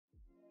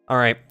All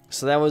right,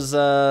 so that was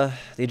the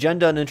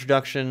agenda and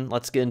introduction.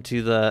 Let's get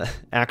into the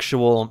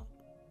actual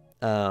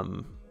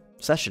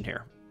session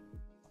here.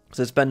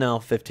 So it's been now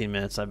 15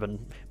 minutes. I've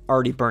been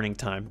already burning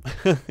time.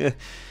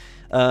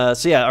 So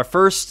yeah, our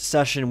first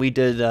session we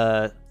did,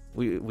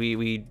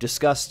 we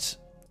discussed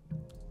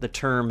the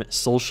term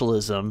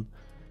socialism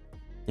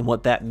and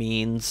what that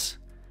means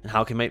and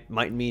how it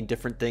might mean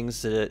different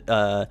things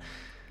to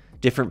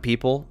different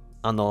people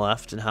on the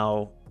left, and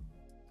how,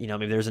 you know,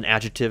 maybe there's an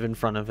adjective in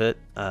front of it.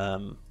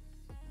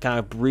 Kind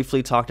of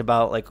briefly talked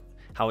about like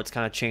how it's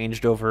kind of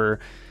changed over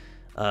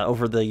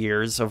the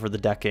years, over the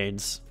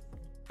decades.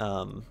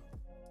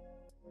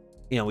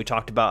 You know, we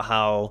talked about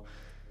how,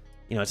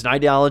 you know, it's an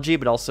ideology,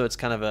 but also it's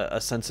kind of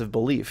a sense of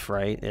belief,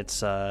 right?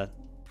 It's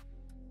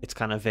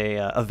kind of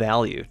a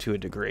value to a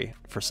degree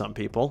for some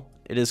people.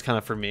 It is kind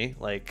of for me.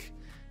 Like,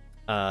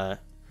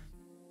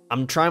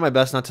 I'm trying my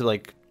best not to,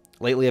 like,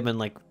 lately I've been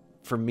like,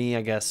 for me,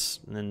 I guess,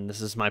 and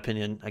this is my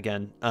opinion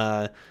again,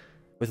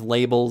 with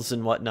labels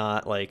and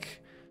whatnot, like,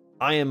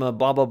 I am a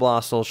blah, blah, blah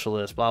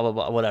socialist, blah, blah,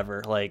 blah,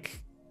 whatever.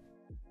 Like,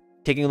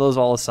 taking those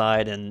all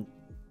aside, and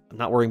I'm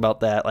not worrying about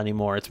that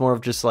anymore. It's more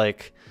of just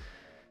like,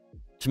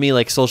 to me,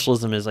 like,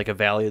 socialism is like a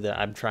value that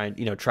I'm trying,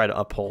 you know, try to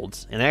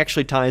uphold. And it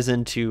actually ties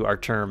into our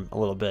term a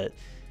little bit.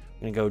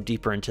 I'm going to go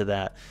deeper into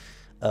that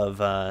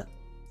of,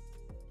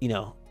 you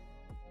know,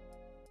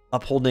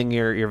 upholding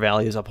your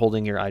values,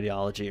 upholding your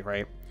ideology,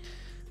 right?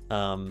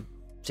 So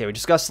yeah, we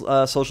discussed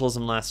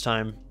socialism last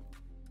time.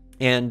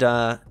 And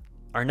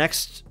our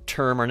next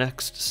term, our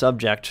next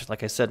subject,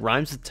 like I said,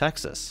 rhymes with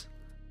Texas.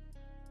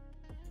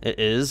 It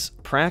is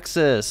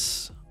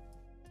Praxis.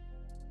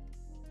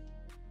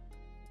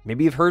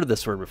 Maybe you've heard of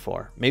this word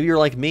before. Maybe you're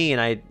like me, and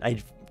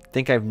I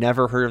think I've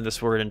never heard of this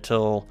word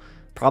until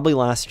probably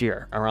last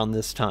year, around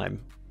this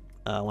time,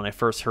 when I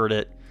first heard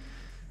it,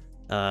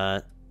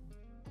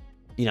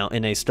 you know,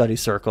 in a study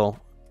circle.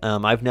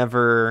 I've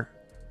never,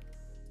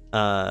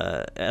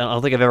 I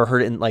don't think I've ever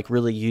heard it in, like,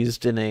 really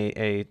used in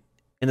in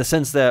the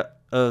sense that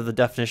of the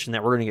definition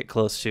that we're going to get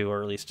close to,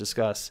 or at least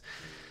discuss.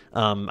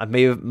 I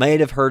may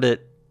have heard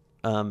it,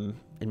 and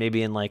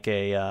maybe in like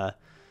a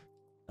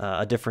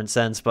different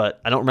sense,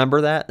 but I don't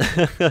remember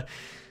that.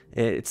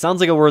 It sounds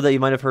like a word that you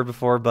might have heard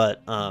before,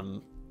 but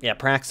yeah,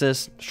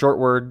 Praxis, short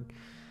word,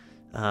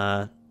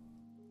 and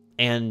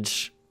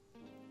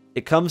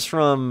it comes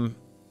from,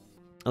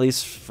 at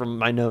least from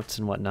my notes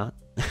and whatnot.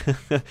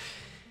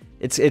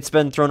 It's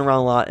been thrown around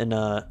a lot in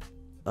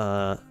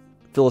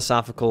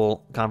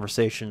philosophical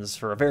conversations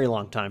for a very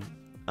long time.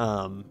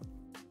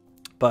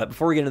 But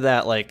before we get into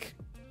that, like,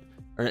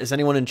 is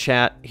anyone in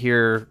chat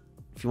here,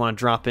 if you want to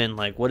drop in,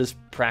 like, what does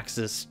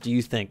Praxis do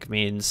you think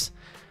means,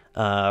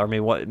 or maybe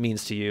what it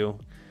means to you?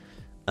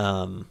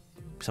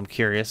 Because I'm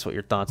curious what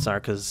your thoughts are,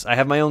 because I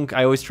have my own,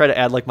 I always try to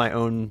add like my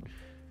own,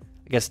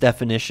 I guess,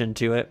 definition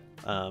to it,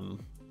 to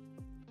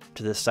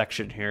this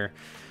section here.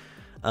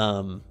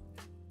 But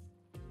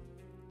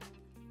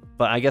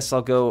I guess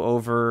I'll go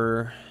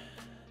over,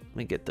 let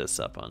me get this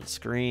up on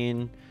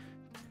screen,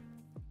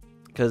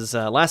 because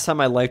last time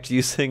I liked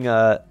using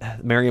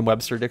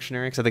Merriam-Webster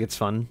dictionary, because I think it's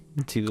fun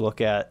to look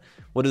at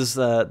what is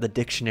the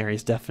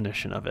dictionary's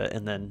definition of it,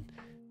 and then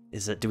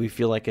do we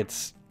feel like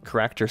it's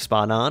correct or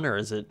spot on, or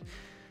is it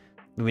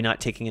maybe not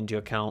taking into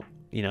account,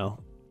 you know,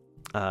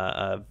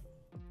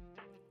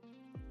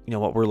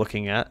 what we're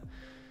looking at.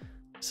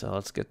 So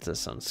let's get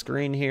this on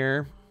screen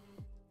here.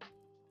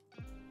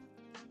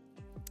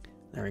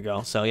 There we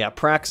go. So yeah,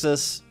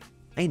 Praxis,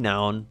 a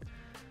noun.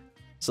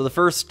 So the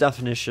first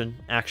definition,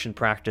 action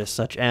practice,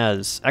 such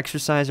as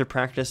exercise or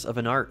practice of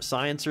an art,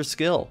 science, or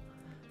skill,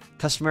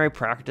 customary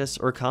practice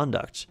or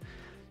conduct.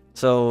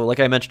 So like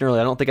I mentioned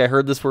earlier, I don't think I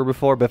heard this word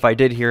before, but if I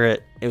did hear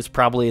it, it was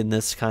probably in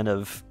this kind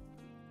of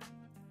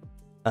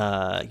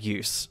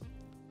use.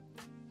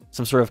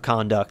 Some sort of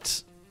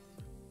conduct,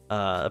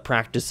 a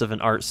practice of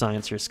an art,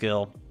 science, or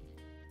skill.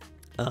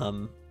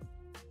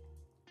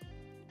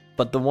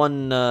 But the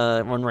one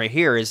right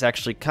here is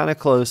actually kind of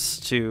close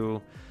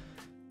to,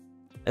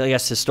 I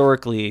guess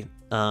historically,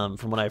 from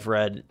what I've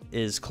read,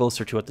 is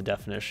closer to what the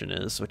definition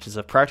is, which is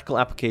a practical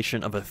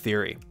application of a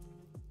theory.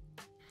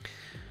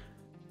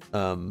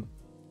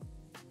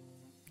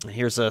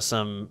 Here's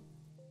actually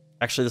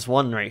this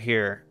one right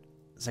here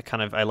is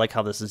I like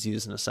how this is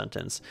used in a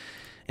sentence.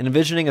 In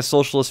envisioning a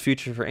socialist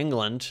future for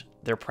England,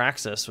 their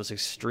praxis was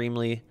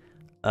extreme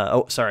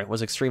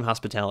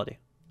hospitality.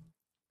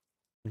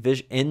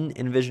 In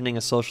envisioning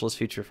a socialist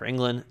future for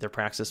England, their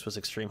praxis was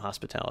extreme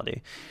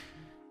hospitality.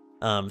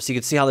 So you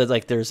can see how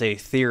there's a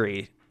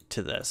theory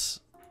to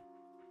this,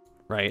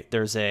 right?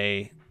 There's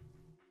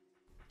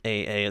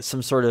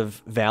some sort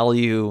of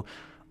value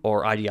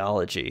or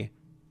ideology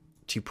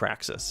to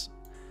praxis.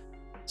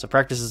 So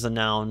practice is a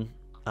noun.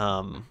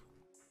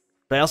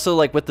 But I also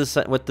like with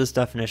this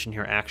definition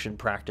here, action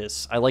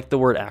practice. I like the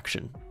word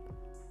action.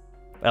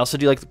 I also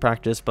do like the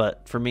practice,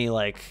 but for me,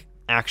 like,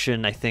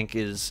 action, I think,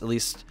 is, at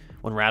least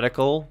when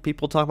radical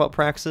people talk about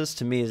praxis,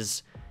 to me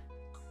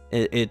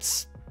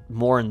it's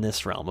more in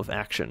this realm of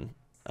action.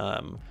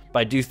 But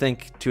I do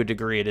think to a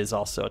degree it is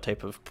also a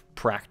type of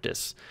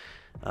practice.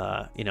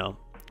 You know,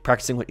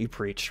 practicing what you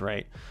preach,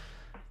 right?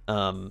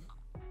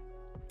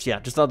 Yeah,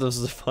 just thought this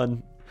was a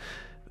fun.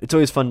 It's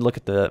always fun to look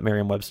at the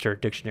Merriam-Webster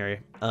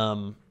dictionary.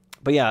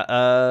 But yeah,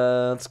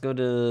 let's go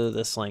to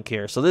this link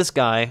here. So this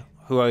guy,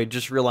 who I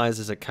just realized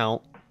is a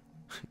Count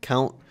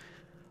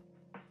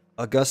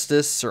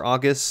Augustus or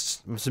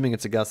August. I'm assuming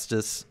it's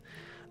Augustus.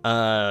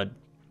 I'm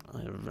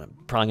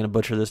probably gonna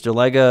butcher this.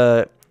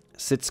 Dolega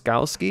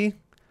Sitkowski.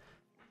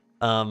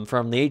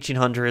 From the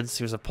 1800s,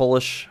 he was a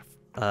Polish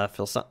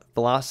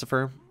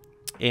philosopher,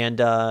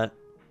 and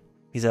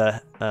he's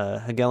a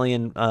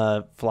Hegelian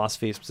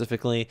philosophy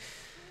specifically.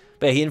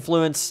 But he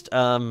influenced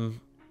a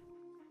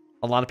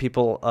lot of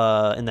people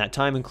in that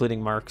time,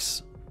 including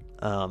Marx.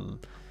 But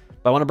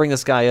I want to bring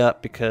this guy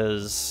up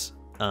because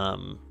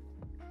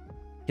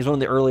he's one of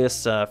the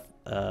earliest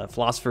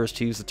philosophers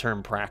to use the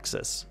term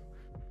praxis.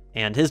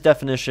 And his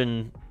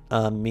definition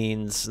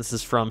means, this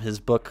is from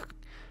his book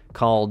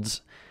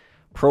called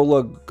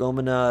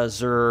Prolegomena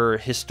zur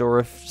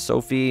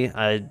Historiosophie.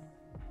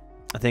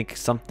 I think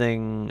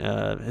something,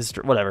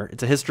 whatever.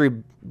 It's a history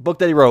book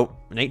that he wrote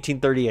in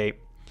 1838.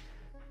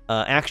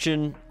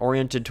 Action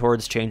oriented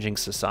towards changing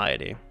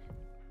society.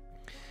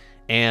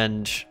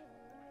 And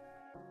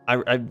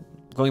I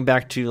going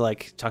back to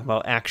like talking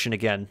about action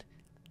again,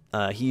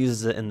 he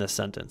uses it in this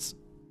sentence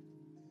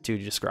to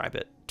describe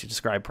it, to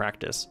describe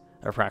practice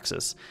or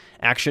praxis.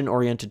 Action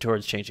oriented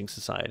towards changing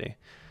society.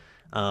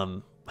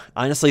 I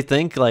honestly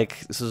think, like,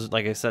 this is,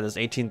 like I said, this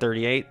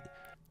 1838.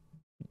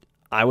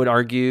 I would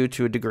argue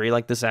to a degree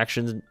like this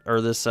action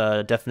or this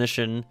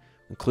definition,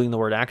 including the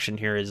word action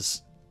here,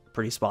 is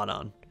pretty spot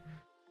on.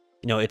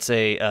 You know, it's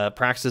a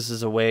praxis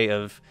is a way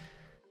of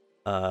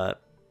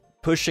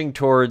pushing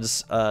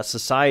towards a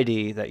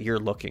society that you're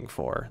looking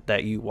for,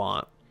 that you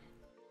want.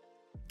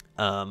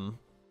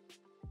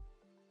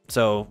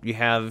 So you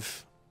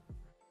have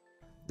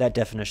that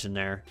definition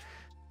there.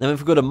 Then if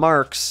we go to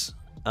Marx,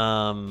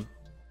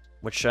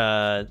 which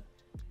a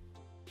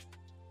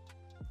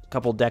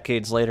couple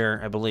decades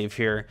later, I believe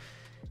here,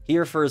 he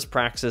refers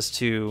praxis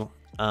to,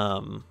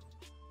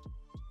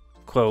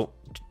 quote,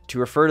 to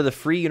refer to the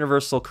free,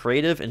 universal,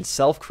 creative, and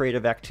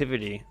self-creative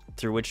activity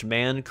through which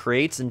man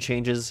creates and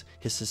changes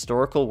his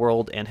historical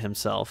world and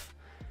himself.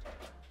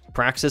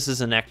 Praxis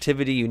is an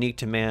activity unique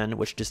to man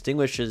which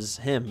distinguishes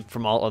him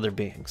from all other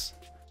beings.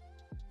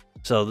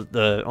 So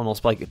the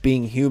almost like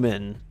being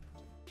human,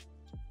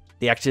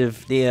 the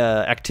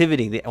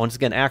activity, once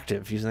again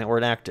active, using that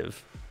word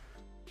active,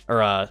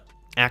 or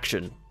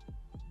action.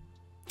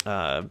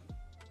 You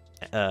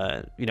know,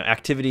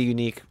 activity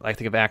unique. I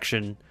think of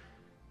action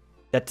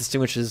that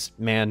distinguishes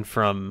man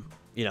from,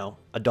 you know,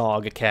 a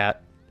dog, a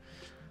cat,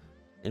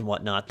 and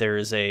whatnot. There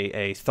is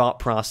a thought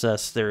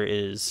process. There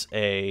is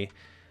a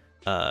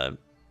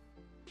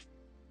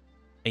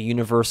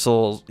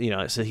universal, you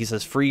know, so he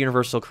says free,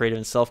 universal, creative,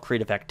 and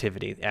self-creative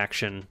activity,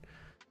 action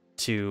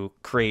to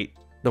create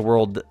the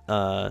world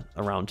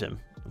around him,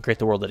 create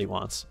the world that he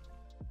wants.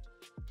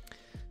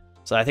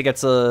 So I think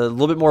it's a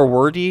little bit more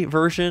wordy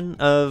version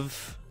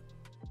of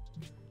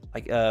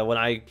like what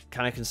I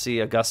kind of can see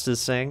Augustus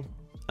saying.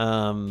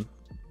 But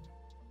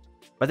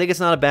I think it's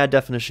not a bad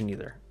definition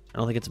either. I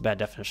don't think it's a bad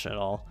definition at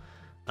all.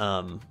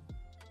 I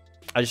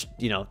just,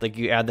 you know, like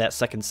you add that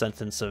second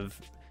sentence of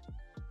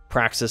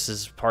praxis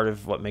is part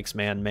of what makes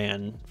man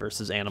man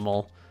versus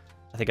animal.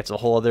 I think it's a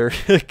whole other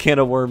can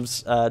of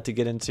worms to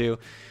get into.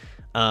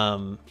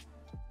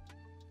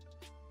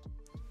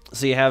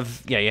 So you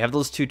have, yeah, you have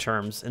those two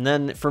terms. And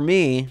then for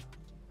me,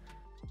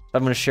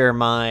 I'm going to share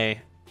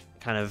my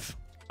kind of,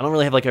 I don't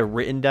really have like a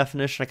written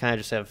definition. I kind of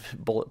just have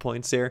bullet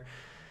points here.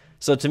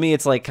 So to me,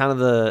 it's like kind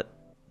of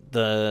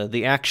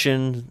the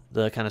action,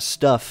 the kind of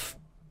stuff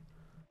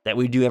that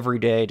we do every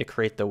day to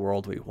create the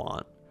world we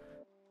want.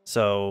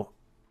 So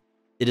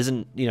it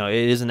isn't, you know, it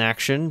is an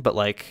action, but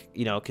like,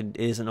 you know, it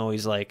isn't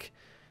always like,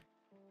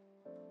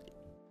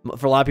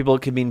 for a lot of people,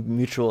 it could mean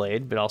mutual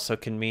aid, but also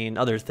can mean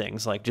other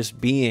things like just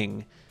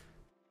being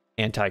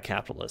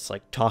anti-capitalist,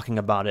 like talking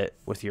about it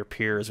with your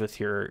peers, with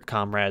your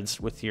comrades,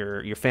 with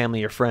your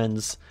family, your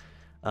friends,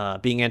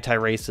 being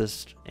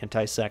anti-racist,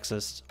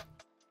 anti-sexist,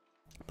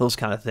 those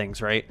kind of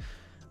things, right?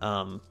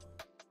 And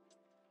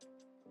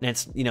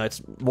it's, you know,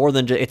 it's more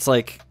than just, it's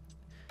like,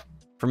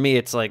 for me,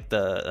 it's like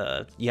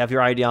the, you have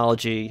your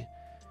ideology,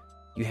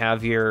 you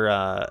have your,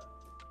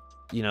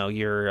 you know,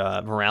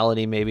 your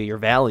morality, maybe your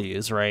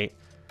values, right?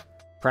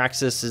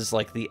 Praxis is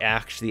like the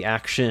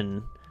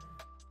action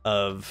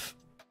of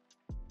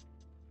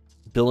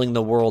building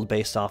the world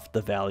based off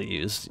the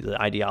values,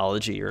 the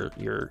ideology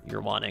you're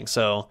wanting.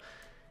 So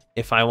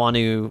if I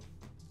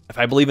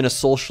believe in a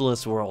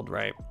socialist world,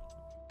 right,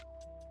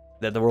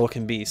 that the world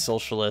can be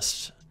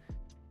socialist,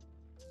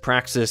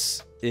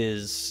 praxis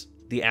is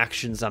the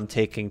actions I'm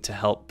taking to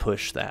help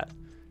push that,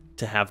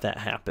 to have that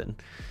happen.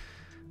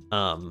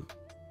 And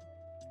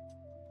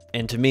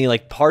to me,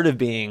 like, part of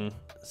being,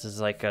 this is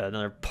like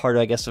another part,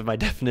 I guess, of my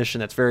definition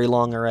that's very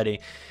long already.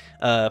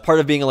 Part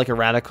of being like a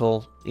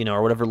radical, you know,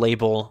 or whatever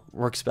label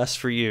works best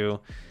for you,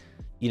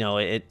 you know,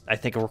 I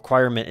think a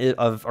requirement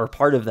of, or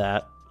part of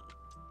that,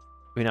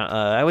 I mean,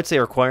 I would say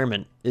a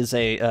requirement is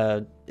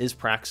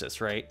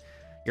praxis, right?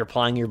 You're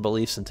applying your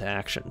beliefs into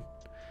action.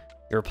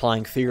 You're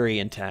applying theory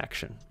into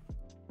action.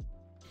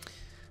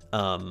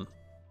 So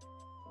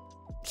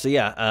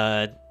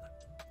yeah,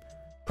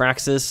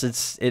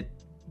 praxis.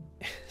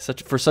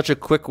 For such a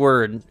quick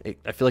word,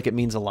 I feel like it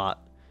means a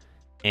lot.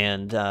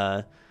 And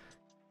yeah,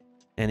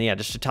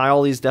 just to tie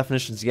all these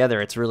definitions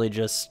together, it's really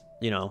just,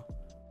 you know,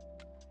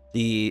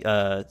 the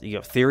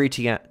theory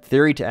to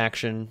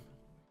action,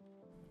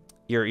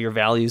 your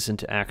values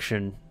into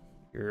action,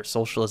 your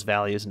socialist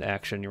values into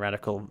action, your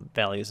radical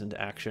values into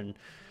action,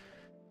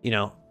 you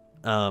know.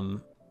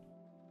 And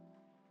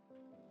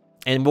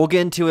we'll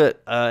get into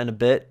it in a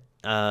bit.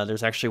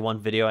 There's actually one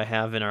video I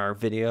have in our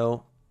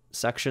video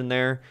section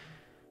there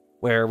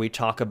where we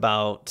talk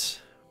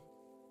about,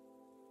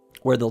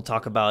 where they'll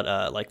talk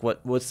about like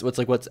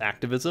what's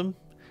activism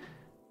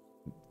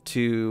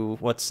to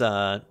what's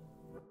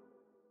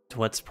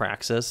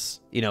praxis,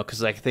 you know,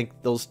 because I think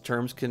those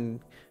terms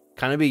can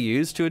kind of be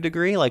used to a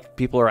degree. Like,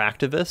 people are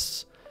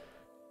activists,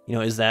 you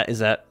know, is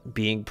that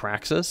being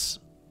praxis?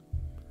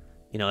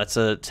 You know,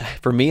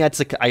 for me,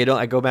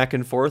 I go back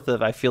and forth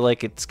of, I feel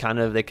like it's kind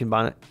of, they can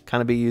kind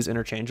of be used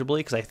interchangeably,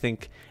 because I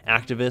think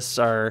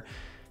activists are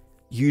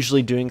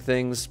usually doing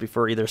things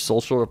for either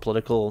social or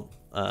political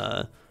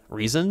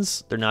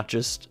reasons. They're not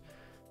just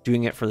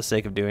doing it for the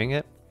sake of doing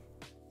it.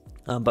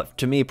 But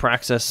to me,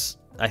 praxis,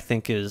 I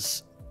think,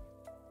 is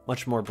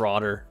much more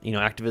broader. You know,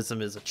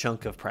 activism is a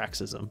chunk of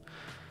praxism,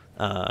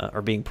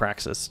 or being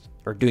praxis,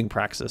 or doing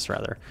praxis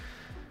rather.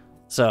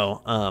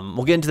 So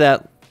we'll get into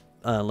that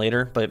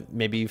later, but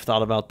maybe you've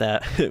thought about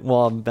that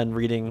while I've been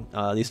reading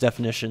these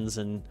definitions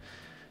and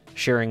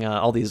sharing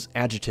all these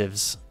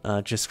adjectives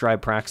to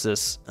describe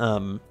praxis.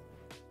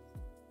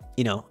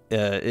 You know,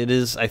 it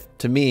is,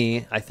 to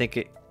me, I think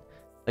it,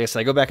 like I said,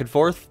 I go back and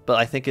forth, but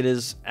I think it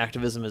is,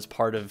 activism is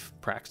part of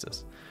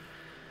praxis.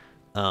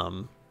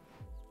 So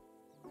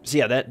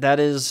yeah, that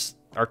is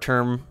our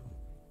term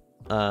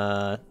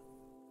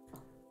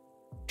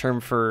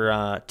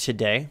for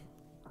today,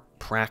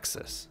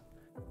 praxis.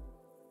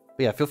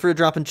 But yeah, feel free to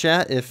drop in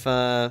chat if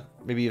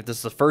maybe if this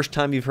is the first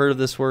time you've heard of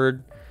this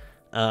word,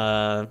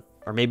 or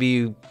maybe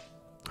you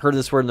heard of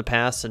this word in the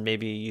past and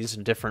maybe used it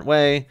in a different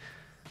way.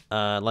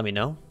 Let me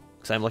know,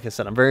 because like I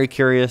said, I'm very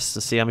curious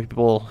to see how many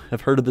people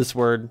have heard of this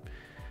word.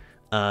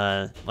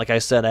 Like I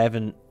said, I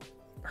haven't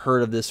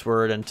heard of this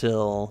word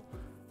until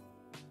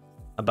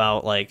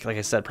about like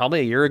I said,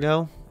 probably a year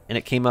ago, and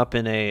it came up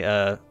in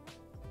a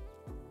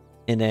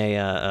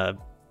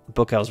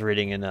book I was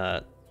reading in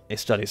a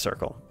study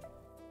circle.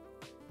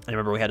 I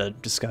remember we had a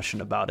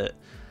discussion about it,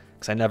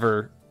 because I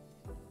never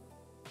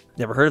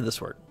heard of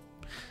this word.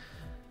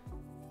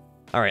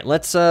 All right,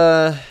 let's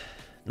now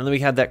that we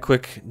had that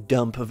quick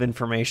dump of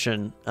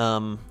information,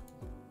 let's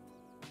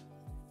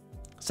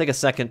take a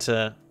second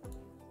to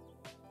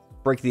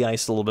break the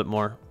ice a little bit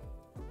more,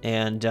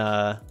 and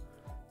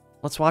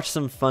let's watch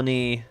some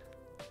funny.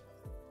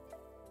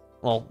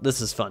 Well,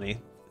 this is funny.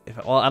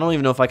 I don't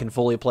even know if I can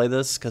fully play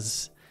this,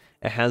 because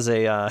it has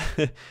a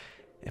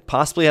it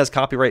possibly has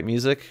copyright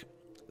music,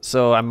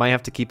 so I might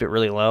have to keep it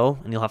really low,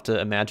 and you'll have to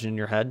imagine in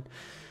your head.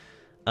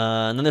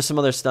 And then there's some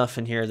other stuff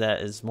in here that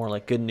is more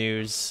like good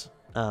news.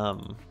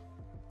 And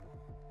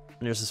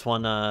there's this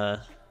one,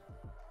 one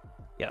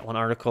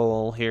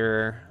article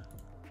here.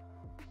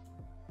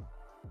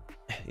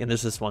 And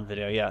there's this one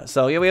video, yeah.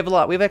 So yeah, we have a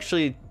lot. We have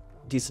actually a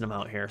decent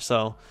amount here.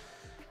 So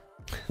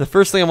the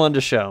first thing I wanted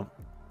to show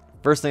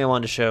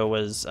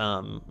was,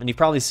 and you've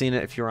probably seen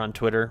it if you're on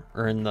Twitter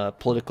or in the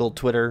political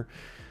Twitter,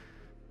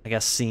 I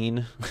guess,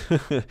 scene.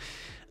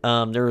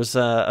 There was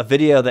a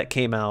video that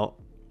came out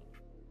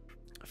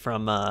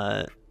from,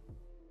 I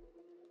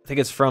think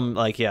it's from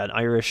an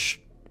Irish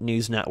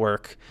news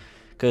network,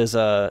 because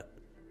President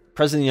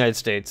of the United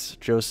States,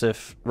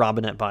 Joseph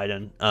Robinette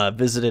Biden,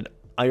 visited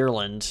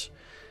Ireland.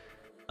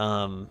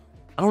 I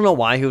don't know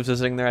why he was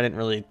visiting there. I didn't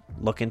really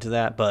look into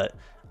that, but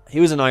he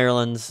was in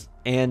Ireland,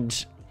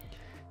 and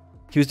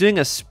he was doing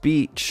a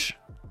speech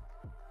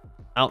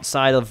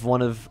outside of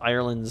one of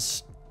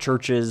Ireland's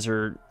churches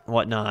or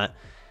whatnot.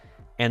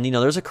 And, you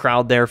know, there's a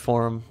crowd there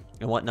for him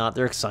and whatnot.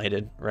 They're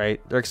excited,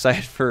 right? They're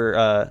excited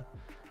for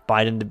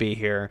Biden to be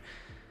here.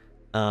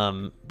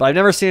 But I've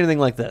never seen anything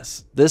like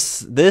this.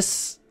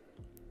 This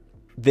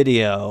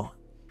video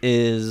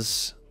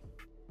is...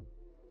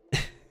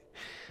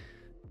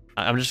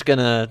 I'm just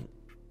gonna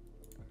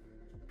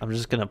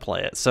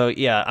play it. So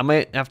yeah, I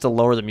might have to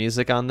lower the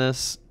music on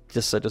this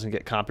just so it doesn't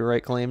get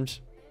copyright claimed.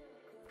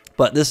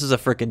 But this is a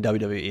freaking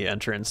WWE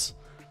entrance.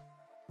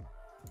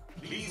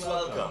 Please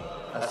welcome,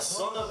 as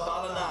son of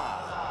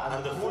Ballina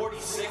and the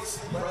 46th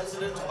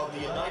President of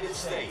the United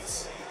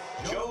States,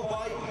 Joe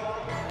Biden.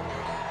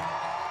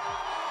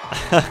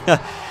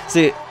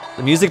 See,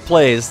 the music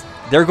plays.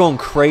 They're going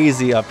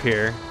crazy up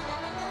here.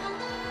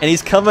 And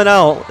he's coming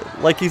out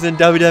like he's in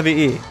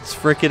WWE. It's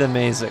freaking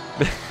amazing.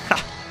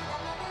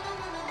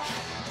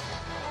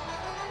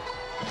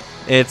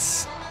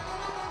 It's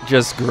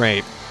just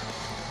great.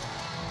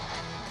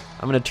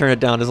 I'm gonna turn it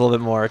down just a little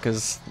bit more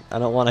because I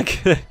don't want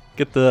to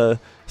get the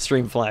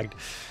stream flagged.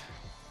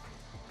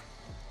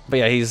 But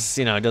yeah, he's,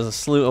 you know, does a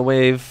salute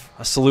wave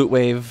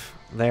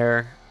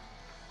there.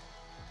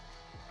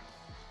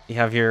 You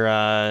have your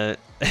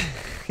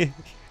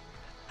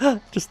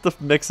just the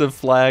mix of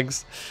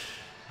flags.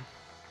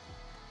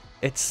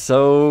 It's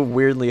so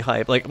weirdly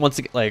hyped. Like once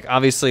again, like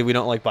obviously we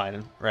don't like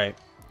Biden, right?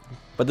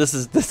 But this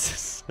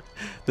is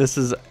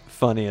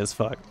funny as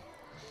fuck.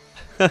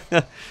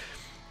 But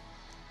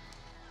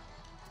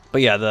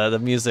yeah, the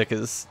music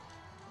is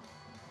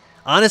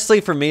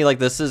honestly for me like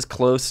this is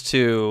close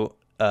to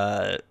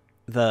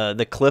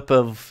the clip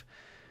of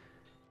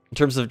in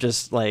terms of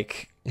just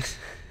like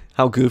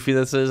how goofy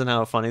this is and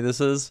how funny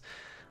this is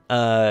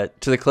to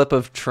the clip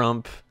of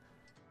Trump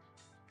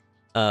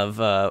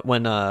of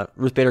when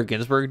Ruth Bader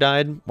Ginsburg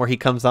died, where he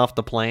comes off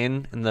the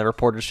plane and the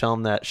reporters tell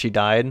him that she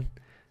died.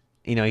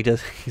 You know,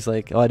 he's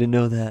like, oh, I didn't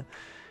know that.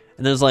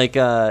 And there's like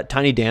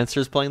tiny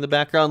dancers playing in the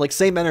background, like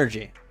same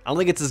energy. I don't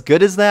think it's as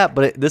good as that,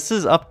 but this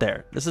is up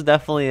there. This is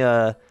definitely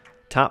a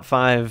top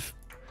 5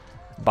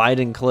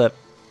 Biden clip.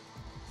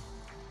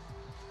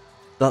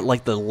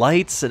 Like the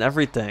lights and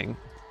everything.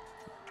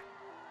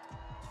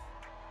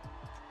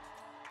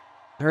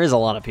 There is a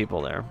lot of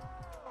people there.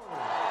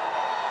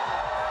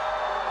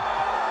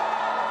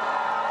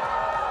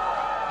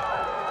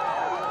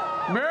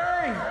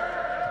 Mary,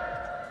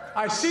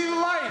 I see the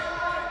light.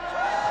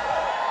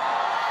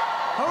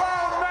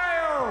 Hello,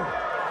 Mayo.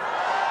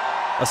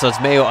 Oh, so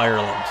it's Mayo,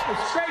 Ireland.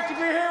 It's great to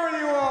be here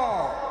with you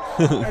all.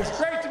 It's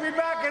great to be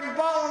back in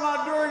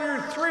Baltimore during your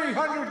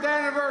 300th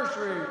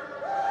anniversary.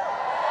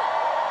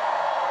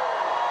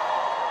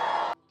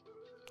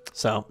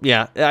 So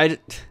yeah,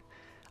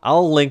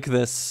 I'll link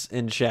this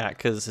in chat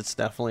because it's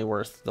definitely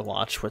worth the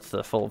watch with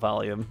the full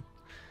volume.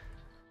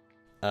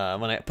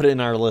 When I put it in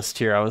our list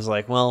here, I was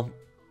like, well,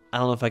 I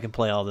don't know if I can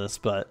play all this,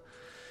 but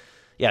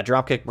yeah,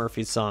 Dropkick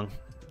Murphys song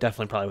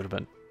definitely probably would have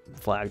been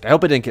flagged. I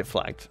hope it didn't get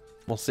flagged.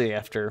 We'll see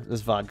after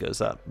this VOD goes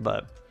up.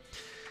 But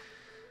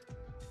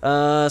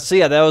so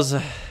yeah, that was a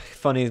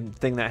funny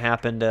thing that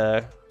happened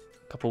a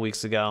couple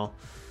weeks ago.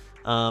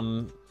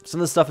 Some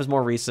of the stuff is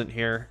more recent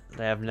here that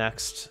I have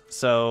next.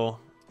 So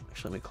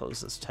actually, let me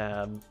close this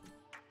tab.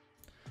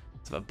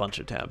 I have a bunch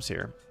of tabs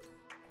here.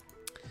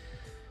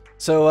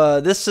 So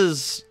this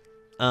is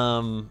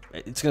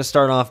it's gonna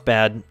start off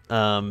bad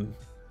in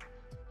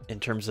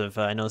terms of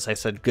I notice I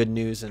said good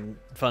news and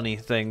funny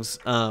things.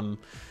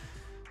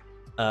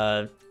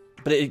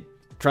 But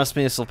trust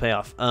me, this will pay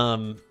off.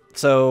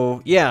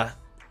 So yeah,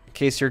 in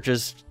case you're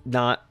just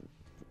not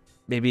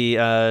maybe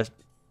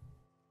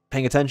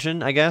paying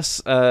attention, I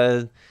guess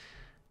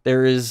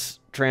there is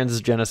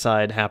trans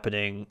genocide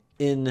happening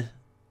in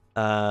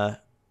the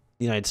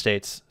United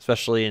States,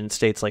 especially in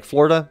states like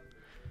Florida,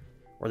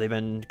 where they've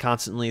been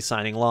constantly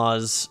signing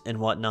laws and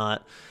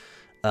whatnot,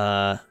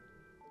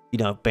 you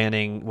know,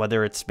 banning,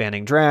 whether it's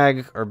banning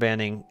drag or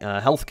banning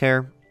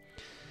healthcare,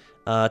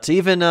 to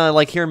even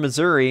like here in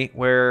Missouri,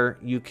 where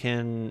you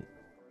can,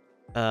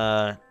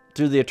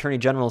 through the Attorney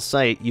General's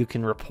site, you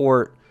can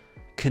report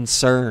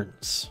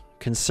concerns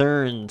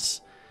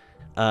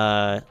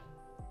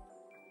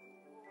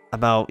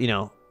about, you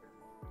know,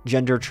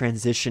 gender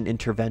transition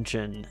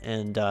intervention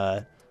and,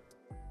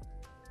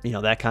 you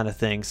know, that kind of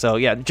thing. So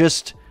yeah,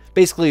 just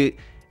basically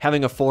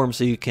having a form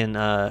so you can,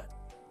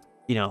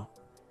 you know,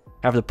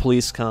 have the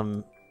police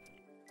come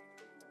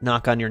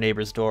knock on your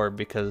neighbor's door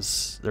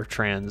because they're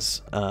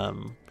trans.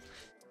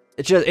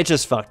 It's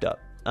just fucked up.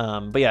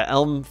 But yeah,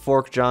 Elm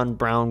Fork John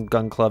Brown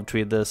Gun Club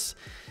tweeted this.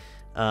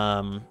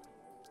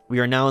 We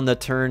are now in the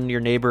turn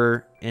your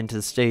neighbor into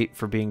the state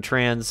for being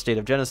trans, state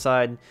of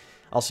genocide.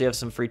 Also, you have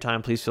some free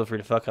time. Please feel free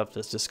to fuck up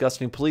this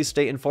disgusting police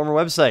state informer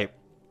website.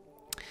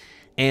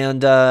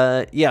 And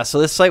yeah, so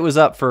this site was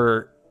up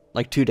for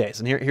like 2 days.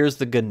 And here's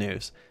the good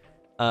news.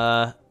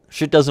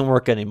 Shit doesn't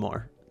work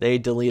anymore. They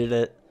deleted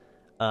it.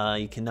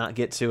 You cannot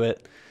get to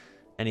it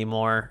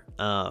anymore.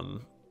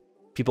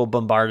 People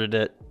bombarded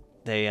it.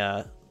 They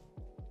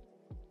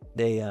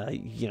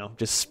you know,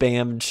 just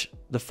spammed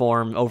the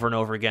forum over and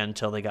over again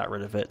until they got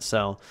rid of it.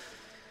 So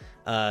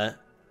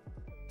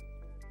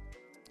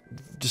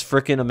just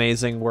freaking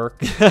amazing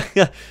work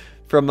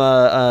from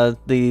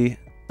an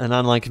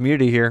online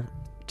community here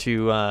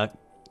to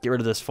get rid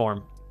of this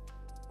forum.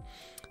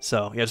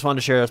 So yeah, I just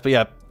wanted to share this. But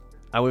yeah,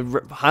 I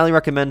would highly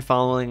recommend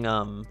following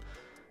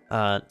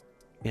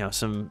you know,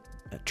 some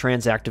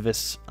trans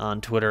activists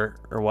on Twitter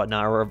or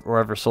whatnot, or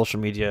wherever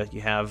social media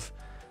you have,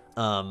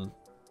 because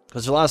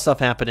there's a lot of stuff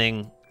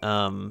happening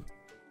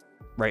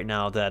right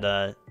now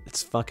that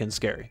it's fucking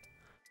scary.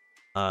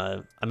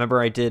 I remember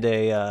I did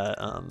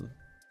a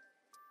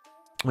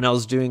when I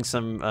was doing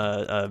some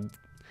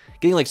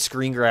getting like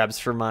screen grabs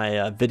for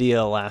my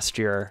video last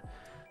year,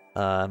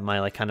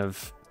 my like kind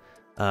of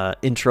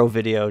intro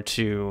video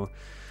to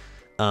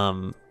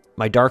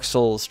my Dark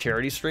Souls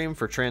charity stream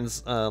for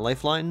Trans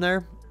Lifeline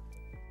there.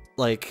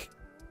 Like,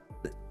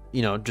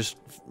 you know, just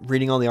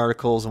reading all the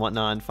articles and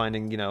whatnot and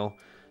finding, you know,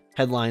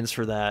 headlines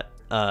for that.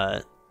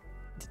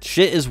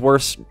 Shit is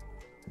worse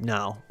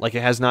now. Like,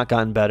 it has not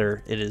gotten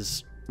better. It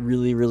is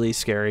really, really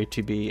scary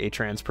to be a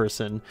trans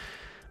person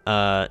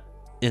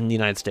in the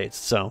United States.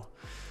 So,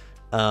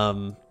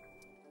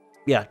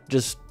 yeah,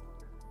 just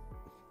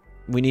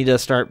we need to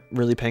start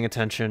really paying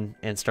attention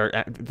and start,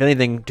 if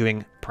anything,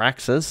 doing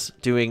praxis,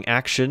 doing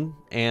action,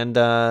 and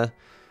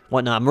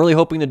whatnot. I'm really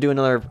hoping to do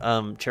another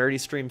charity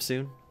stream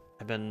soon.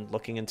 I've been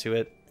looking into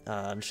it.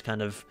 I'm just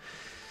kind of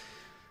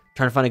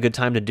trying to find a good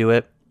time to do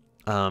it.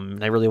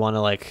 And I really want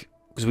to, like,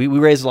 because we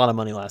raised a lot of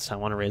money last time.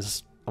 I want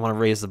to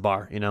raise the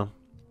bar, you know.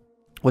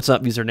 What's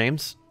up,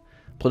 usernames?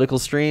 Political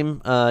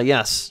stream.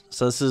 Yes.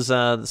 So this is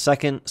the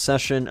second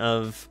session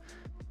of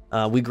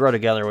We Grow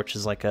Together, which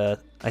is like I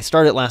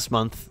started last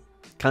month,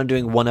 kind of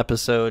doing one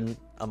episode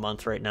a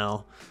month right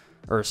now,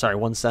 or sorry,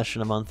 one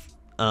session a month.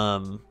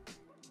 Kind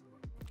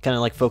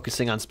of like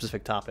focusing on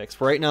specific topics.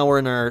 Right now we're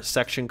in our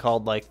section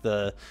called like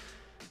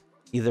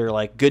either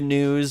like good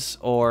news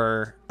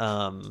or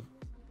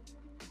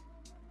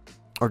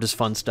just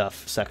fun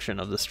stuff section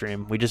of the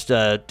stream. We just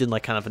did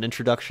like kind of an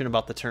introduction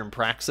about the term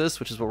praxis,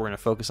 which is what we're going to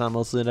focus on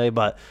most of the day,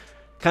 but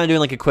kind of doing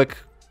like a quick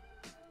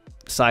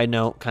side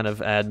note, kind of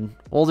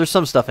well, there's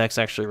some stuff that's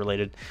actually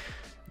related,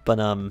 but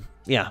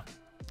yeah,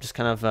 just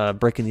kind of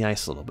breaking the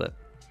ice a little bit.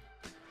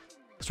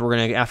 So we're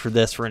gonna, after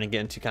this, we're gonna get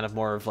into kind of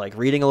more of like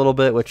reading a little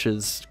bit, which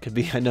could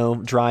be, I know,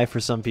 dry for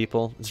some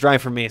people. It's dry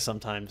for me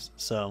sometimes.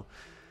 So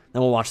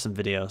then we'll watch some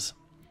videos.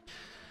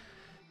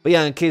 But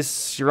yeah, in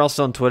case you're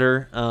also on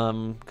Twitter,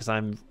 because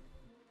I'm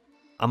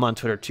on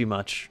Twitter too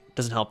much.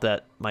 Doesn't help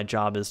that my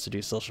job is to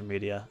do social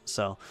media.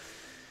 So,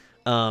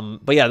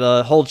 but yeah,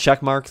 the whole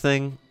checkmark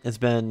thing has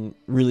been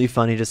really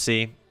funny to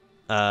see.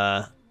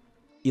 Elon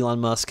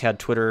Musk had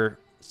Twitter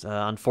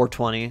on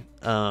 420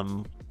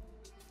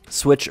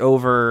 switch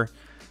over.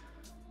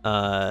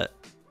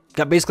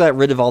 Basically got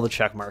rid of all the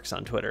check marks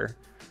on Twitter,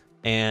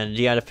 and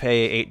you had to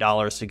pay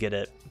 $8 to get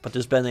it. But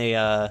there's been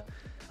a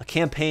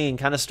campaign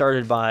kind of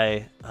started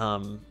by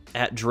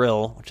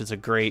 @Drill, which is a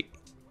great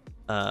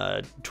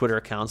Twitter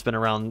account. It's been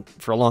around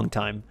for a long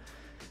time.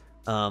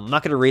 I'm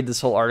not going to read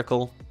this whole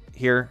article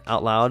here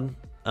out loud,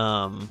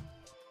 but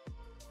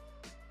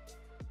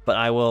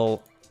I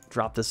will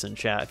drop this in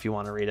chat if you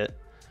want to read it.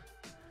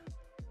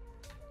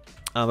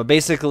 But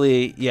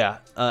basically, yeah,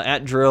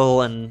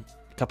 @Drill and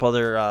a couple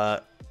other,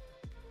 I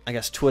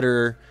guess,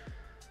 Twitter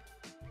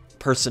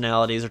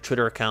personalities or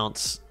Twitter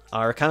accounts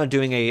are kind of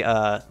doing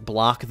a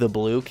block the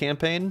blue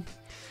campaign.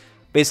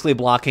 Basically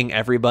blocking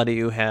everybody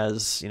who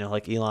has, you know,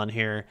 like Elon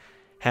here,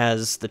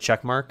 has the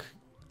check mark.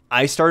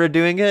 I started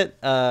doing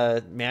it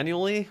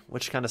manually,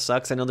 which kind of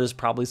sucks. I know there's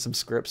probably some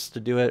scripts to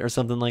do it or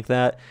something like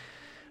that.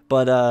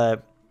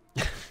 But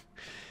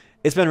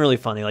it's been really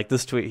funny. Like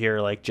this tweet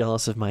here, like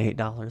jealous of my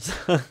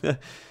 $8.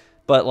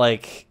 But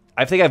like,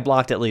 I think I've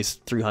blocked at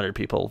least 300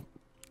 people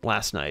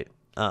last night.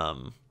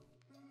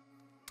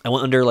 I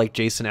went under like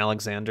Jason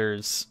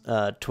Alexander's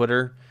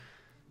Twitter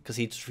because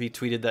he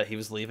tweeted that he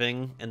was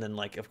leaving, and then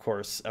like of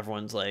course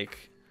everyone's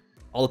like,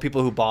 all the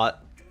people who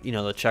bought, you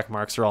know, the check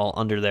marks are all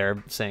under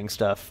there saying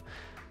stuff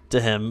to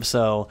him.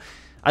 So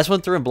I just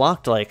went through and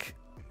blocked like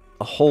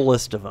a whole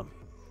list of them.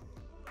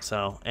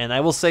 So, and I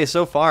will say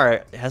so far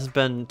it hasn't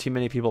been too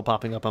many people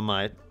popping up on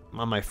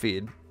my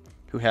feed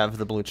who have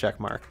the blue check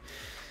mark.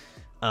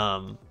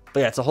 But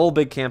yeah, it's a whole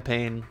big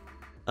campaign.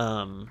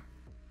 And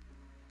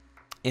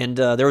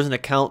there was an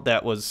account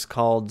that was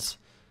called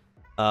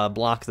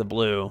Block the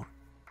Blue,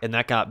 and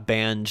that got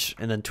banned.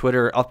 And then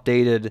Twitter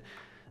updated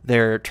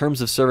their terms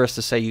of service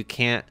to say you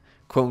can't,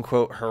 quote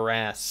unquote,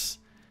 harass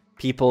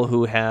people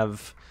who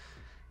have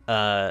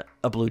a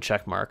blue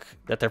check mark,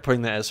 that they're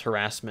putting that as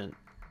harassment.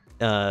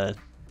 Then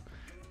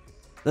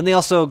they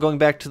also, going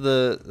back to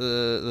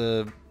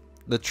the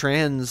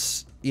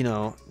trans, you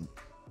know,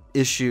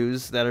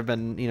 issues that have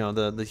been, you know,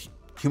 the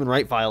human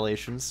right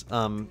violations.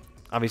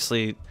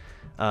 Obviously,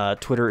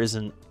 Twitter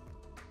isn't,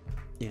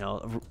 you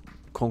know,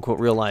 quote unquote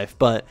real life,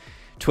 but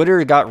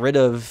Twitter got rid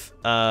of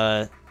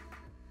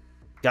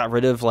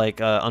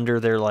like under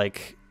their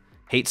like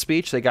hate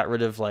speech. They got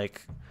rid of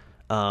like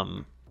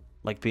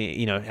being,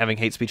 you know, having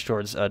hate speech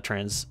towards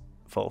trans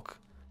folk.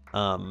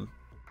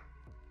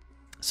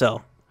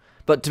 So,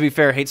 but to be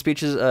fair, hate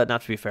speech is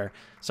not to be fair.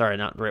 Sorry,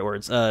 not the right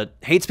words.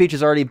 Hate speech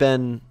has already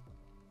been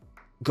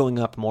going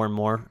up more and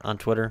more on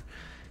Twitter.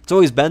 It's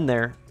always been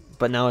there,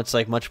 but now it's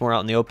like much more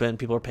out in the open.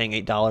 People are paying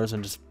 $8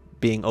 and just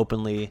being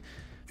openly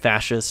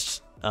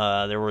fascist.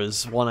 There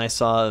was one I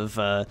saw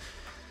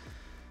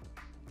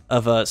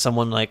of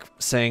someone like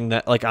saying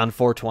that, like on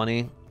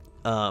 420,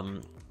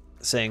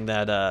 saying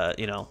that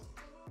you know,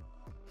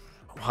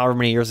 however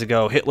many years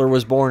ago Hitler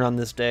was born on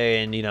this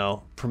day, and you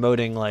know,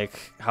 promoting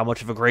like how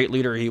much of a great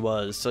leader he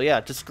was. So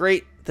yeah, just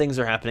great things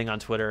are happening on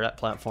Twitter. That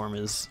platform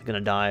is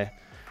gonna die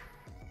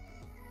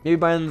maybe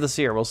by the end of this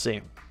year. We'll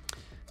see.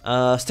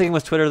 Sticking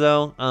with Twitter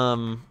though,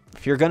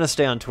 if you're gonna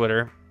stay on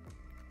Twitter,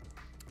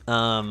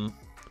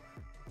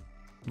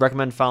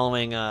 recommend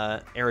following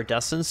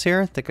Iridescence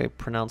here. I think I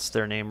pronounced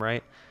their name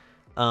right.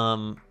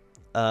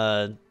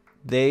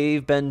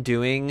 They've been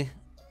doing,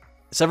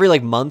 it's every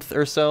like month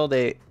or so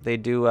they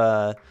do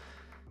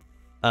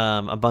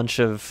a bunch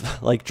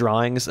of like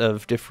drawings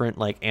of different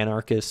like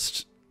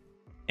anarchist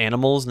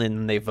animals, and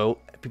then they vote.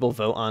 People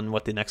vote on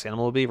what the next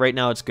animal will be. Right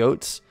now, it's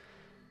goats.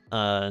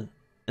 And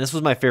this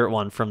was my favorite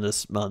one from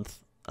this month,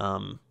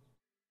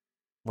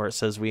 where it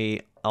says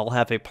we all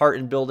have a part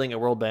in building a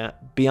world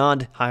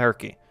beyond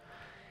hierarchy.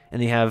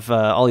 And you have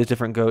all these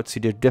different goats who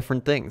do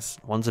different things.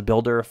 One's a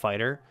builder, a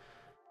fighter.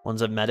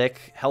 One's a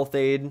medic, health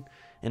aide,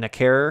 and a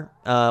carer.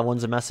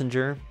 One's a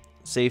messenger,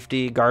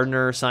 safety,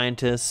 gardener,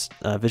 scientist,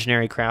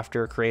 visionary,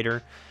 crafter,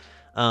 creator.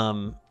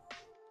 And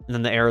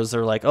then the arrows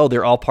are like, oh,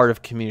 they're all part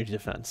of community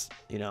defense,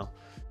 you know.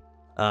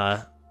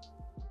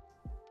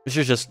 It's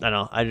just, I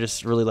don't know, I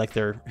just really like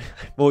their,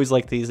 I've always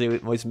liked these. They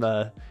always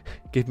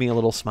give me a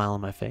little smile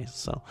on my face.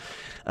 So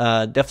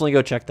definitely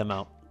go check them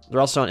out. They're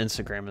also on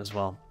Instagram as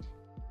well.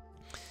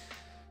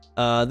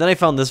 Then I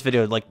found this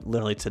video like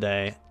literally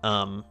today.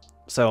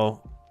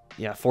 So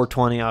yeah,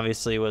 420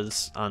 obviously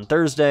was on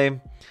Thursday,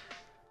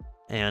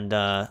 and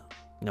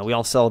you know, we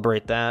all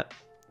celebrate that.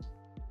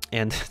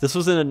 And this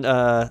was in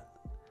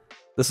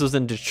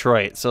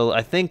Detroit. So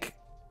I think,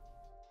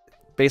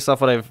 based off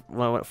what I've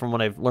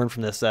learned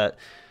from this, that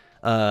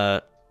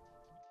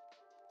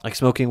like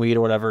smoking weed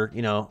or whatever,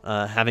 you know,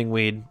 having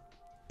weed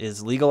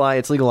is legalized.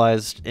 It's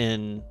legalized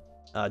in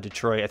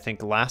Detroit, I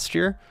think, last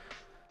year.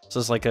 So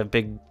it's like a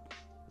big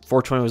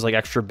 420 was like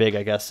extra big,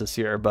 I guess, this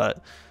year.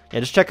 But yeah,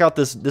 just check out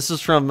this. This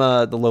is from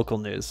the local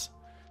news.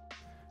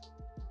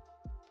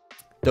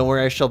 Don't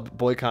worry, I shall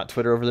boycott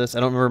Twitter over this. I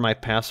don't remember my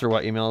password,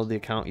 what email the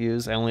account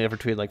used. I only ever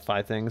tweeted like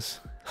 5 things.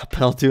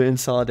 But I'll do it in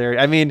solidarity.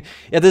 I mean,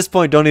 at this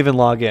point, don't even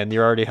log in.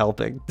 You're already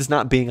helping. Just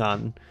not being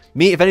on.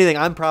 Me, if anything,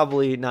 I'm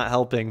probably not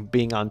helping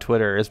being on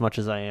Twitter as much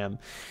as I am.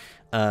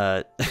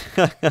 But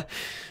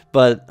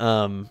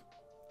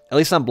at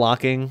least I'm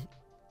blocking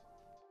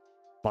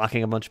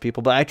a bunch of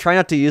people. But I try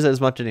not to use it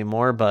as much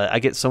anymore. But I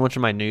get so much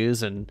of my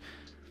news, and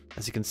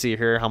as you can see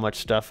here, how much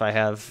stuff I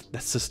have.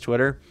 That's just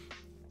Twitter.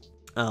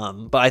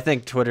 But I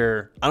think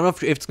Twitter, I don't know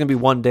if it's going to be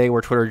one day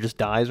where Twitter just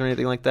dies or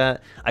anything like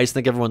that. I just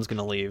think everyone's going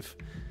to leave.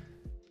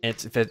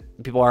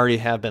 People already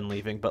have been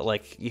leaving, but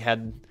like you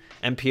had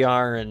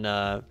NPR and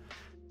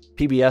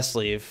PBS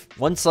leave.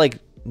 Once like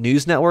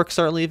news networks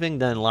start leaving,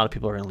 then a lot of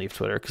people are going to leave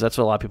Twitter, because that's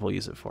what a lot of people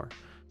use it for.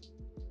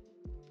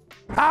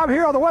 I'm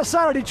here on the west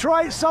side of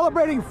Detroit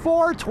celebrating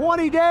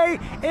 420 Day.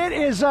 It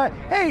is,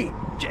 hey,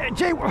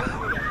 Jay.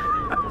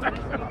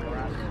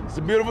 It's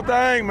a beautiful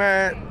thing,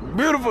 man.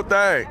 Beautiful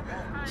thing.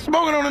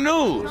 Smoking on the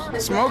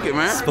news. Smoke it,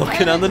 man.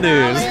 Smoking on the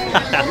news.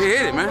 You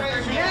hit it, man.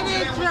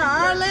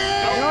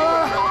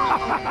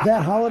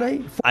 That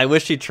holiday, I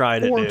wish he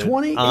tried it, dude.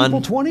 420,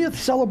 April 20th,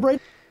 celebrate.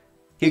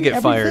 He'd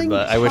get fired,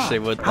 but I wish they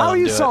would. How are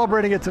you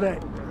celebrating it today?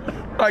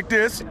 Like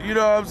this, you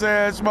know what I'm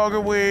saying?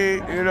 Smoking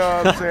weed, you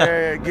know what I'm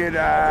saying? Get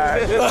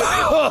high.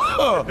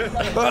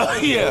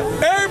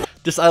 Yeah.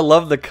 Just, I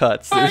love the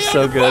cuts. They're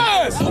so good.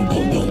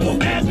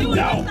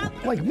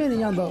 Like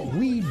many on the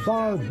Weed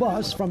Bar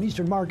bus from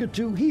Eastern Market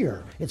to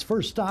here. Its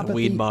first stop at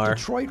the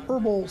Detroit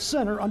Herbal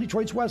Center on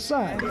Detroit's west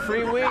side.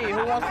 Free weed.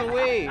 Who wants the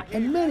weed?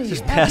 And many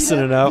just passing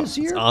it out. This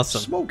year, it's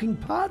awesome. Smoking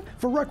pot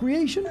for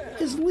recreation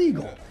is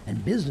legal,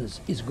 and business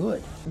is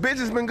good.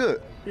 Business been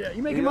good. Yeah,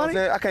 you making You know what money?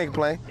 I'm saying? I can't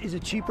complain. Is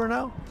it cheaper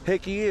now?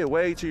 Heck yeah,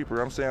 way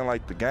cheaper. I'm saying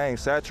like the game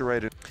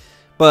saturated.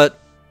 But,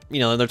 you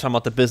know, they're talking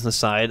about the business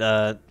side.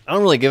 I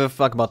don't really give a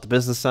fuck about the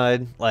business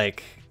side.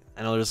 Like,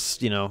 I know there's,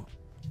 you know,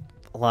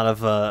 a lot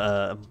of,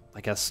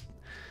 I guess,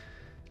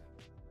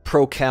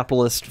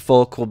 pro-capitalist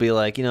folk will be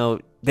like, you know,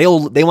 they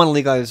want to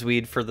legalize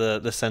weed for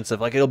the sense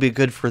of, like, it'll be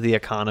good for the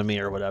economy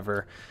or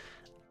whatever.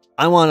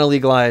 I want to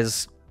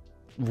legalize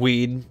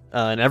weed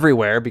and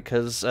everywhere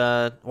because,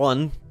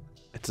 one,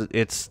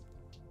 it's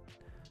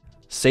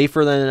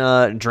safer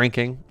than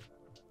drinking.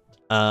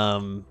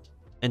 And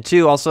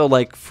two, also,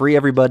 like, free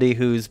everybody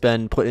who's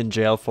been put in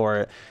jail for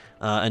it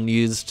and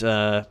used, you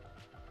know,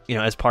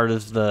 as part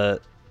of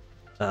the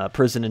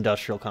prison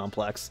industrial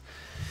complex.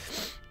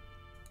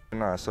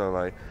 Nah, so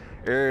like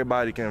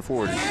everybody can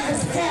afford it.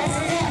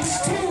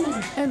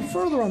 And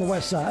further on the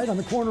west side, on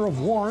the corner of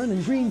Warren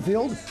and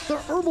Greenfield, the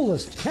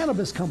Herbalist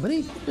Cannabis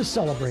Company is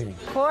celebrating.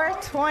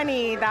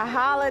 420, the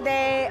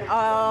holiday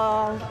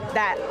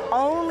that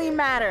only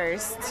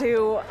matters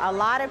to a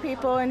lot of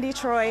people in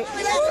Detroit.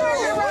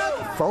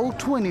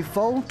 420,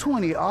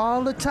 420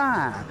 all the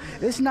time.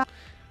 It's not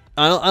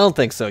I don't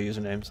think so,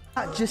 usernames.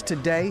 Not just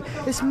today,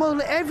 it's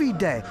mostly every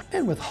day.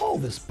 And with all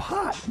this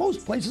pot,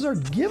 most places are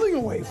giving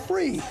away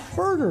free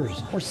burgers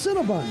or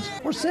Cinnabons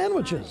or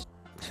sandwiches.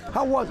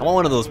 I want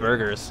one of those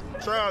burgers.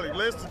 Charlie,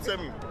 listen to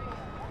me.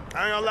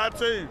 I ain't gonna lie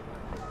to you.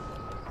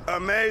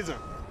 Amazing.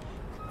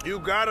 You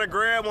gotta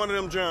grab one of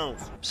them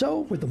Jones. So,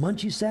 with the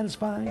munchies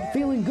satisfied,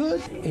 feeling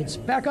good, it's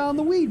back on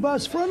the weed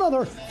bus for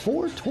another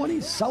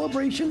 420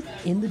 celebration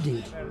in the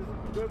D.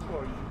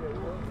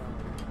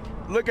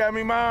 Look at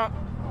me, Mom.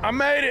 I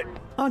made it.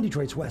 On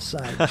Detroit's west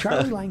side,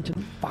 Charlie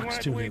Langton, Fox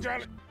 2 News.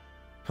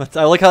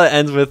 I like how it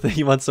ends with,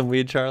 "You want some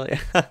weed, Charlie?"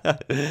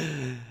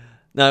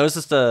 No, it was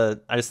just I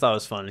just thought it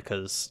was fun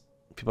because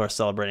people are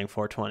celebrating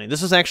 420.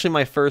 This was actually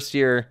my first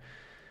year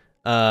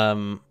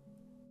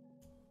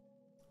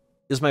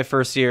this is my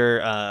first year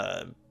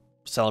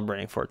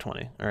celebrating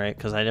 420. All right,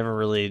 because I never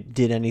really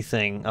did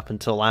anything up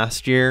until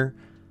last year,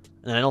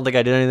 and I don't think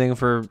I did anything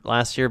for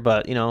last year.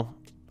 But you know,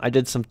 I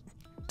did some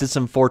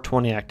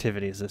 420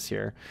 activities this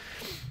year.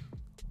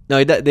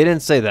 No, they didn't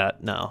say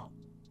that. No,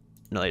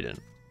 they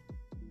didn't.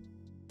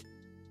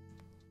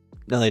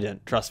 No, they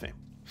didn't. Trust me.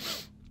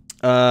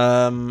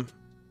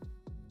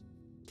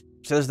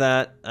 Says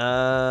that.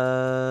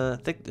 I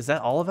think, is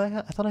that all of it?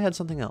 I thought I had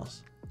something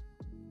else.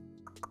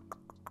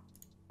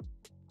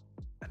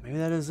 Maybe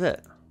that is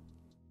it.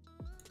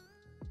 I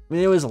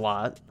mean, it was a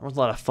lot. There was a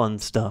lot of fun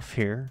stuff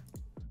here.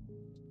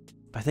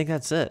 But I think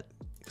that's it.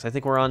 Because I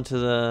think we're on to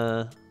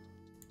the...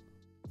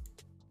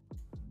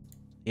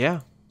 Yeah.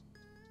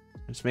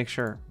 Just make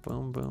sure.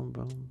 Boom, boom,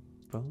 boom,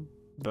 boom,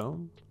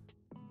 boom,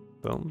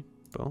 boom,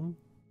 boom.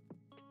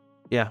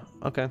 Yeah,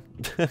 okay.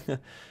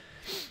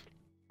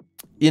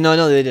 You know,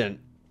 no, they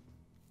didn't.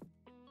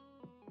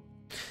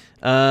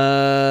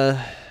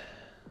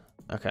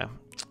 Okay.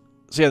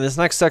 So yeah, this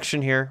next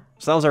section here.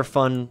 So that was our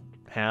fun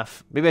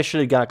half. Maybe I should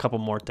have got a couple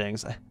more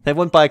things. They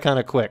went by kind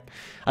of quick.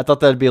 I thought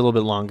that'd be a little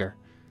bit longer.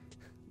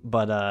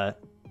 But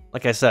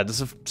like I said, this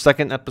is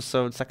second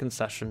episode, second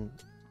session.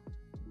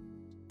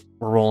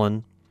 We're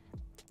rolling.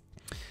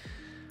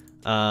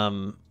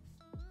 Roll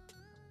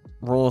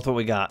with what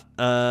we got.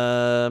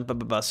 So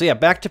yeah,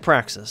 back to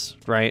Praxis,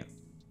 right?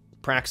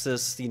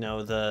 Praxis, you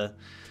know,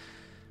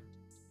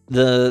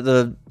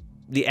 the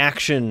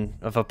action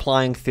of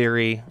applying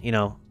theory, you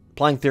know,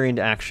 applying theory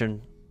into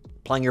action,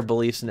 applying your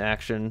beliefs into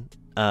action,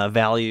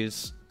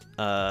 values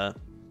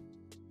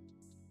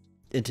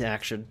into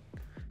action.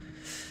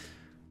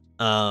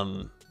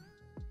 You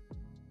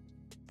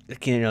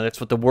know, that's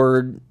what the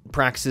word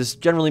praxis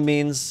generally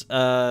means,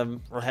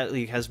 or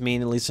has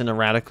mean, at least in a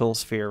radical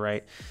sphere,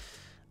 right?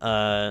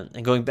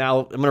 And going back,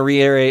 I'm going to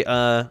reiterate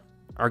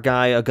our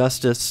guy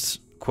Augustus'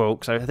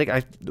 quote, because I think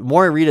the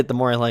more I read it, the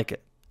more I like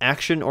it.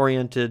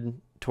 Action-oriented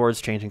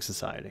towards changing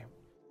society.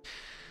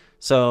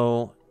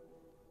 So,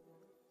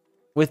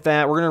 with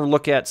that, we're going to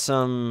look at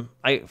some...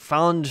 I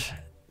found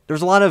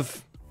there's a lot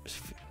of...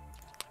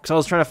 Because I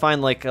was trying to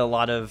find like a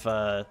lot of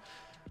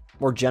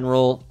more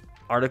general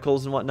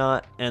articles and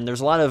whatnot, and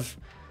there's a lot of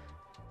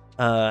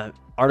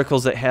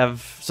articles that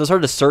have... So it's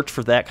hard to search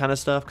for that kind of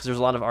stuff, because there's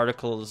a lot of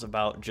articles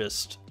about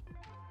just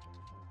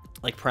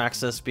like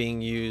Praxis being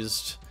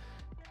used,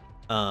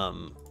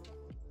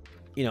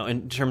 you know,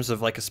 in terms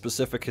of like a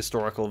specific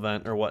historical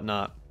event or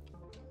whatnot,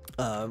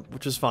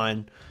 which is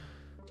fine.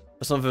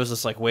 But some of it was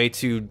just like way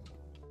too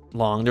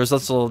long. There's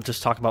also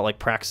just talk about like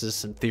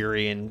Praxis and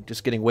theory and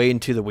just getting way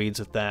into the weeds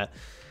with that.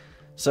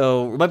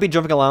 So we might be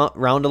jumping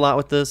around a lot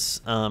with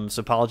this, so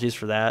apologies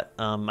for that.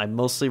 I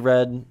mostly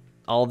read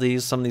all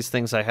these. Some of these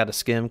things I had to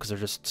skim because they're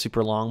just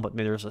super long, but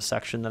maybe there's a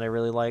section that I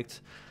really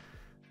liked.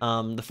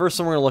 The first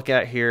one we're going to look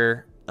at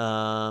here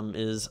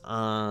is...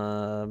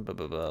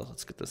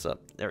 let's get this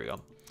up. There we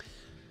go.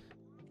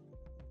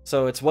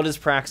 So it's What is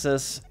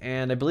Praxis?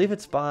 And I believe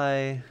it's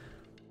by...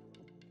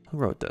 Who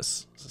wrote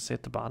this? Does it say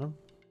at the bottom?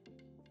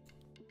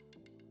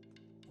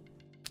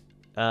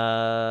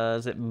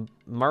 Is it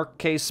Mark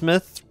K.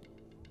 Smith?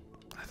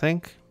 I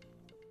think.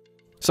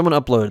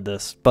 Someone uploaded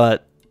this,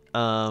 but...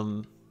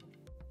 and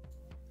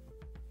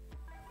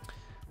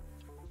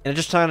it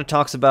just kind of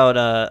talks about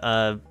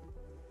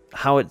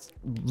how it's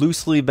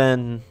loosely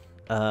been,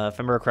 if I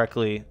remember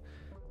correctly...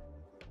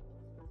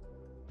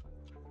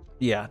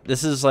 Yeah,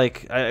 this is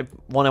like I'm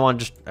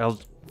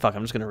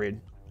just gonna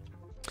read.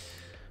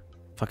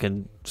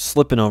 Fucking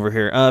slipping over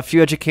here. A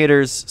few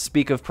educators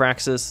speak of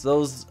Praxis.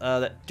 Those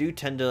that do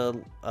tend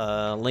to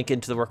link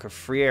into the work of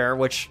Freire,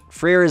 which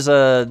Freire is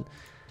I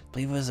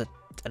believe was an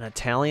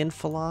Italian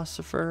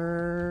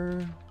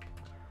philosopher.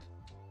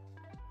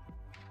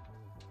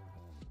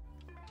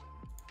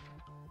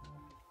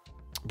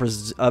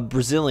 A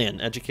Brazilian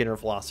educator and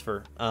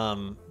philosopher.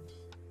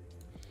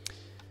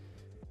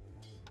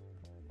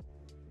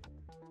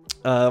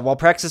 While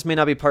praxis may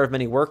not be part of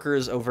many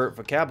workers' overt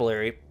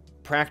vocabulary,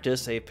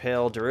 practice, a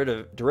pale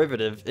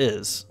derivative,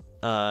 is.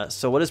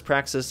 So what is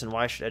praxis and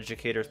why should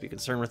educators be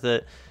concerned with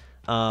it?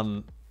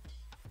 Where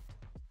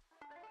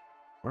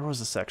was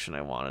the section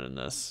I wanted in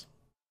this?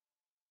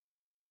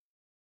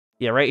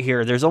 Yeah, right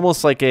here. There's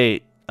almost like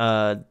a...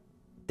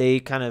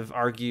 they kind of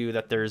argue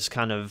that there's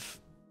kind of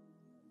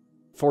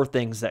 4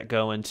 things that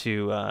go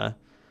into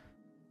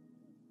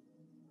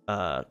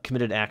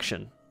committed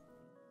action.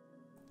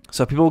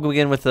 So people will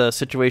begin with a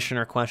situation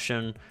or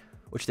question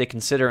which they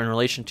consider in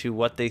relation to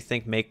what they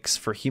think makes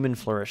for human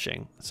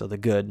flourishing, so the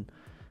good.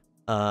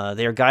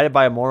 They are guided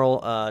by a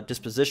moral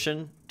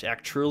disposition to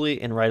act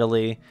truly and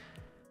rightly.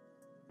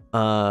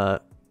 I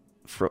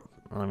don't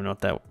even know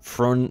what that...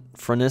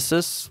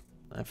 Phronesis?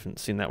 I haven't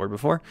seen that word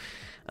before.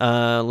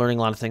 Learning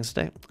a lot of things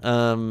today.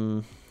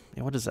 Yeah,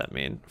 what does that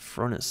mean?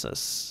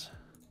 Phronesis.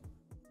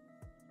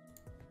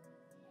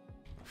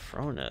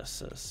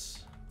 Phronesis.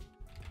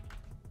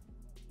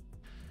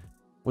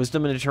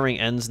 Wisdom in determining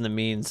ends and the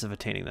means of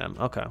attaining them.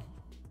 Okay.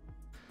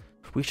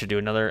 We should do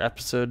another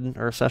episode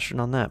or a session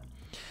on that.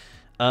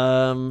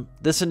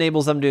 This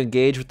enables them to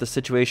engage with the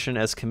situation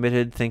as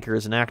committed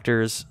thinkers and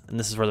actors, and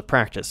this is where the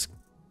practice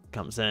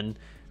comes in.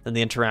 Then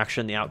the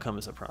interaction, the outcome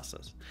is a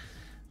process.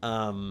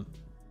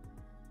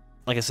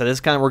 Like I said, this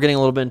kind of, we're getting a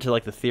little bit into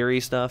like the theory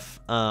stuff.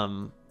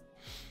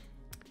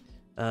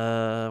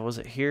 Was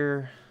it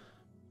here?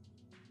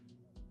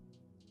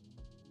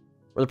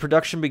 Where the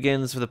production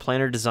begins with a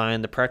planner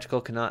design, the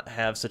practical cannot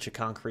have such a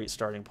concrete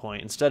starting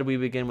point. Instead, we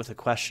begin with a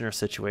question or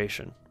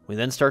situation. We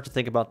then start to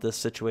think about this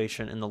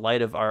situation in the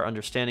light of our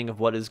understanding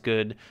of what is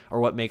good or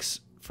what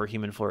makes for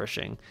human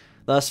flourishing.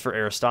 Thus, for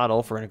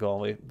Aristotle, if we're going to go all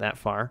the way that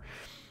far,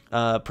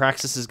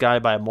 Praxis is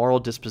guided by a moral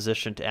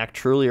disposition to act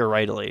truly or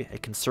rightly, a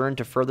concern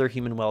to further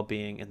human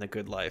well-being and the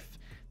good life.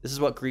 This is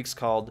what Greeks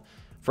called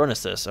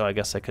phronesis. Oh, I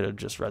guess I could have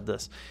just read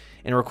this.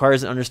 And it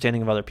requires an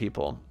understanding of other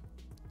people.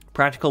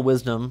 Practical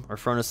wisdom, or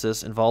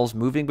phronesis, involves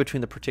moving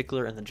between the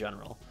particular and the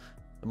general.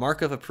 The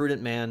mark of a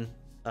prudent man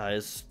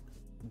is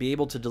be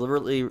able to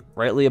deliberately,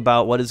 rightly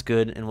about what is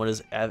good and what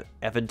is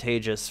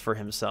advantageous for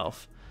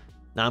himself,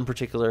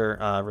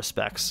 non-particular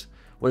respects.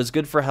 What is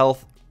good for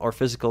health or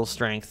physical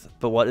strength,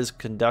 but what is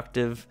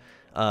conductive,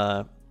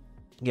 no,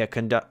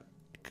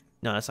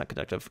 that's not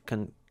conductive,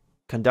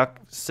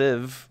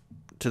 conducive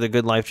to the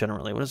good life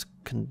generally. What is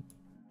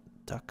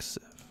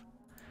conducive?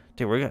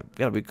 Dude, we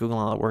gotta be Googling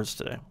all the words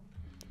today.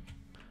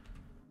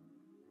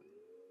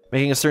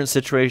 Making a certain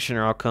situation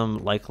or outcome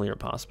likely or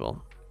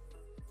possible.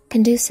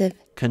 Conducive.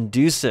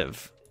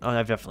 Conducive. Oh,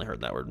 I've definitely heard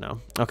that word now.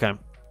 Okay.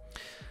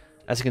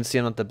 As you can see,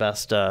 I'm not the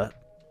best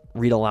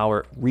read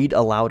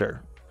alouder.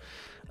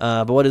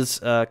 But what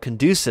is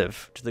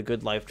conducive to the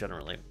good life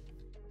generally?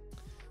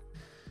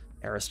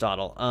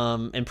 Aristotle.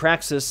 In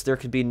Praxis, there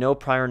can be no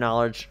prior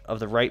knowledge of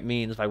the right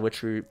means by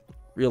which we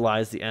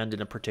realize the end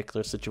in a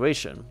particular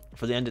situation,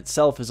 for the end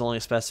itself is only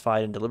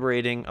specified in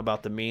deliberating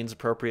about the means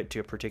appropriate to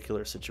a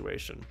particular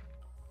situation.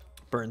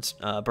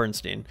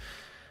 Bernstein.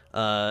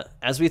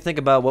 As we think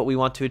about what we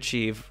want to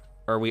achieve,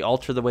 or we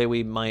alter the way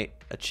we might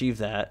achieve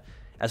that,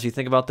 as we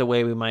think about the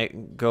way we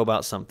might go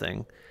about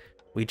something,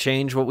 we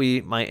change what we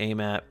might aim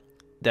at,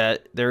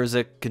 that there is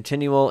a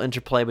continual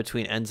interplay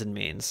between ends and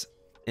means.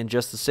 In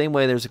just the same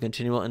way, there's a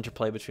continual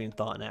interplay between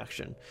thought and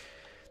action.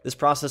 This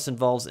process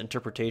involves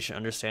interpretation,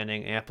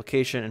 understanding, and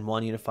application in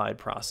one unified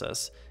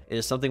process. It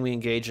is something we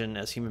engage in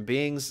as human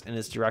beings and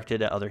is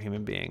directed at other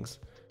human beings.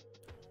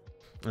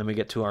 And then we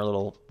get to our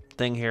little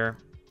thing here.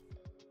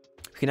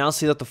 We can now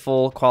see that the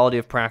full quality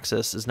of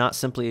praxis is not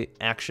simply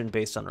action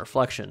based on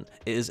reflection.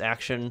 It is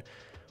action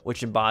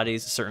which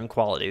embodies certain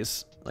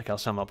qualities, like I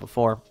was talking about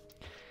before.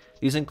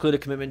 These include a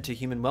commitment to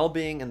human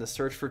well-being and the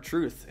search for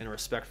truth and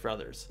respect for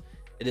others.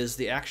 It is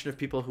the action of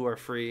people who are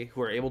free,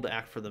 who are able to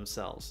act for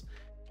themselves.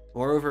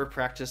 Moreover,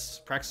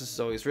 praxis is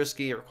always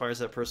risky. It requires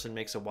that a person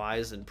makes a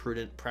wise and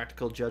prudent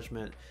practical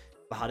judgment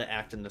about how to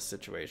act in this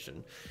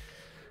situation.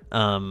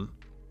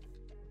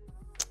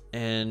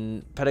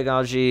 And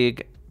pedagogy,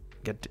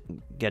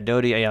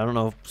 Gadoti, I don't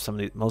know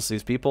most of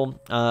these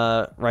people,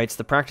 writes,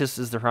 the practice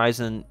is the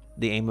horizon,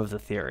 the aim of the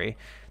theory.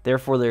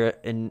 Therefore,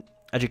 an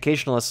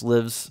educationalist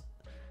lives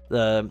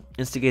the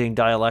instigating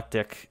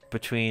dialectic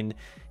between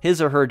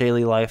his or her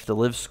daily life, the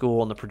lived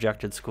school, and the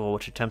projected school,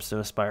 which attempts to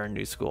inspire a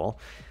new school.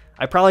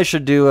 I probably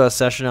should do a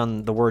session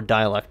on the word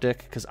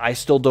dialectic, because I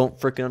still don't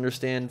freaking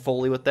understand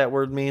fully what that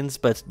word means,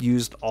 but it's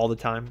used all the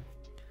time.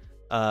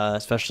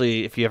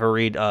 Especially if you ever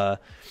read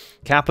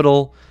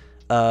Capital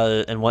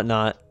and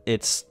whatnot,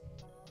 it's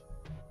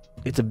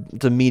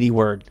a meaty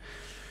word.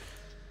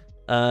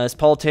 As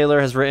Paul Taylor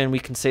has written, we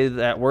can say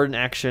that word and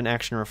action,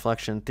 action and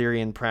reflection,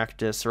 theory and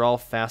practice are all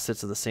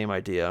facets of the same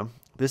idea.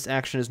 This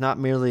action is not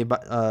merely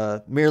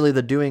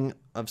the doing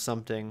of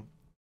something.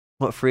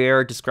 What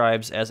Freire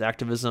describes as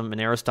activism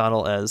and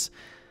Aristotle as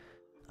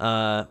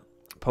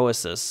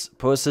poesis.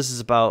 Poesis is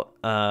about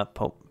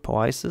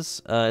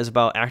poiesis is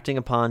about acting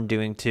upon,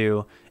 doing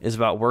to, is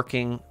about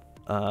working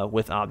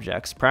with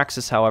objects.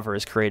 Praxis, however,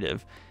 is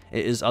creative.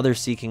 It is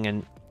other-seeking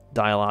and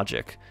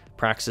dialogic.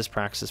 Praxis.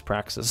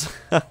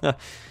 Yeah,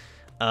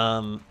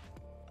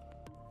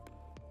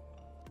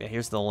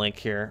 here's the link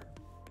here.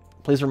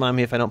 Please remind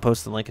me if I don't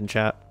post the link in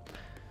chat.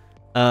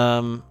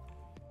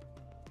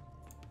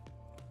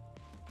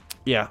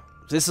 Yeah,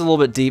 this is a little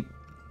bit deep.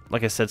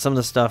 Like I said, some of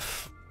the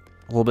stuff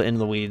a little bit into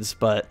the weeds,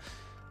 but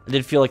I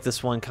did feel like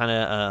this one kind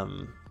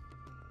of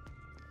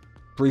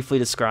briefly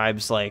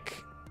describes,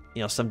 like,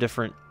 you know, some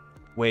different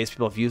ways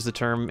people have used the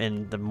term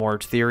in the more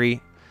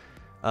theory,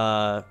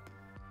 you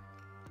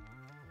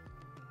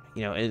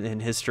know, in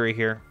history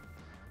here.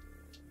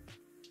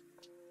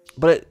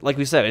 But like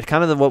we said, it's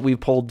kind of what we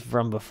pulled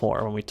from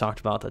before when we talked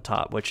about at the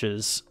top, which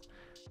is,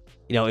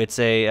 you know, it's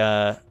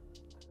a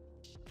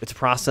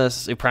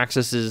process. A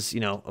praxis is,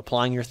 you know,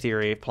 applying your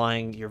theory,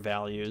 applying your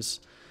values.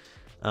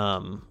 I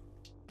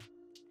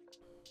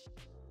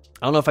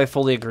don't know if I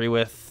fully agree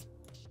with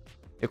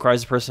it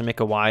requires a person to make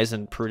a wise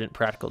and prudent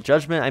practical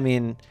judgment. I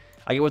mean,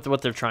 I get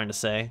what they're trying to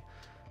say.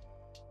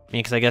 I mean,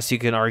 because I guess you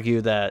can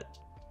argue that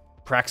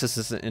praxis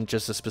isn't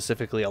just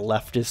specifically a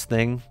leftist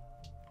thing.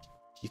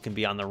 You can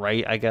be on the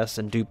right, I guess,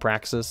 and do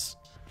praxis.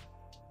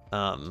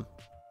 I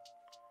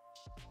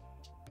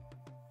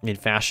mean,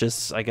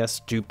 fascists, I guess,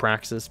 do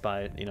Praxis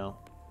by, you know,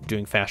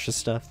 doing fascist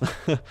stuff.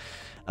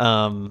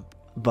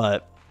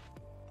 But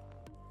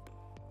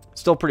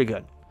still pretty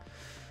good.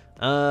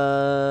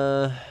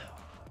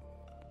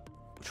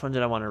 Which one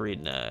did I want to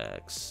read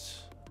next?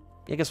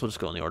 Yeah, I guess we'll just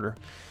go in the order.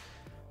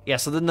 Yeah,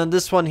 so then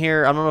this one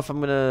here, I don't know if I'm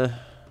gonna...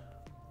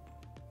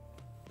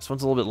 This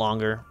one's a little bit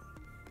longer.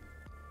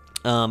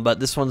 But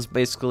this one's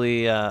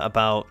basically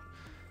about...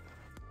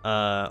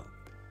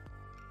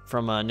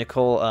 from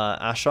Nicole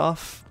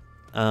Ashoff,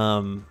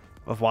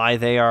 of why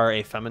they are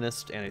a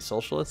feminist and a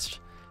socialist.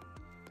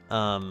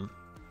 And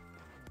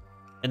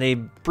they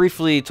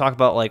briefly talk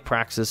about like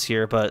Praxis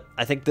here, but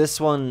I think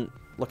this one,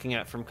 looking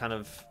at from kind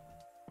of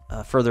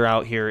further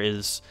out here,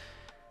 is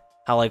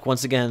how, like,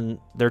 once again,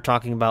 they're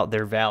talking about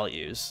their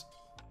values,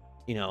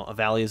 you know,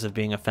 values of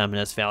being a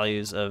feminist,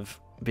 values of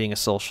being a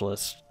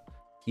socialist,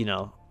 you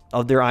know,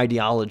 of their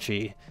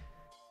ideology,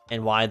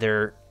 and why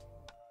they're,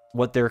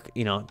 what they're,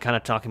 you know, kind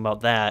of talking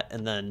about that,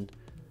 and then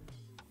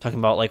talking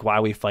about like why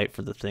we fight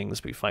for the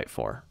things we fight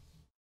for,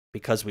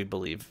 because we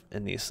believe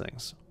in these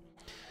things.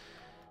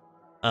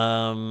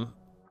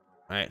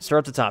 All right,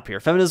 start at the top here.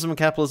 Feminism and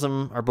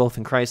capitalism are both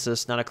in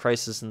crisis, not a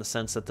crisis in the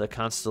sense that the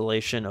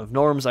constellation of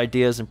norms,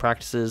 ideas, and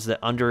practices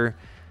that undergird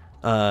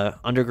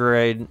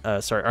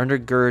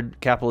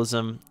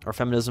capitalism or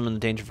feminism in the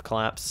danger of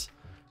collapse,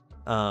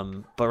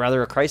 but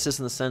rather a crisis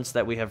in the sense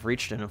that we have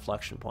reached an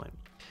inflection point.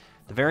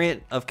 The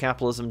variant of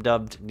capitalism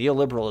dubbed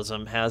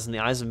neoliberalism has, in the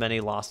eyes of many,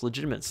 lost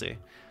legitimacy.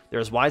 There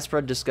is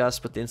widespread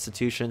disgust with the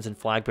institutions and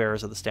flag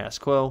bearers of the status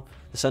quo.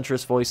 The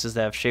centrist voices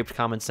that have shaped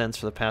common sense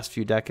for the past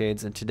few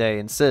decades and today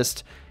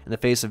insist, in the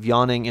face of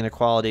yawning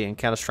inequality and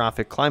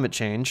catastrophic climate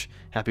change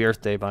 — happy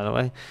Earth Day, by the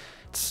way.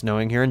 It's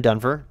snowing here in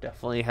Denver.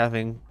 Definitely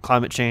having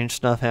climate change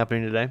stuff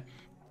happening today.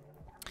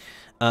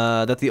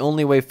 That the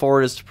only way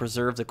forward is to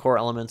preserve the core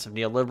elements of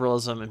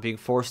neoliberalism and being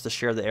forced to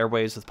share the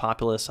airwaves with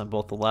populists on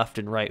both the left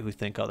and right who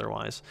think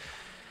otherwise.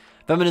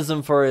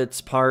 Feminism, for its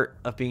part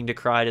of being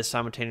decried, is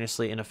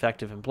simultaneously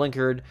ineffective and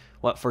blinkered.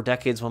 What for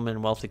decades women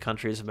in wealthy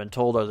countries have been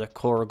told are the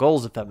core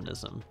goals of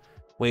feminism: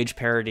 wage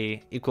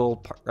parity,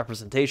 equal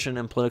representation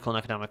in political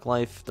and economic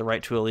life, the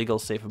right to a legal,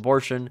 safe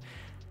abortion,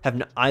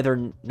 have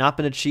either not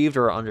been achieved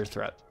or are under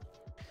threat.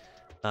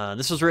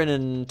 This was written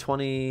in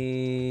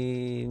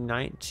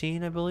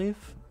 2019, I believe,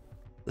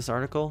 this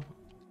article.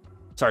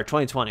 Sorry,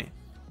 2020.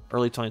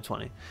 Early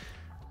 2020.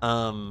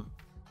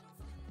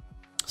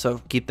 So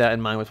keep that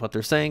in mind with what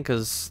they're saying,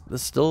 because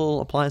this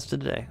still applies to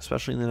today,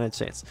 especially in the United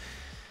States.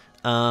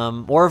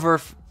 Moreover,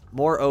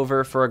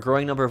 for a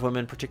growing number of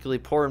women, particularly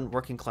poor and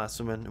working class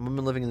women, and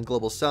women living in the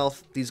global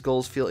south, these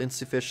goals feel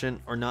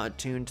insufficient or not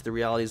attuned to the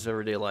realities of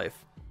everyday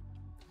life.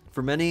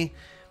 For many,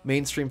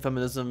 mainstream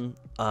feminism,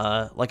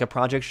 like a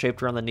project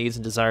shaped around the needs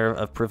and desire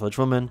of privileged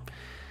women.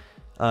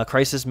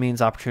 Crisis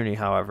means opportunity,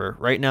 however.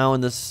 Right now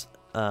in this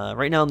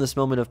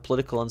moment of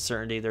political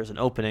uncertainty, there's an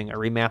opening, a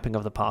remapping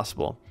of the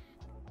possible.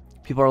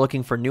 People are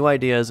looking for new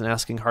ideas and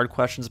asking hard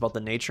questions about the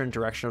nature and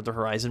direction of the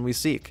horizon we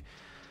seek.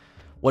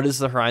 What is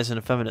the horizon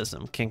of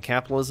feminism? Can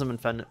capitalism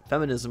and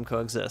feminism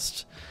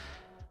coexist?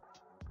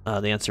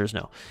 The answer is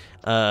no.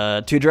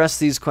 To address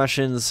these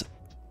questions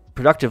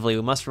productively,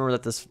 we must remember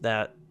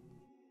that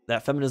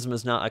that feminism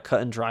is not a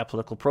cut and dry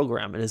political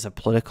program. It is a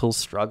political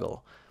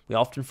struggle. We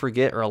often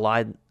forget or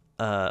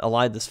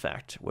elide this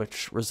fact,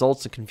 which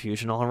results in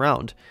confusion all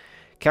around.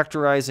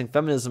 Characterizing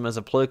feminism as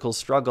a political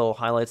struggle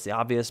highlights the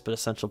obvious but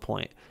essential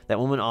point,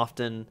 that women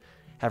often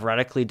have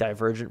radically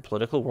divergent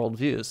political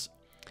worldviews.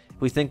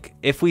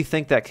 If we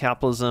think that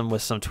capitalism,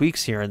 with some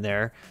tweaks here and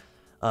there,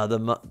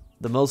 the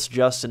most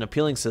just and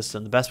appealing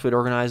system, the best way to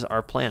organize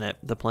our planet,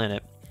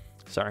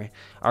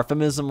 our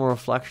feminism will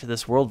reflect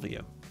this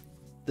worldview.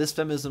 This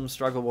feminism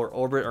struggle will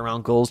orbit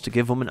around goals to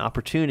give women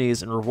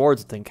opportunities and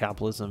rewards within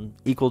capitalism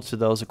equal to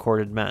those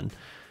accorded men.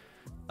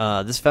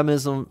 This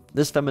feminism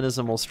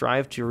will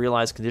strive to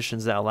realize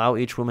conditions that allow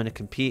each woman to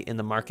compete in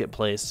the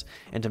marketplace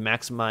and to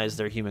maximize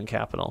their human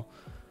capital.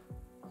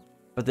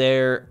 But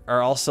there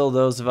are also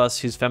those of us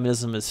whose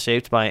feminism is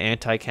shaped by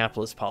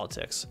anti-capitalist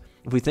politics.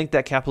 If we think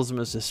that capitalism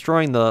is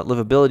destroying the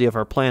livability of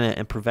our planet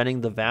and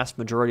preventing the vast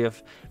majority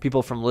of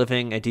people from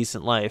living a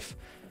decent life,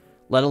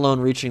 let alone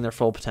reaching their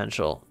full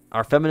potential,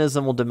 our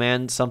feminism will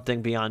demand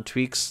something beyond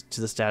tweaks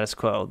to the status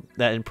quo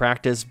that in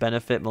practice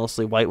benefit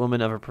mostly white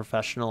women of a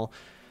professional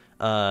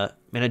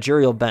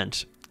managerial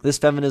bent. This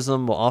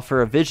feminism will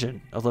offer a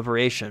vision of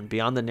liberation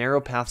beyond the narrow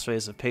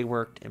pathways of pay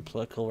work and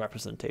political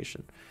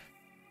representation.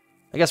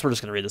 I guess we're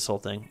just going to read this whole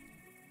thing.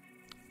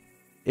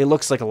 It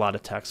looks like a lot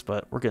of text,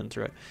 but we're getting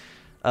through it.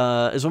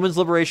 Is women's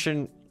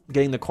liberation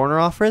getting the corner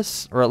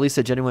office, or at least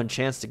a genuine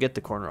chance to get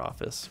the corner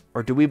office?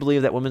 Or do we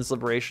believe that women's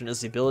liberation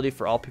is the ability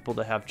for all people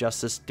to have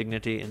justice,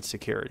 dignity, and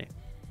security?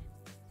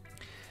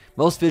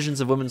 Most visions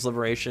of women's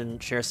liberation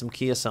share some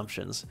key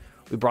assumptions.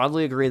 We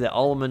broadly agree that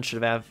all women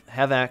should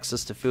have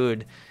access to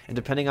food, and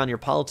depending on your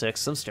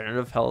politics, some standard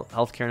of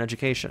healthcare and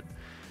education.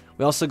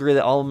 We also agree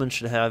that all women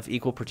should have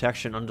equal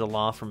protection under the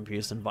law from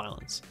abuse and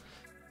violence.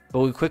 But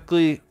we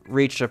quickly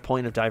reached a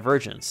point of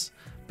divergence.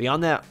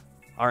 Beyond that,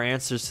 our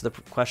answers to the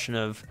question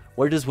of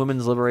what does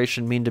women's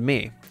liberation mean to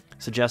me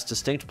suggest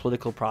distinct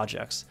political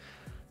projects.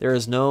 There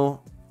is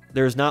not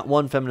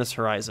one feminist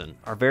horizon.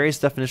 Our various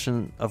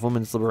definitions of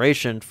women's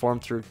liberation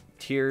formed through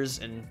tears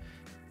and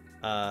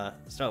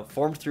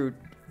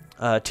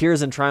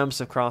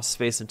triumphs across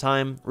space and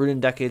time, rooted in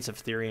decades of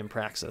theory and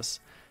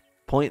praxis,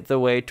 point the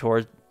way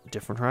toward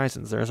different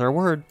horizons. There's our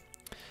word.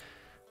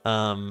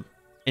 And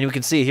we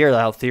can see here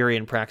how theory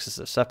and praxis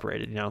are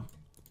separated.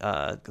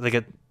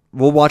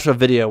 We'll watch a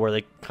video where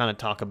they kind of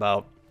talk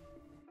about,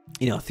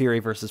 theory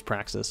versus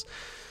praxis.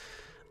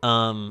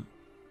 The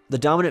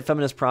dominant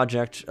feminist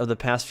project of the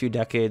past few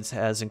decades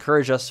has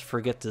encouraged us to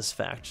forget this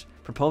fact.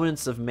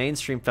 Proponents of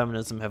mainstream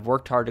feminism have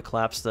worked hard to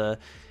collapse the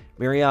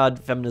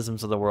myriad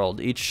feminisms of the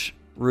world, each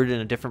rooted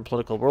in a different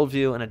political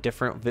worldview and a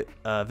different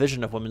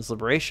vision of women's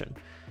liberation,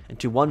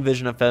 into one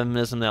vision of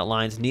feminism that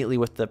aligns neatly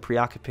with the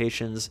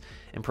preoccupations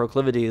and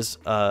proclivities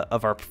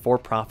of our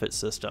for-profit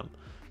system.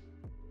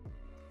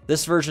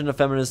 This version of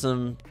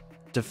feminism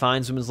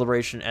defines women's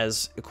liberation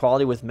as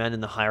equality with men in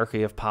the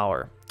hierarchy of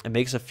power. It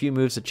makes a few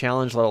moves to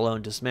challenge, let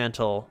alone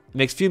dismantle. It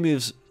makes few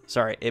moves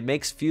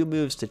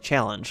to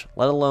challenge,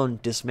 let alone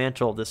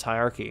dismantle this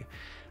hierarchy.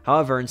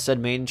 However, instead,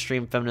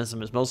 mainstream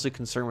feminism is mostly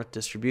concerned with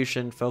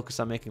distribution, focused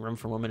on making room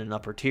for women in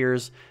upper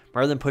tiers,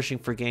 rather than pushing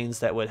for gains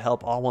that would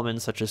help all women,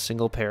 such as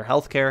single-payer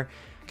healthcare,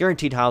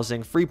 guaranteed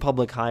housing, free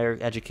public higher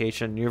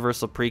education,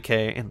 universal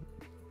pre-K, and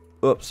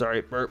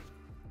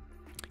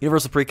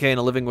universal pre-K and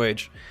a living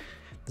wage.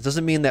 This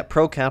doesn't mean that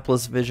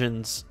pro-capitalist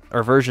visions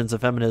or versions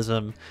of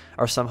feminism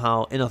are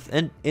somehow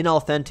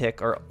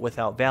inauthentic or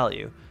without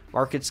value.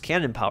 Markets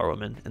can empower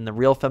women, and the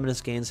real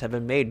feminist gains have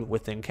been made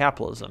within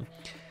capitalism.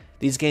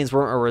 These gains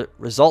weren't a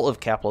result of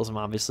capitalism,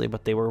 obviously,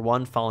 but they were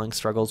one following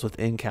struggles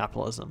within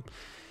capitalism.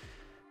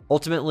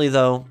 Ultimately,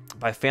 though,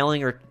 by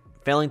failing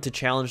to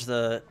challenge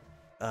the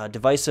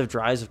divisive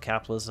drives of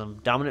capitalism,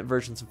 dominant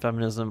versions of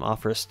feminism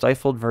offer a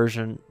stifled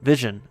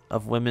vision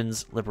of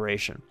women's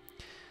liberation.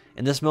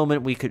 In this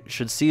moment, we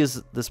should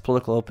seize this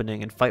political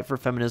opening and fight for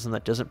feminism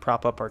that doesn't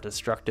prop up our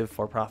destructive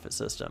for-profit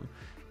system.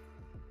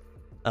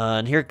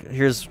 And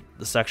here's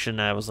the section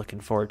I was looking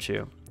forward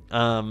to.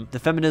 The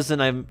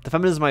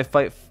feminism I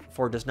fight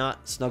for does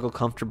not snuggle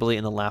comfortably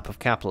in the lap of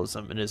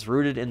capitalism. It is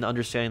rooted in the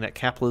understanding that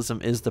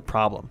capitalism is the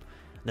problem,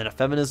 and that a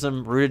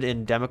feminism rooted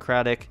in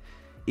democratic,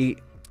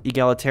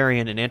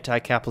 egalitarian, and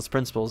anti-capitalist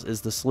principles is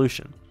the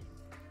solution.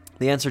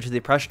 The answer to the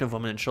oppression of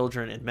women and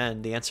children and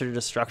men, the answer to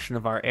destruction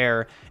of our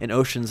air and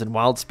oceans and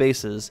wild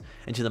spaces,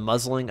 and to the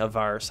muzzling of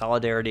our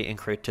solidarity and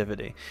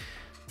creativity.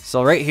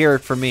 So right here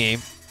for me,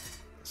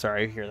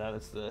 sorry, you hear that?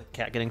 It's the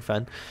cat getting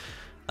fed.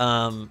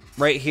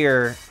 Right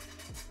here,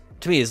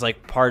 to me, is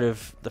like part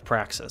of the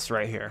praxis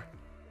right here.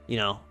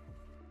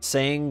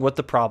 Saying what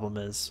the problem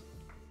is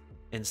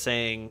and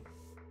saying,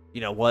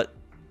 what,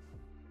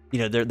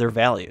 their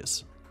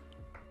values.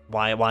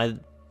 Why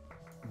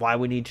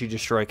we need to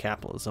destroy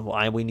capitalism,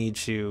 why we need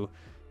to,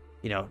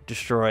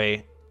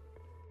 destroy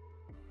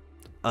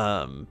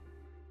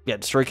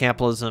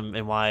capitalism,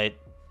 and why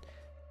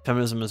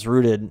feminism is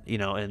rooted,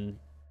 in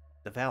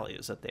the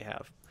values that they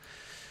have.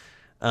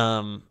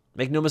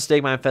 Make no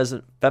mistake, my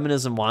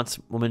feminism wants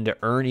women to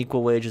earn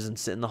equal wages and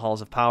sit in the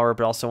halls of power,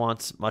 but also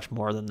wants much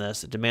more than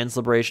this. It demands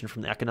liberation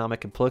from the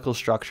economic and political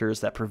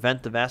structures that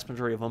prevent the vast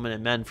majority of women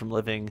and men from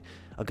living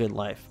a good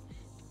life.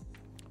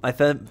 My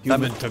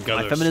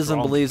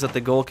feminism believes that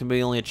the goal can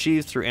be only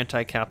achieved through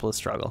anti-capitalist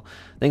struggle.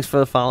 Thanks for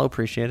the follow.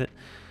 Appreciate it.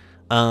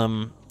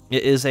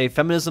 It is a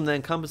feminism that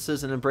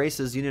encompasses and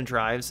embraces union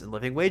drives and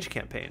living wage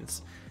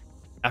campaigns,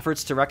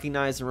 efforts to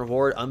recognize and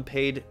reward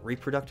unpaid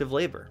reproductive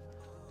labor,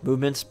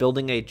 movements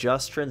building a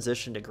just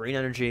transition to green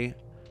energy,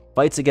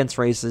 fights against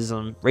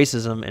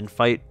racism and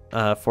fight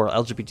for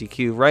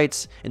LGBTQ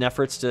rights, and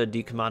efforts to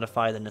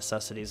decommodify the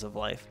necessities of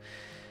life.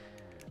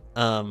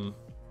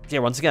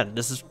 Once again,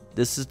 this is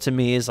to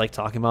me is like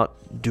talking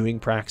about doing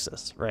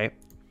praxis, right?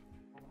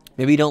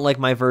 Maybe you don't like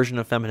my version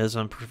of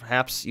feminism.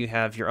 Perhaps you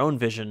have your own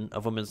vision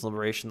of women's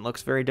liberation that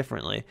looks very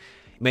differently.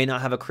 You may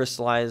not have a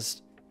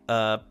crystallized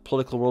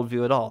political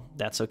worldview at all.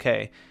 That's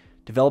okay.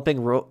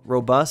 Developing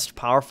robust,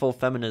 powerful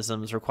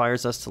feminisms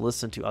requires us to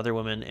listen to other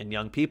women and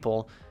young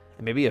people,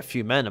 and maybe a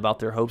few men, about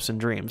their hopes and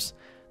dreams,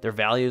 their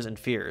values and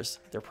fears,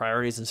 their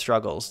priorities and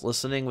struggles,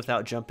 listening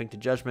without jumping to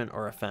judgment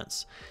or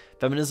offense.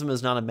 Feminism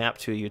is not a map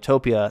to a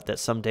utopia that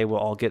someday we'll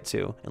all get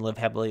to and live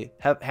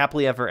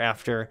happily ever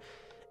after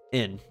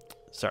in.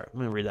 Sorry,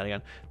 let me read that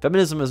again.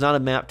 Feminism is not a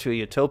map to a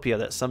utopia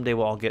that someday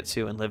we'll all get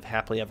to and live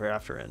happily ever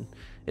after in.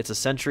 It's a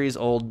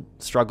centuries-old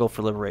struggle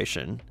for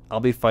liberation. I'll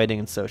be fighting,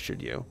 and so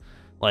should you.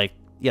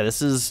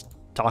 This is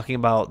talking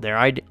about their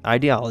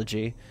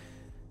ideology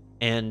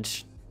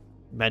and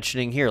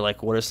mentioning here,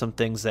 what are some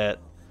things that,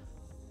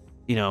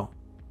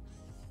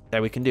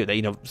 that we can do,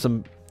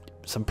 that,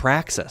 some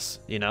praxis,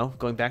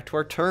 going back to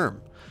our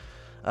term.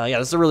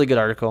 This is a really good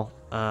article.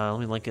 Let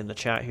me link it in the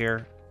chat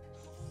here.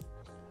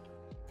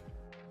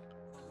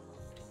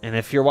 And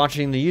if you're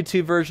watching the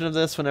YouTube version of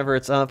this, whenever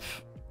it's up,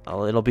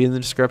 it'll be in the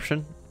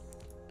description.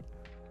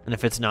 And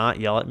if it's not,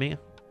 yell at me.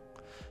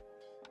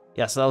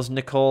 Yeah, so that was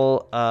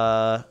Nicole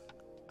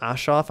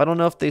Ashoff. I don't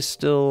know if they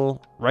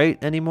still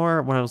write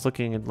anymore. When I was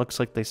looking, it looks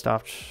like they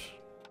stopped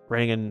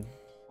writing in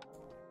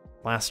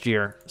last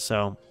year.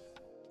 So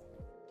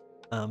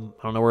I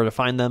don't know where to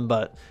find them,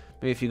 but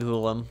maybe if you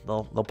Google them,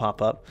 they'll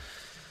pop up.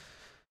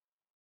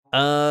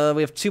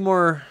 We have 2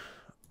 more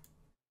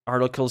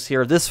articles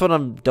here. This one I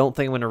don't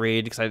think I'm going to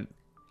read because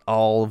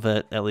all of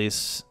it, at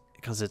least,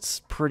 because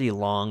it's pretty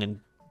long and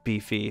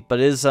beefy. But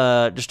it is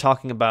just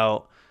talking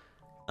about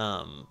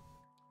kind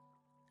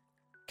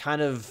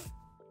of,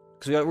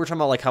 because we're talking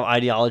about like how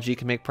ideology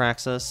can make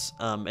praxis.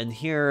 And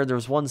here there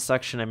was one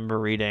section I remember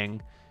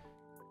reading.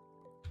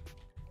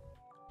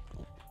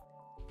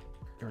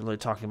 They're really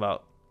talking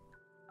about,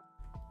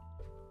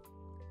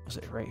 was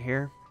it right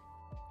here?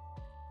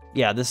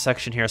 Yeah, this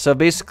section here. So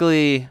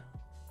basically,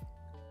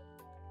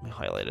 let me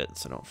highlight it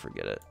so I don't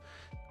forget it.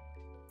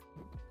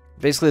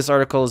 Basically, this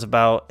article is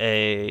about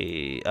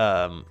a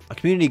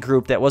community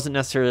group that wasn't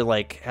necessarily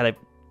like had a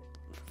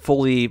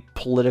fully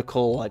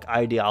political like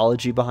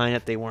ideology behind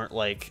it. They weren't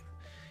like,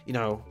 you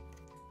know,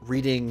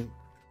 reading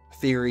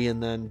theory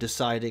and then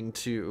deciding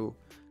to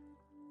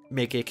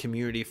make a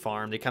community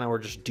farm. They kind of were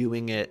just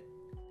doing it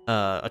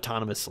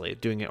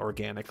autonomously, doing it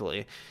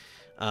organically.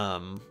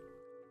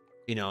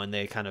 You know, and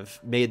they kind of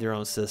made their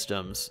own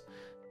systems.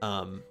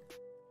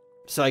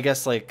 So I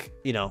guess like,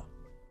 you know,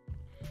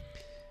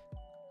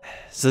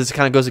 so this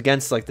kind of goes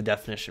against like the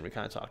definition we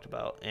kind of talked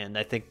about. And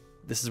I think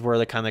this is where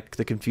the kind of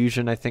the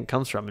confusion I think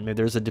comes from. And maybe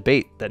there's a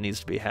debate that needs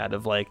to be had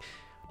of like,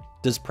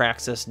 does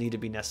praxis need to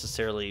be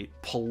necessarily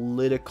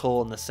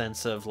political in the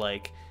sense of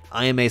like,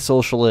 I am a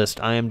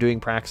socialist, I am doing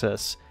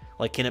praxis?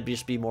 Like, can it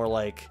just be more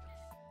like,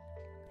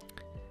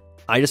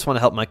 I just want to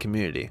help my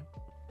community.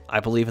 I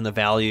believe in the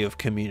value of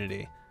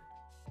community.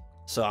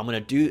 So I'm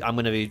going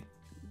to be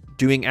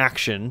doing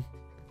action,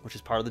 which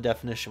is part of the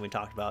definition we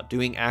talked about,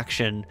 doing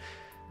action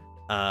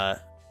to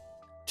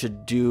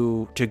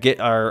get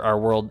our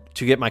world,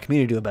 to get my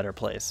community to a better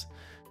place.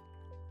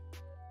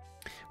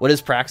 What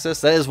is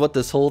praxis? That is what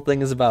this whole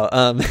thing is about.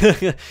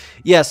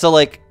 Yeah, so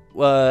like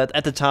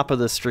at the top of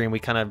the stream, we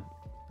kind of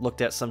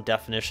looked at some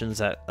definitions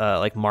that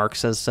like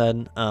Marx has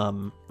said,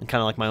 and kind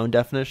of like my own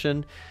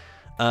definition.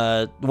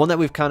 The one that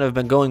we've kind of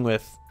been going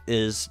with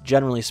is,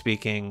 generally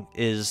speaking,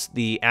 is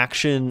the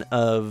action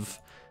of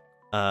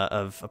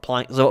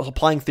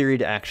applying theory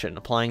to action,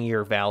 applying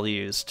your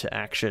values to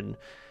action.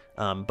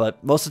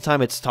 But most of the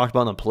time it's talked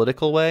about in a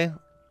political way,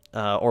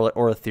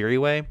 or a theory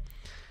way.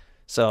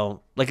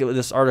 So like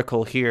this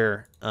article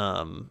here,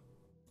 to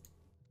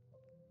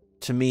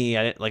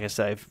me, like I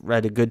said, I've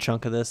read a good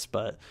chunk of this,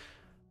 but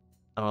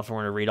I don't know if I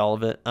want to read all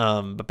of it.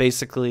 But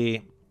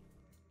basically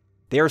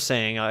they're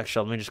saying,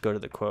 actually, let me just go to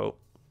the quote.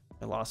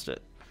 I lost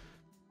it.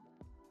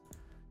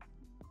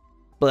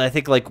 But I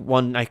think like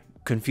one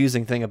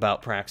confusing thing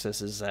about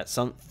praxis is that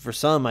for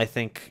some, I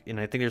think, and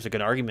I think there's a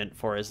good argument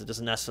for, is it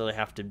doesn't necessarily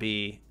have to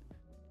be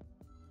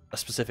a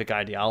specific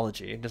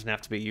ideology. It doesn't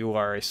have to be you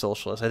are a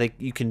socialist. I think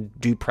you can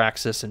do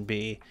praxis and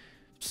be,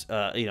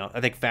 you know,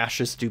 I think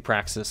fascists do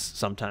praxis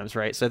sometimes,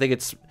 right? So I think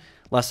it's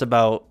less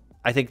about,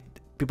 I think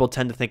people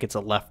tend to think it's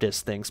a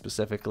leftist thing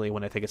specifically,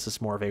 when I think it's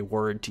just more of a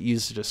word to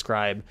use to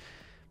describe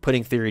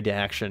putting theory to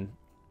action.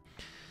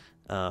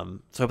 So I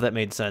hope that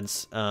made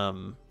sense. Let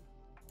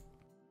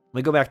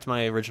me go back to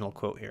my original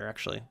quote here,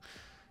 actually,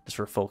 just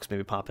for folks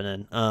maybe popping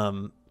in.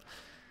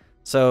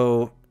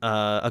 So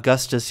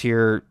Augustus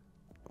here,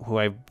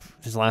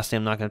 his last name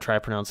I'm not going to try to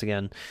pronounce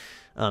again.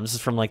 This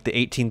is from like the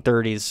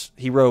 1830s.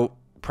 He wrote,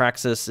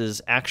 praxis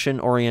is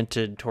action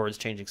oriented towards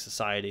changing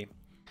society.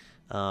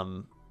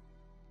 So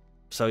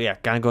yeah,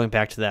 kind of going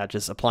back to that,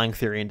 just applying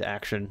theory into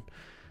action.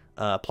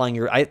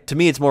 To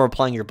me, it's more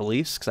applying your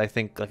beliefs, because I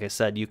think, like I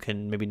said, you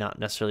can maybe not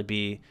necessarily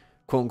be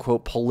quote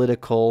unquote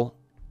political,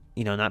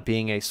 you know, not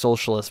being a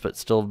socialist, but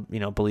still, you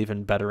know, believe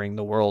in bettering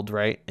the world,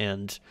 right?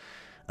 And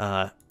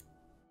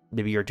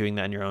maybe you're doing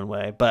that in your own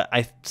way. But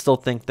I still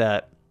think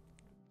that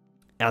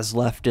as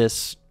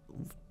leftists,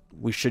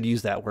 we should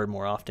use that word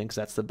more often, because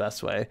that's the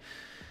best way.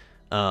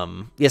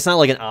 Yeah, it's not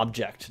like an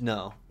object.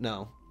 No.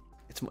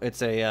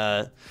 It's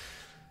a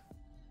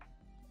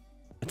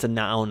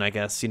noun, I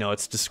guess. You know,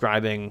 it's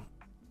describing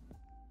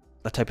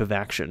a type of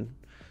action.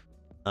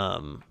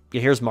 Yeah,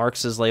 here's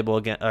Marx's label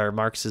again, or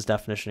Marx's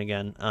definition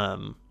again.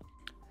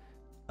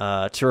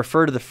 To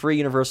refer to the free,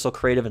 universal,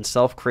 creative, and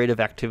self-creative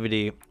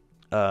activity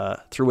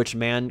through which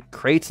man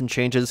creates and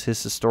changes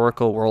his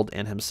historical world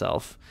and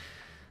himself.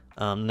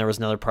 There was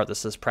another part that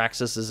says,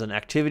 praxis is an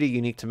activity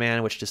unique to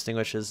man which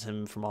distinguishes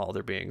him from all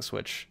other beings,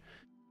 which,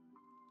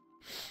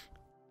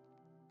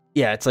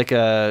 yeah, it's like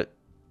a,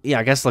 yeah,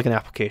 I guess like an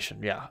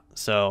application. Yeah.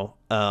 So,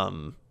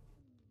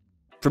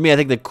 for me, I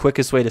think the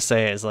quickest way to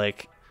say it is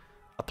like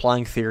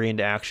applying theory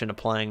into action,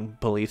 applying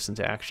beliefs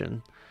into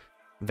action,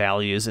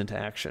 values into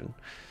action.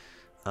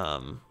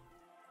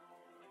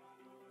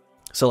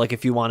 So like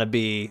if you want to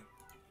be,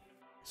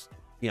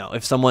 you know,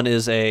 if someone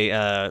is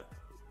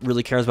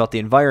really cares about the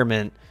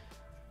environment,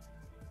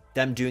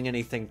 them doing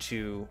anything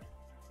to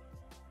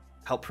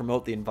help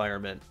promote the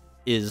environment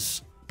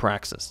is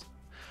Praxis.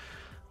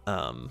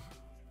 I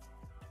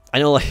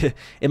know, like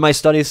in my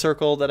study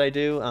circle that I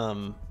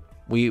do,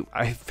 we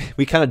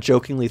kind of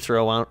jokingly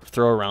throw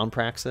around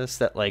Praxis,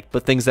 that like,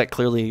 but things that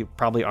clearly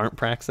probably aren't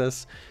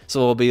Praxis. So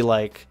it'll be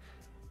like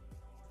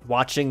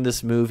watching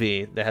this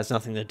movie that has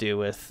nothing to do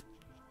with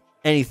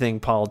anything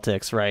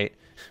politics, right?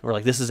 We're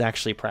like, this is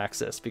actually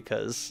Praxis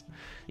because,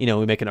 you know,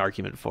 we make an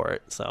argument for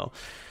it. So,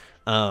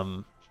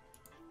 but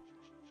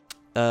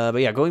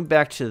yeah, going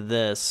back to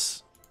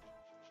this,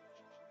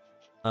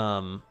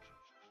 so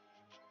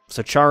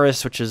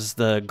Charis, which is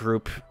the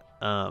group,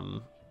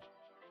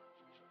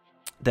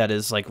 that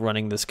is like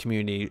running this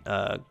community,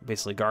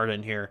 basically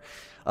garden here.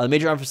 The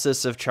major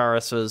emphasis of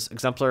Charis was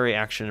exemplary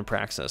action and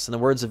praxis. In the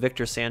words of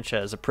Victor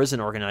Sanchez, a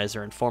prison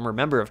organizer and former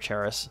member of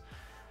Charis,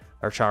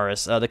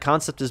 the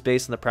concept is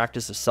based on the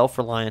practice of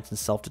self-reliance and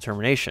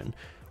self-determination.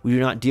 We do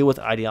not deal with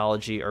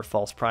ideology or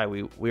false pride.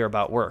 We are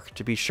about work.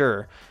 To be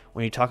sure,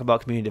 when you talk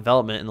about community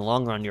development, in the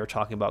long run, you're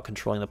talking about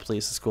controlling the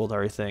police, the school, and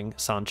everything.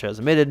 Sanchez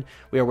admitted,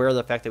 we are aware of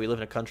the fact that we live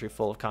in a country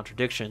full of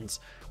contradictions.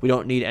 We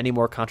don't need any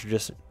more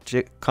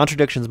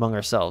contradictions among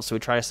ourselves, so we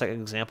try to set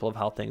an example of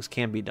how things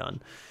can be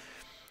done.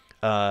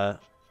 Actually,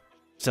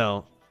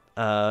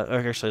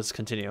 let's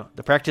continue.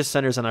 The practice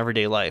centers on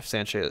everyday life,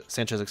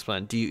 Sanchez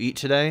explained. Do you eat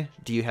today?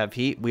 Do you have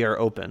heat? We are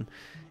open.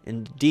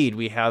 Indeed,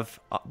 we have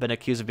been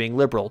accused of being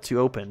liberal, too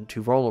open,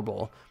 too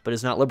vulnerable, but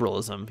it's not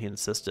liberalism, he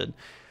insisted.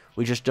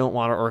 We just don't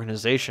want our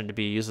organization to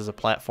be used as a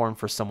platform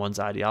for someone's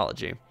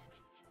ideology.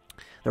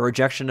 The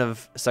rejection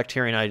of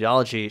sectarian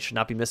ideology should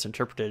not be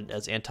misinterpreted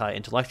as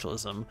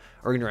anti-intellectualism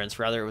or ignorance.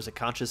 Rather, it was a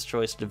conscious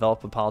choice to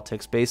develop a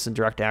politics based in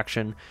direct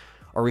action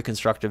or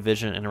reconstructive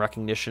vision and a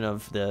recognition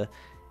of the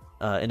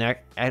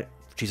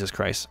Jesus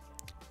Christ.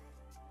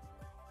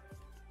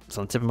 It's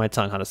on the tip of my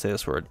tongue how to say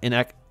this word.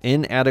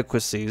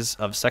 Inadequacies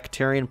of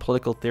sectarian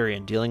political theory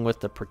in dealing with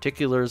the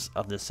particulars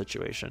of this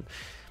situation.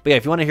 But yeah,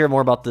 if you want to hear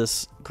more about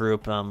this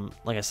group,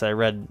 like I said, I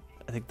read,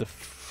 I think, the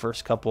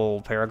first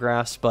couple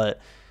paragraphs,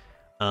 but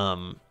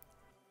I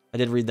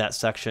did read that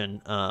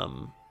section.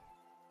 But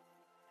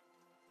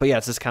yeah,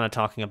 it's just kind of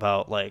talking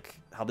about like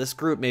how this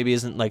group maybe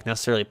isn't like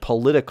necessarily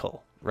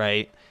political,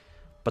 right?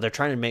 But they're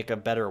trying to make a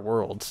better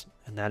world,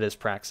 and that is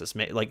Praxis.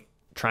 Like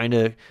trying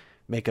to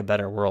make a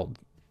better world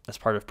as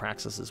part of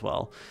Praxis as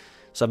well.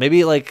 So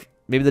maybe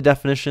the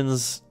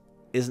definitions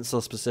isn't so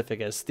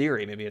specific as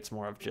theory. Maybe it's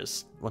more of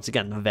just, once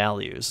again, the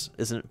values.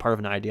 Isn't part of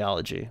an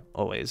ideology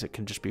always. It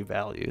can just be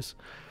values.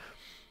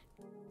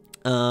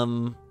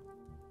 But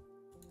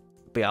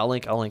yeah, I'll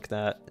link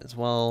that as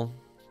well.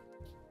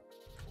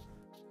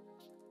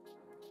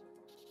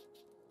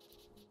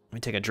 Let me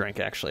take a drink,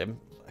 actually.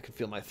 I can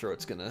feel my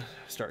throat's gonna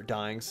start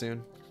dying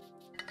soon.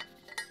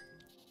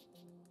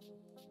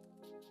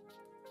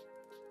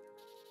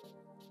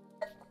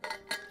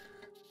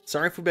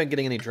 Sorry if we've been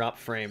getting any drop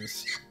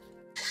frames.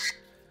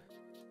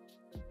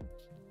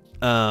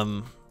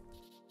 I'm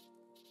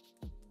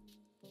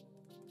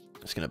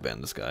just gonna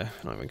ban this guy. I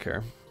don't even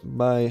care.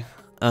 Bye.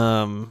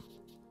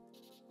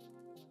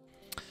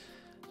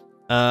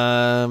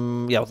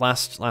 Yeah,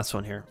 last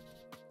one here.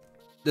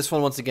 This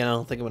one, once again, I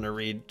don't think I'm gonna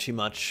read too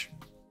much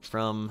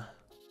from.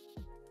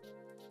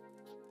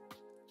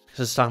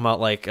 This is talking about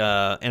like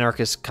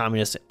anarchist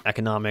communist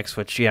economics,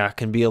 which yeah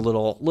can be a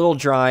little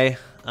dry.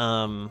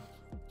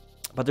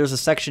 But there's a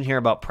section here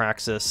about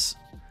Praxis,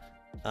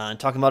 and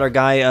talking about our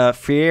guy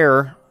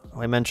Freire,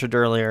 who I mentioned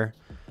earlier.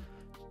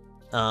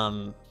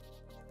 So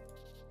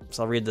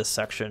I'll read this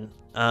section.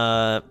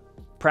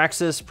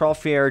 Praxis, Paul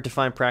Freire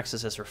defined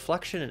Praxis as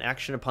reflection and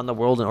action upon the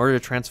world in order to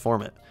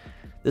transform it.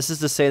 This is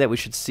to say that we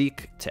should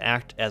seek to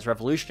act as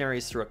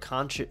revolutionaries through a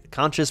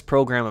conscious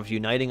program of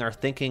uniting our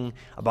thinking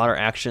about our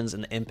actions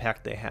and the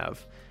impact they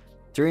have.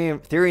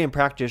 Theory and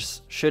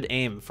practice should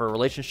aim for a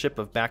relationship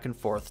of back and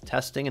forth,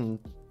 testing and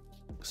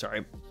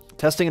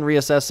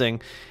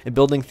reassessing, and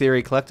building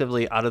theory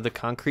collectively out of the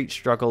concrete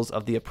struggles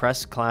of the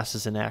oppressed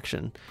classes in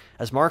action.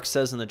 As Marx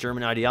says in The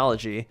German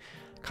Ideology,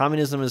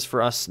 communism is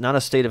for us not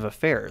a state of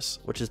affairs,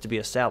 which is to be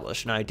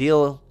established. An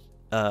ideal,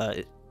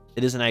 it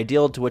is an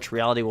ideal to which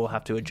reality will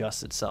have to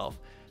adjust itself.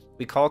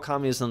 We call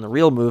communism the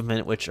real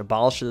movement, which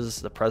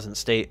abolishes the present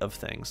state of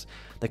things.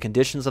 The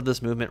conditions of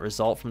this movement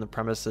result from the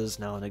premises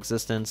now in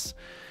existence.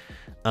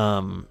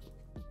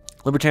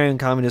 Libertarian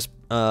communist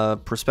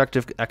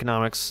perspective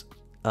economics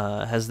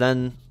has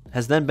then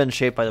been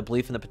shaped by the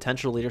belief in the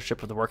potential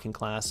leadership of the working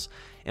class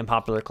and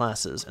popular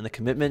classes, and the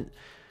commitment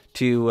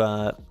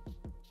to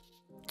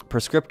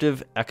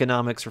prescriptive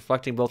economics,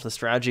 reflecting both a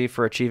strategy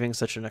for achieving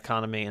such an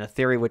economy and a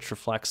theory which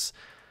reflects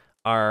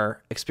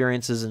our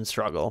experiences in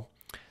struggle.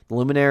 The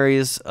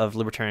luminaries of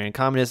libertarian and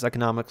communist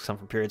economics come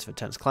from periods of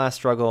intense class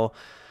struggle.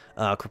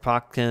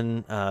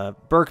 Kropotkin,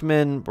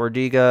 Berkman,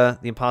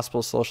 Bordiga, the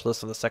Impossible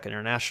Socialists of the Second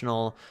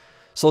International,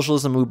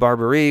 Socialism ou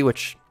Barbarie,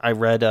 which I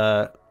read.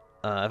 I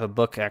have a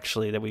book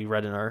actually that we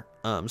read in our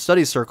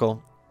study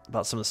circle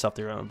about some of the stuff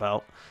they wrote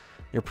about.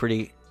 They're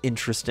pretty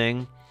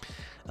interesting.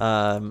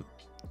 God,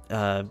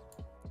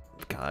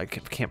 I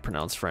can't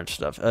pronounce French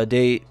stuff.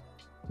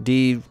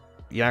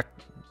 I'm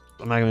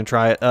not going to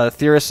try it.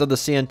 Theorists of the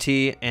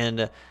CNT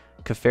and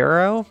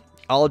Cafaro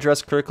all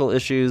address critical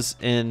issues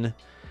in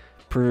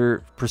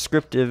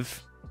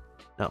prescriptive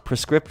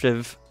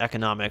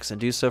economics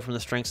and do so from the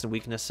strengths and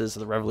weaknesses of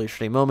the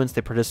revolutionary moments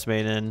they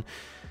participate in.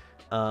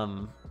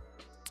 Yeah,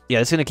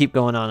 it's going to keep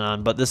going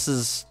on, but this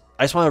is...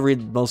 I just want to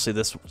read mostly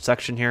this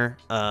section here,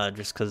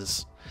 just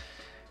because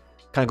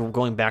kind of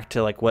going back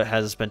to like what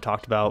has been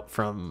talked about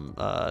from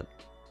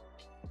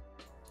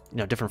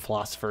different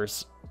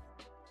philosophers,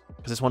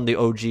 because it's one of the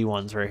OG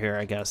ones right here,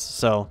 I guess.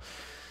 So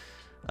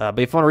but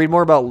if you want to read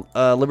more about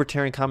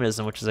libertarian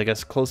communism, which is, I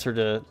guess, closer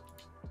to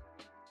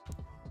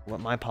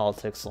what my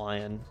politics lie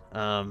in,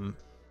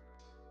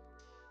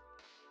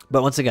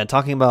 but once again,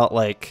 talking about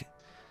like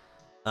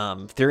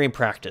theory and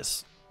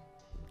practice,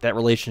 that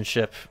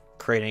relationship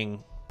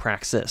creating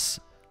praxis.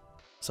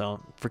 So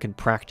freaking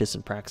practice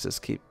and praxis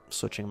keep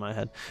switching in my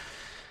head.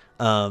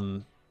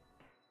 But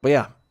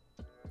yeah,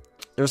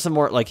 there's some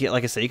more, like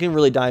I said, you can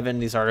really dive into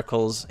these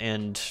articles,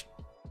 and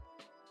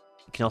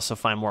you can also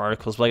find more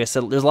articles. But like I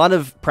said, there's a lot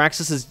of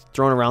praxis is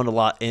thrown around a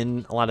lot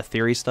in a lot of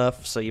theory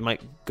stuff, so you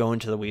might go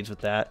into the weeds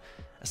with that.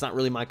 It's not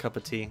really my cup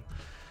of tea.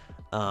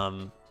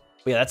 But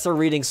yeah, that's the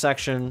reading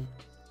section.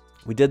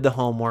 We did the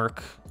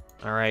homework.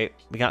 All right,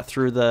 we got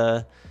through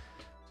the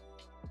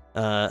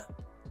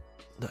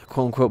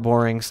quote-unquote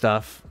boring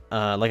stuff.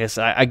 Like I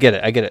said, I get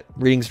it.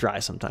 Reading's dry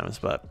sometimes,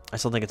 but I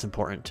still think it's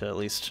important to at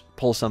least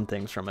pull some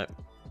things from it.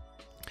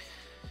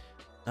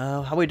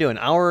 How are we doing?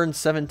 Hour and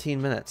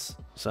 17 minutes.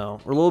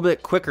 So we're a little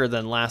bit quicker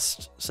than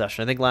last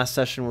session. I think last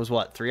session was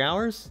what, 3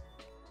 hours?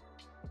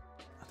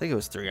 I think it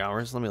was 3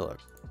 hours. Let me look.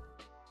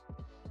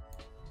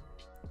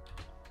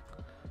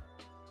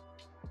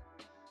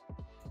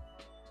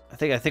 I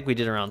think we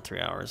did around 3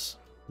 hours.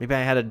 Maybe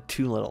I had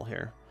too little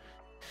here.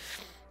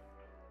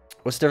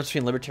 What's the difference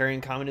between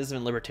libertarian communism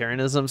and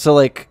libertarianism? So,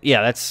 like,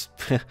 yeah, that's...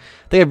 I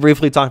think I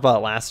briefly talked about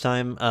it last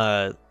time.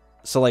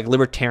 So, like,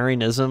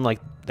 libertarianism, like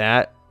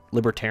that,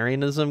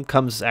 libertarianism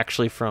comes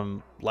actually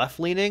from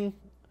left-leaning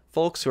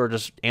folks who are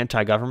just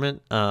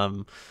anti-government.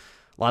 A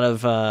lot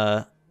of,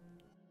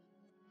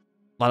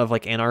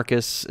 like,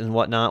 anarchists and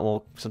whatnot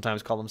will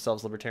sometimes call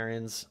themselves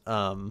libertarians.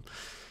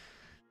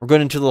 We're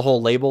going into the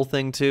whole label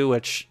thing, too,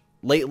 which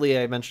lately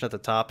I mentioned at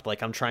the top.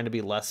 Like, I'm trying to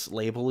be less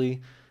label-y,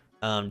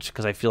 just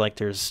because I feel like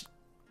there's...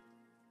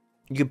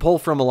 You can pull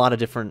from a lot of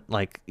different,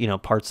 like,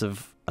 parts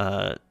of,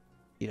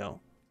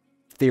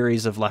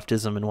 theories of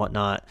leftism and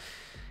whatnot.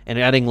 And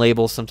adding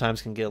labels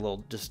sometimes can get a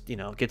little just,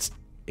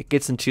 it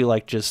gets into,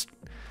 like, just,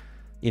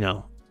 I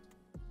don't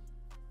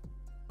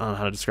know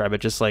how to describe it.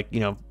 Just like,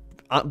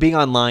 being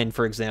online,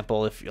 for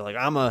example, if you're like,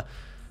 I'm a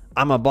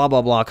blah,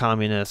 blah, blah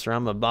communist, or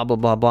I'm a blah, blah,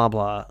 blah, blah,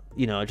 blah,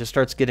 it just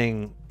starts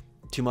getting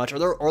too much.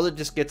 Or it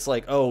just gets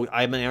like, oh,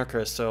 I'm an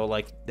anarchist, so,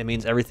 like, that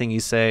means everything you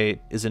say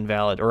is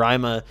invalid. Or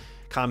I'm a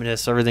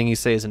communist, so everything you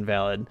say is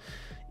invalid.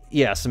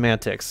 Yeah,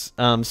 semantics.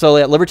 So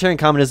yeah, libertarian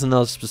communism,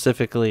 though,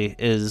 specifically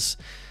is,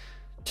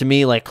 to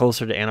me, like,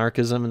 closer to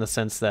anarchism in the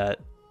sense that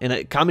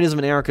communism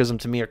and anarchism,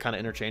 to me, are kind of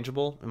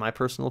interchangeable, in my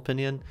personal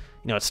opinion.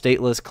 It's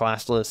stateless,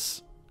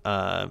 classless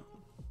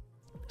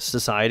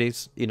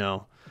societies,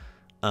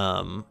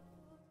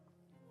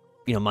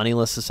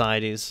 moneyless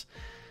societies.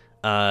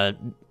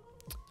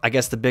 I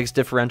guess the biggest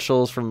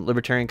differentials from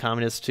libertarian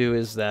communists, too,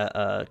 is that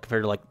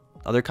compared to, like,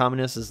 other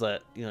communists, is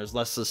that there's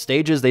less of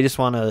stages. They don't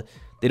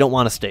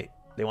want a state.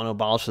 They want to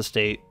abolish the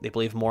state. They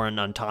believe more in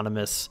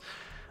autonomous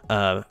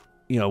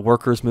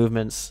workers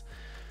movements.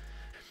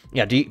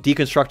 Yeah,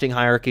 deconstructing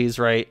hierarchies,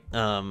 right?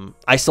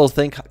 I still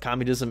think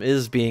communism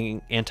is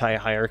being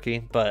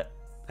anti-hierarchy, but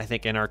I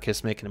think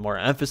anarchists making more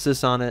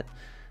emphasis on it.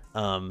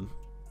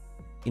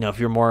 If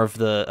you're more of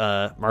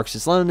the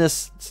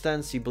Marxist-Leninist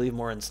stance, you believe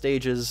more in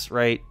stages,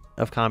 right,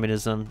 of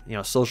communism.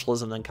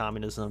 Socialism then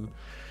communism.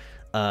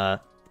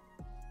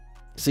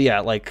 So yeah,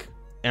 like,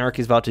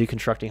 anarchy is about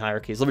deconstructing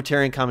hierarchies.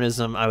 Libertarian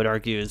communism, I would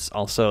argue, is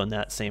also in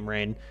that same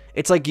reign.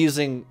 It's like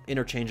using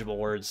interchangeable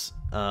words.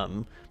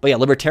 But yeah,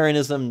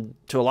 libertarianism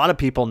to a lot of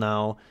people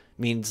now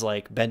means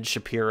like Ben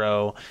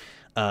Shapiro,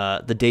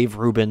 the Dave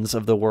Rubins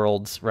of the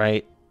world,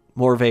 right?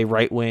 More of a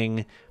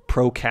right-wing,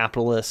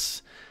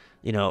 pro-capitalist,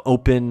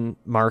 open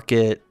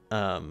market.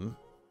 That's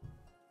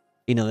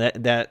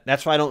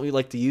why I don't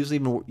like to use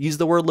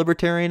the word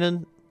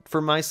libertarian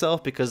for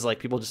myself, because, like,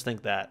 people just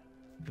think that.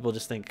 People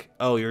just think,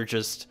 oh, you're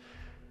just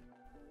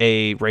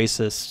a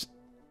racist,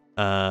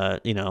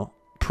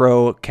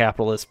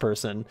 pro-capitalist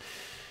person.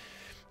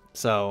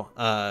 So,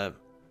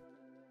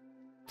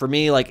 for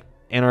me, like,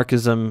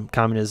 anarchism,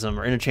 communism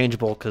are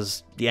interchangeable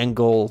because the end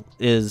goal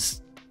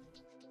is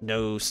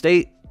no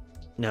state,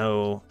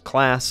 no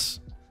class,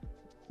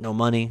 no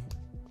money.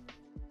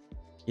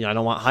 I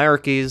don't want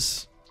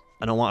hierarchies.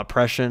 I don't want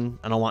oppression.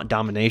 I don't want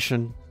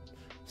domination.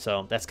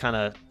 So that's kind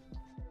of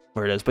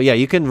where it is. But yeah,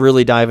 you can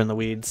really dive in the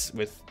weeds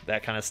with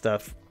that kind of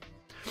stuff.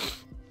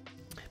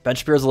 Ben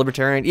Shapiro's a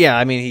libertarian. Yeah,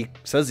 I mean, he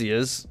says he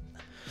is.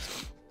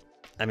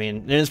 I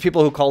mean, there's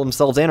people who call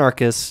themselves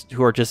anarchists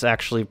who are just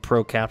actually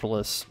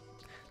pro-capitalist.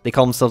 They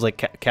call themselves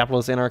like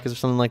capitalist anarchists or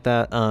something like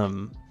that.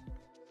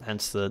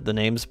 hence the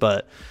names.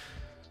 But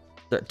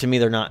to me,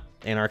 they're not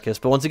anarchists.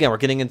 But once again, we're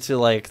getting into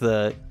like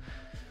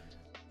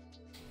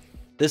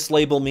this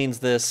label means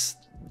this,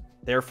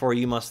 therefore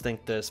you must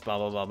think this, blah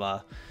blah blah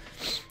blah.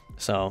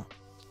 So,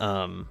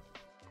 but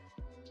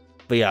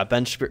yeah,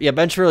 Ben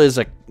Shapiro is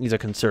he's a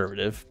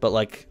conservative, but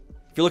like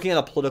if you're looking at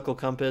a political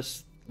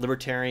compass,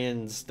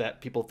 libertarians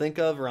that people think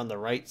of are on the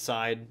right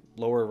side,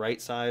 lower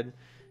right side.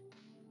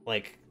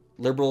 Like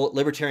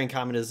libertarian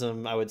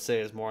communism, I would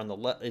say, is more on the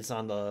left. It's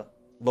on the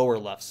lower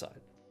left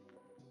side.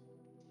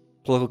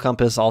 Political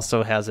compass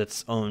also has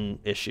its own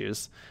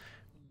issues.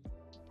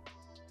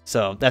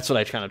 So that's what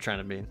I kind of trying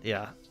to mean.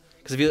 Yeah,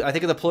 because I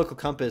think of the political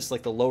compass,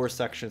 like the lower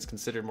section is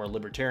considered more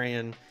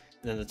libertarian,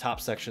 and then the top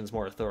section is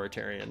more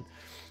authoritarian.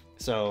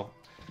 So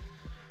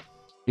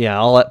yeah,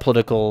 all that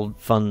political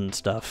fun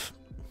stuff.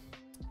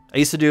 I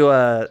used to do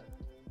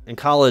in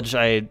college.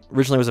 I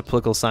originally was a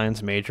political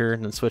science major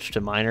and then switched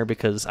to minor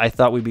because I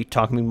thought we'd be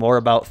talking more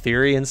about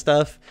theory and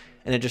stuff,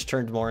 and it just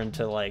turned more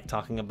into like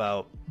talking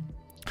about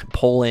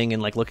polling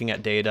and like looking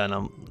at data.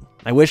 And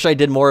I wish I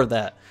did more of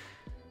that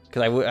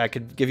because I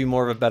could give you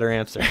more of a better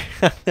answer,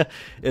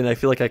 and I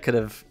feel like I could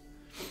have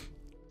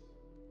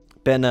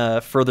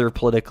been further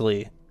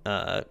politically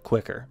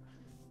quicker.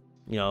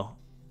 You know,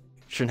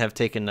 shouldn't have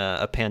taken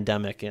a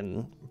pandemic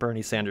and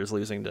Bernie Sanders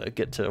losing to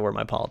get to where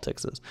my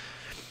politics is.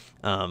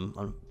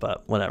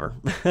 But whatever.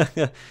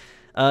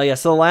 Yeah,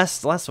 so the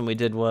last one we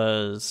did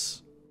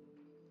was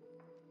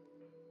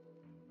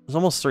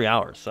almost 3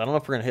 hours. So I don't know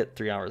if we're gonna hit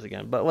 3 hours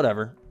again, but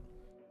whatever.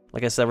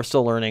 Like I said, we're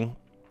still learning.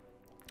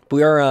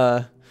 We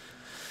are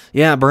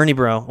yeah, Bernie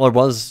bro. Well, it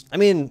was, I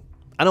mean,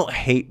 I don't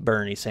hate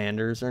Bernie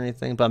Sanders or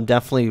anything, but I'm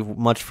definitely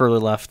much further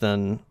left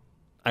than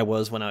I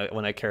was when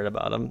I cared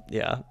about him.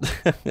 Yeah.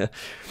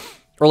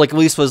 Or like at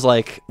least was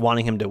like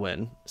wanting him to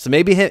win. So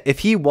maybe if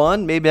he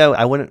won, maybe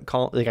I wouldn't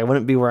I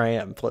wouldn't be where I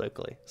am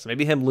politically. So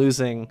maybe him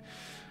losing,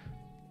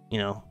 you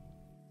know,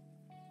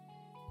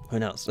 who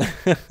knows?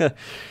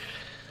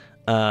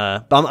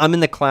 But I'm in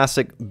the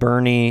classic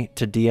Bernie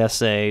to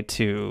DSA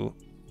to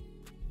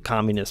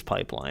communist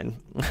pipeline.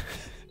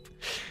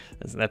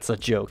 That's a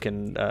joke,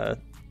 and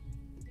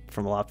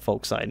from a lot of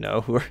folks I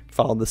know who are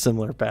following the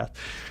similar path.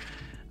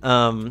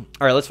 All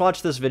right, let's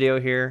watch this video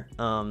here.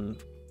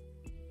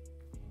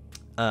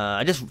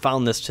 I just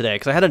found this today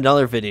because I had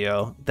another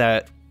video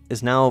that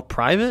is now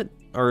private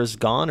or is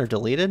gone or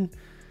deleted.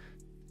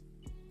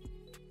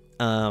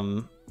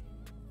 So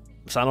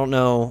I don't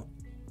know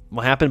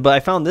what happened, but I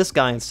found this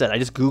guy instead. I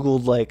just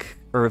Googled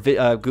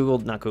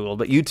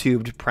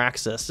YouTubed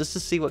Praxis just to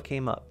see what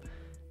came up.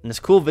 And this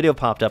cool video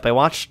popped up. I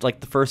watched like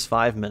the first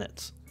 5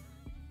 minutes.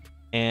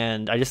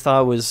 And I just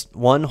thought it was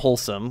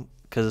wholesome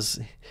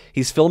because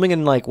he's filming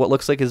in like what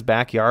looks like his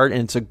backyard,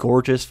 and it's a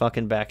gorgeous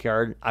fucking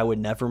backyard. I would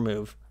never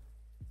move.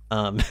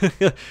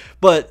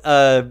 But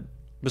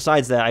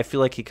besides that, I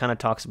feel like he kind of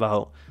talks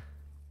about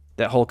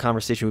that whole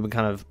conversation we've been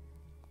kind of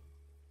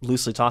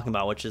loosely talking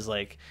about, which is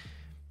like,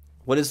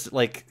 what is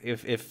like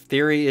if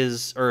theory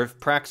is, or if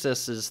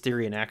praxis is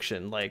theory in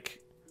action, like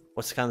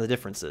what's kind of the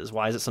differences?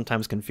 Why is it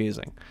sometimes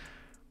confusing?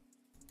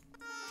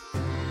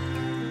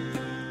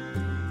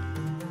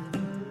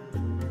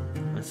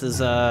 This is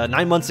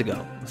 9 months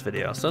ago, this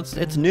video, so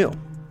it's new.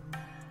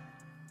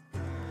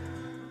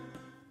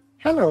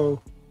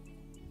 Hello.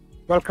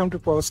 Welcome to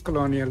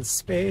Post-Colonial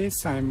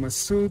Space. I'm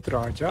Masood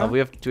Raja.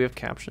 Do we have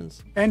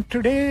captions? And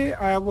today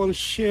I will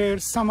share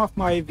some of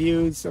my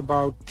views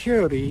about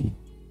theory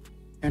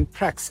and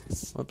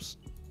praxis. Whoops.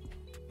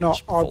 Now,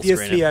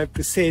 obviously, I have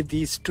to say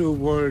these two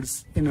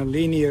words in a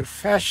linear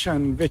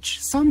fashion,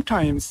 which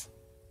sometimes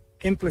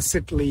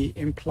implicitly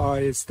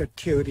implies that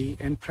theory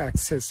and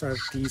praxis are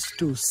these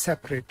two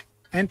separate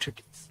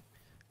entities.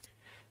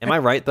 Am I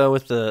right though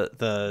with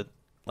the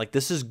like,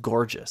 this is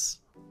gorgeous.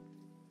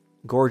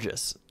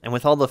 Gorgeous. And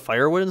with all the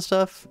firewood and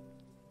stuff,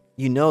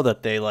 you know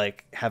that they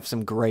like have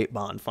some great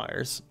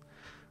bonfires.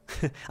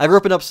 I grew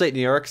up in upstate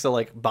New York, so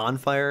like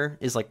bonfire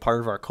is like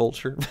part of our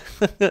culture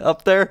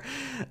up there.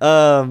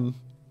 And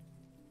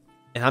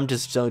I'm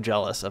just so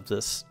jealous of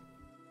this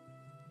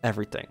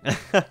everything.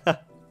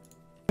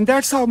 And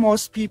that's how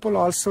most people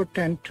also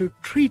tend to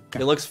treat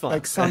them. It looks fun.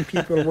 Like some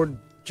people would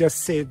just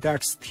say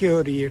that's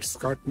theory, it's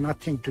got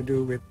nothing to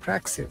do with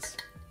praxis.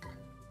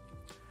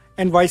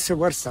 And vice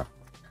versa,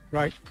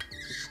 right?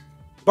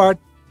 But,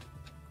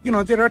 you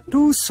know, there are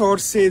two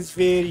sources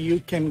where you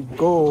can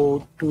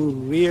go to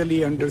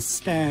really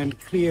understand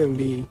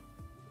clearly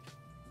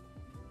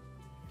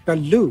the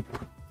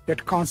loop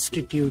that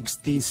constitutes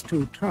these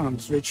two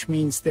terms, which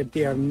means that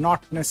they are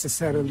not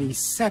necessarily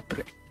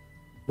separate,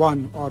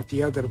 one or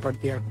the other,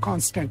 but they are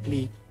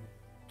constantly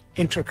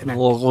interconnected.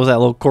 What was that,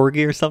 little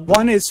corgi or something?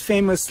 One is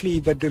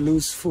famously the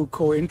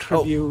Deleuze-Foucault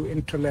interview,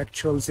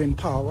 Intellectuals in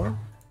Power.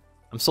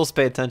 I'm supposed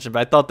to pay attention, but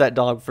I thought that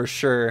dog for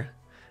sure,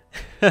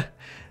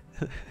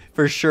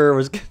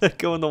 was gonna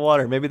go in the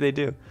water. Maybe they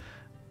do.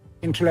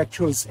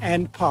 Intellectuals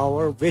and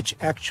Power, which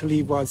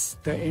actually was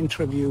the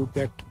interview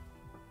that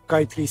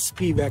Gayatri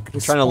Spivak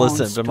responds trying to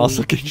listen, but I'm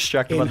also getting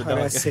distracted by the in her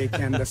dog. essay,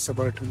 Can the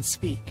Subaltern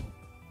Speak?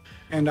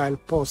 and I'll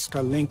post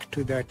a link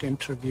to that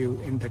interview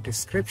in the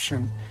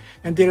description.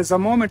 And there is a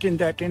moment in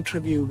that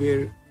interview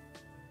where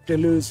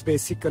Deleuze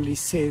basically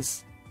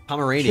says,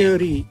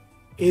 theory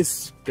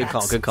is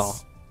praxis. Good call.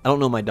 I don't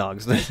know my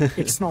dogs.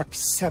 It's not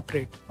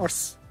separate, or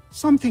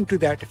something to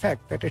that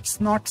effect, that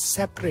it's not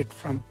separate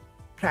from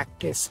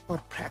practice or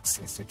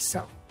praxis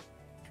itself.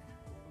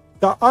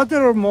 The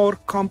other more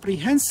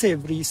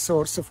comprehensive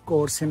resource, of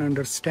course, in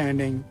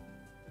understanding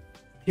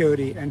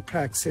theory and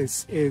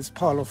praxis is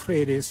Paulo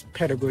Freire's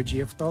Pedagogy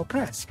of the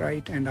Oppressed,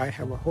 right? And I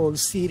have a whole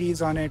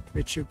series on it,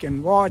 which you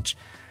can watch.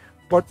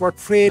 But what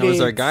Freire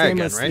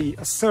famously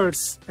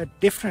asserts at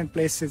different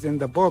places in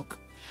the book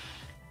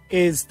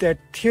is that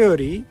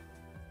theory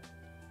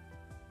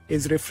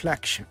is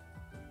reflection,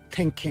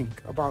 thinking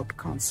about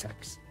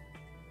concepts,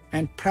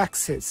 and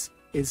praxis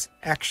is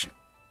action,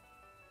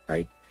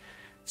 right?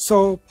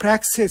 So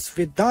praxis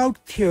without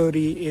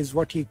theory is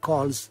what he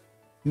calls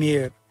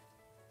mere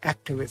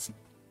activism.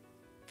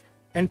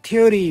 And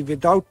theory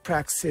without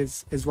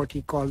praxis is what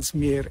he calls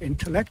mere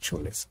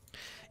intellectualism.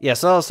 Yeah,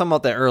 so I was talking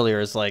about that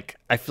earlier. Is like,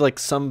 I feel like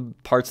some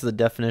parts of the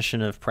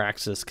definition of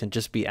praxis can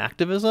just be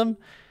activism.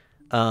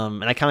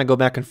 And I kind of go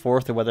back and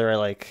forth of whether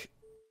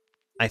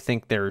I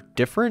think they're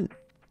different.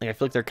 Like, I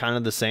feel like they're kind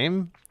of the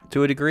same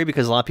to a degree,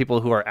 because a lot of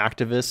people who are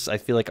activists, I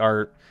feel like,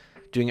 are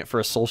doing it for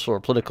a social or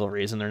political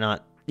reason. They're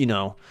not,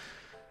 they're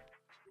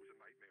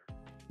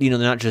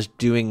not just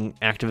doing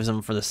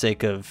activism for the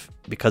sake of,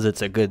 because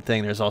it's a good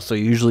thing. There's also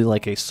usually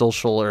like a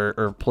social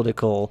or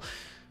political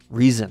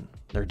reason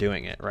they're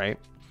doing it, right?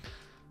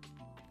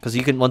 Because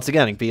you can, once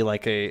again, be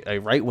like a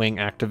right-wing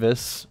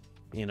activist,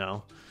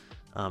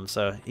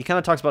 so he kind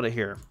of talks about it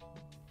here.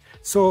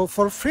 So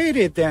for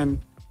Freire,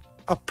 then,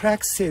 a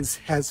praxis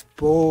has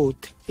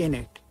both in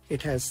it.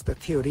 It has the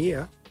theory,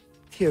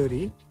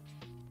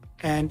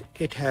 and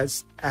it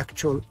has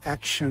actual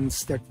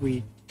actions that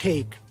we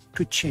take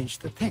to change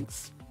the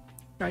things,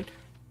 right?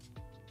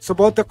 So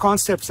both the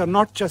concepts are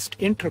not just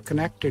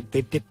interconnected,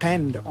 they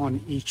depend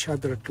on each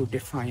other to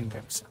define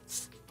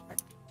themselves.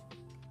 Right?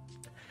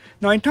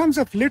 Now, in terms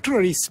of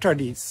literary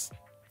studies,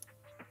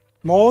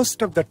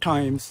 most of the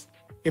times,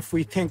 if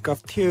we think of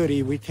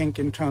theory, we think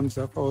in terms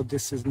of, oh,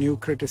 this is new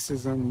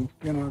criticism,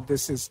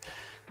 this is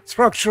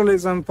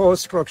structuralism,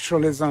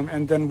 post-structuralism,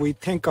 and then we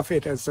think of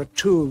it as a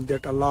tool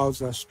that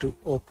allows us to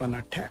open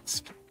a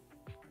text.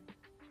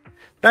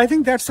 But I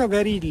think that's a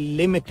very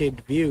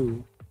limited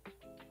view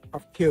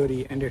of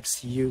theory and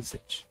its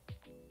usage.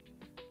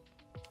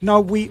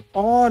 Now, we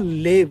all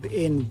live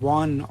in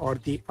one or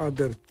the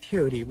other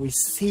theory. We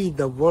see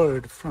the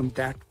world from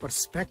that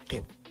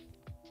perspective.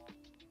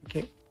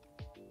 Okay?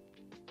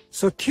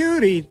 So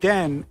theory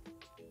then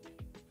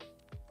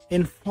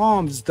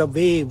informs the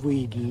way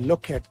we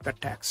look at the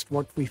text,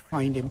 what we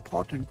find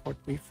important, what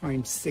we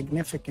find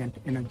significant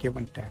in a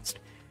given text,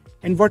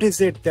 and what is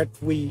it that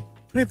we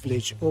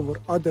privilege over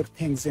other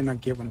things in a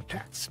given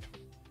text.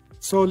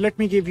 So let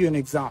me give you an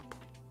example.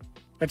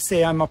 Let's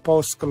say I'm a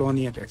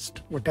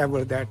post-colonialist,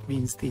 whatever that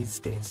means these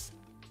days.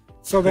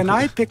 So when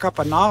I pick up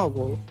a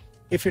novel,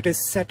 if it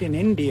is set in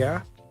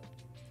India,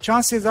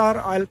 chances are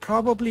I'll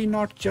probably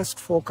not just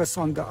focus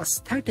on the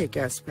aesthetic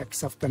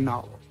aspects of the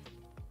novel.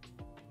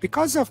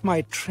 Because of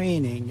my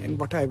training and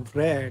what I've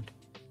read,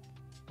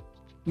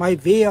 my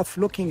way of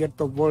looking at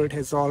the world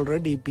has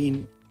already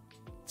been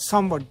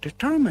somewhat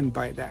determined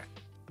by that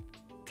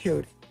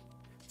theory.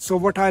 So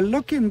what I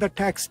look in the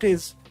text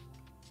is,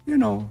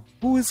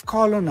 who is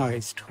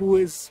colonized? Who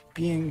is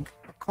being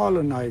a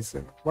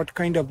colonizer? What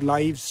kind of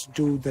lives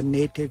do the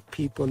native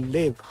people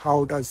live?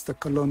 How does the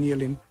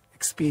colonial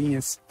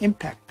experience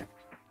impact them?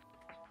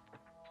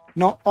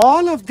 Now,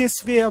 all of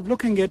this way of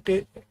looking at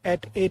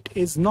it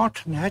is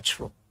not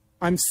natural.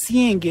 I'm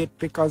seeing it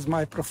because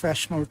my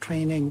professional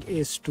training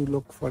is to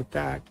look for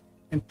that,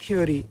 and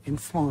theory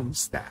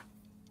informs that.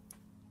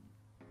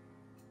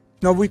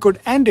 Now, we could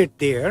end it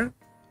there,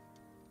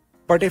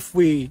 but if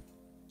we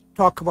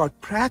talk about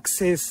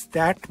praxis,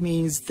 that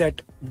means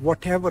that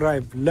whatever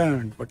I've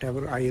learned,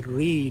 whatever I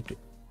read,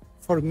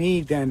 for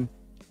me then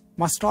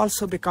must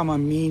also become a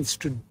means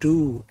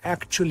to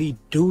actually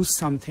do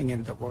something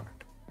in the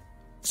world.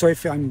 So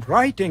if I'm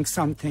writing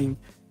something,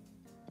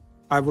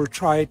 I will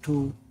try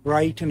to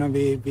write in a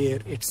way where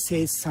it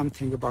says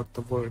something about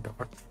the world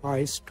or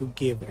tries to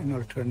give an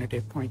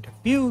alternative point of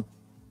view.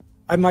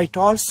 I might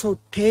also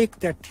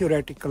take that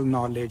theoretical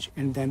knowledge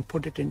and then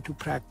put it into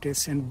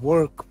practice and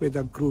work with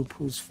a group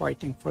who's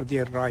fighting for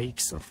their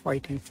rights or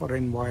fighting for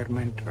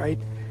environment, right?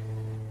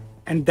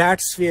 And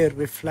that's where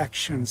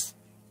reflections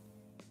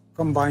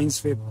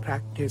combines with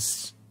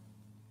practice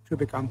to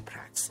become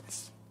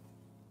praxis.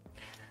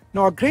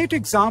 Now, a great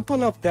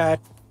example of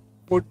that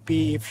would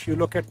be if you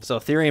look at... So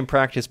theory and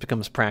practice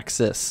becomes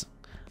praxis.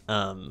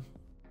 I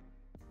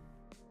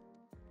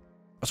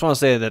just want to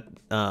say that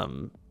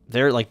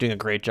they're like doing a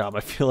great job.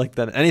 I feel like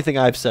that anything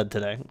I've said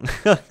today.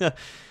 Dr.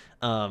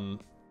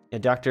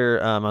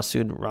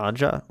 Masood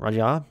Raja, I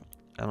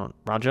don't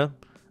know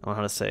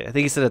how to say it. I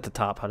think he said at the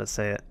top how to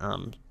say it.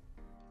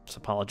 So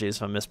apologies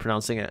if I'm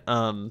mispronouncing it.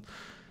 But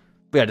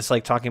yeah, just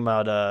like talking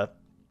about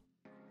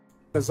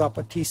the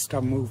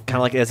Zapatista movement. Kind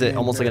of like, is it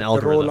almost like an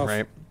algorithm,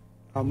 right?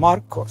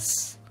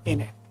 Marcos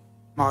in it.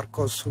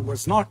 Marcos, who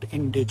was not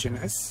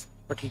indigenous,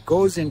 but he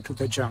goes into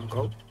the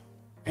jungle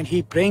and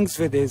he brings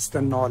with him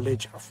the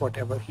knowledge of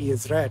whatever he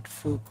has read,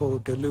 Foucault,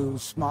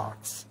 Deleuze,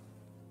 Marx.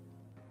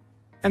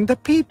 And the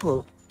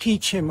people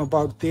teach him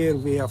about their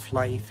way of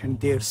life and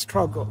their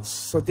struggles.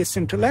 So this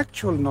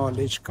intellectual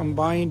knowledge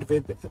combined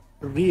with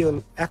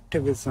real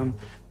activism,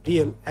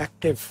 real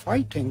active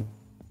fighting,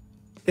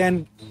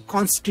 then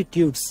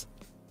constitutes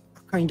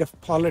a kind of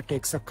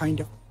politics, a kind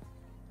of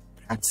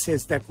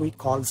praxis that we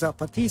call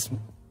Zapatismo,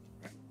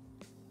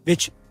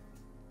 which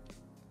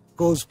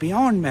goes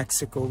beyond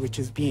Mexico, which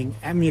is being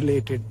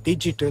emulated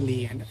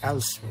digitally and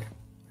elsewhere.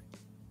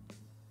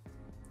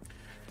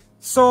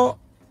 So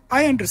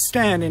I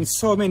understand in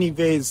so many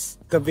ways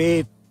the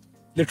way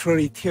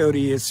literary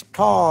theory is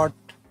taught.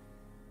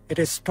 It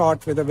is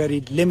taught with a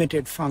very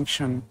limited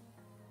function,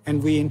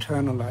 and we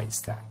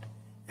internalize that.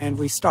 And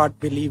we start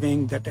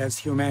believing that as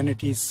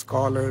humanities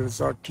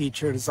scholars or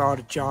teachers, our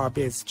job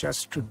is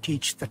just to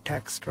teach the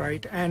text,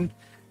 right? And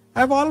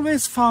I've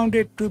always found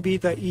it to be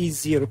the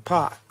easier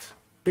path,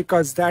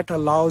 because that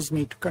allows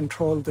me to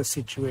control the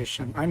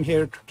situation. I'm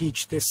here to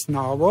teach this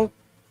novel,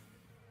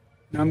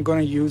 and I'm going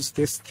to use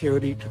this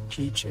theory to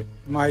teach it.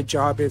 My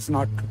job is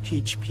not to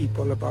teach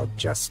people about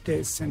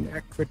justice and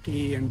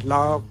equity and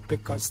love,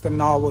 because the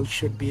novel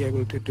should be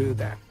able to do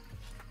that.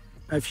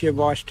 If you've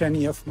watched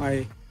any of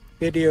my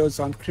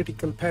videos on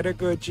critical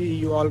pedagogy,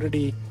 you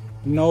already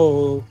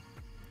know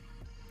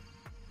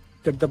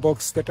that the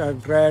books that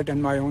I've read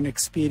and my own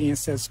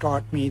experience has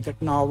taught me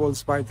that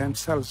novels by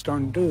themselves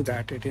don't do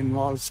that. It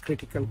involves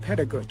critical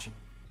pedagogy.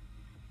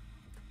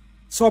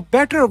 So a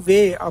better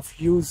way of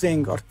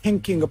using or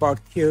thinking about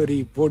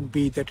theory would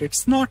be that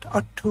it's not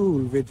a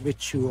tool with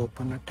which you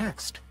open a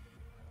text.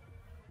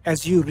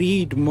 As you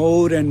read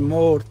more and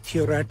more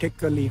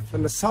theoretically,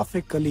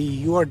 philosophically,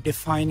 you are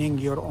defining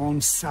your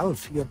own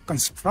self. You're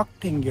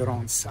constructing your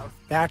own self.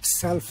 That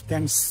self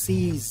then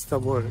sees the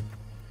world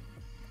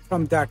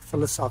from that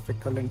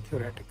philosophical and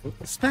theoretical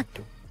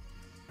perspective.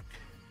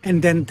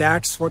 And then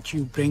that's what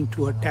you bring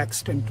to a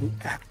text and to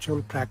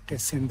actual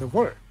practice in the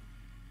world.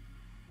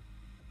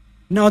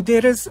 Now,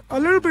 there is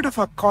a little bit of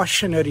a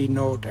cautionary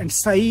note, and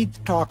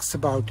Said talks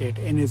about it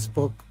in his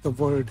book, The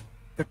Word,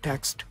 the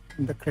Text,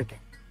 and the Critic.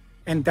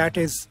 And that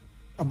is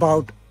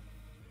about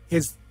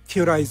his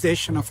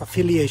theorization of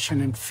affiliation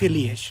and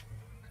filiation.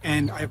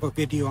 And I have a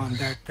video on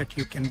that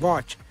you can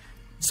watch.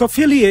 So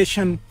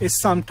filiation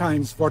is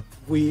sometimes what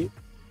we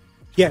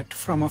get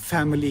from a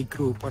family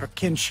group or a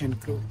kinship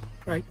group,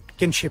 right?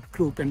 Kinship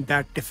group, and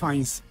that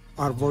defines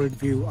our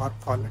worldview, our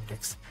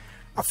politics.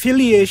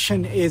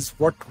 Affiliation is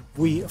what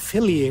we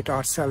affiliate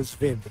ourselves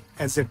with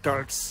as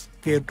adults.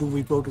 Where do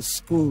we go to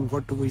school?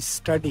 What do we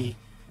study?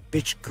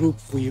 Which group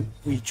we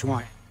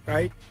join,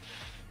 right?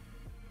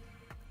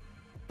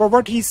 But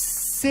what he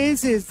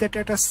says is that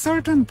at a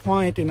certain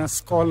point in a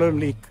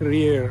scholarly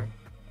career,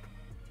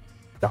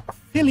 the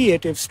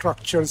affiliative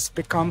structures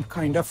become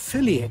kind of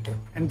filiative.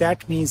 And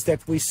that means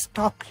that we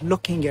stop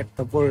looking at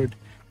the world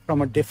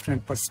from a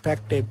different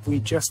perspective. We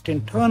just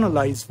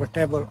internalize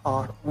whatever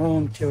our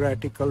own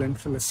theoretical and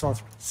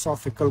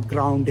philosophical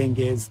grounding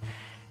is,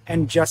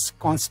 and just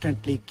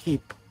constantly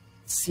keep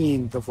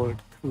seeing the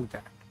world through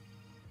that.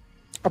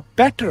 A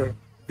better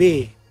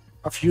way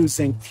of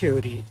using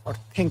theory or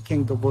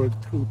thinking the world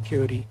through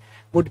theory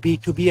would be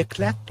to be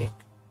eclectic,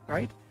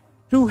 right?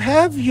 To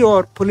have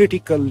your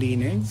political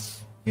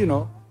leanings,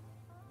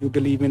 you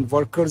believe in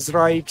workers'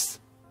 rights,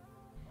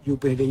 you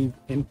believe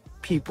in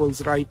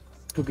people's right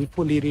to be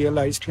fully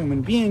realized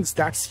human beings.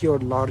 That's your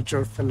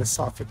larger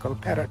philosophical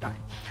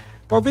paradigm.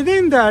 But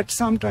within that,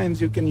 sometimes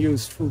you can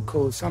use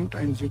Foucault,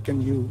 sometimes you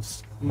can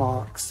use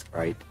Marx,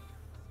 right?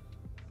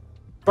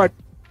 But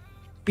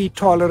be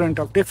tolerant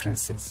of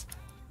differences.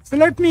 So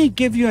let me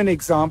give you an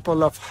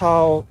example of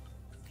how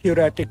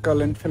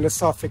theoretical and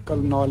philosophical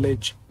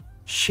knowledge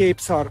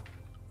shapes our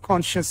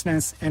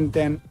consciousness and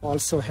then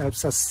also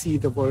helps us see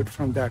the world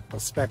from that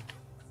perspective.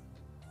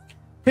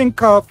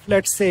 Think of,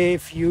 let's say,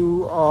 if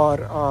you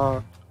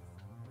are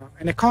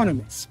an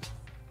economist.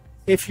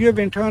 If you have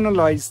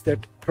internalized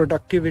that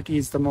productivity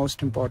is the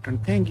most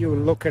important thing, you will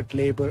look at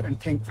labor and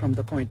think from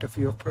the point of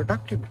view of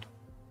productivity.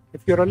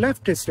 If you're a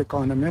leftist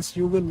economist,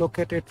 you will look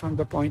at it from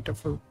the point of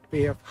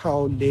view of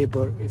how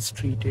labor is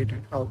treated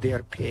and how they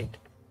are paid.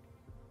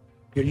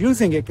 You're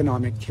using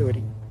economic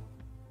theory,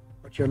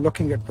 but you're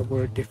looking at the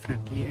world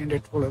differently, and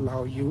it will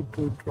allow you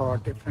to draw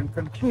different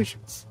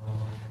conclusions.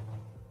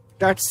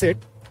 That's it.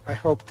 I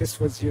hope this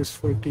was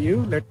useful to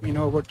you. Let me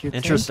know what you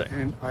think,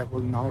 and I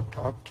will now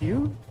talk to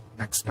you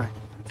next time.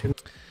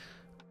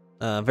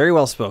 Very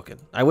well spoken.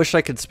 I wish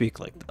I could speak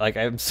like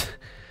I'm.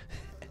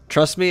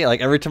 Trust me,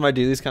 like every time I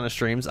do these kind of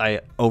streams, I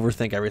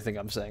overthink everything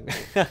I'm saying,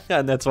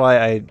 and that's why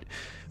I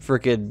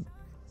freaking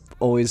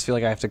always feel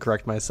like I have to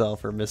correct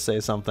myself or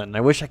missay something.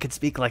 I wish I could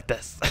speak like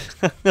this.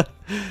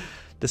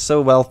 Just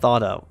so well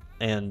thought out,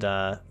 and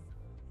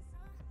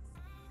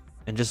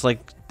just like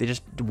they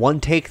just one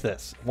take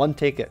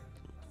it,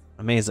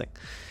 amazing.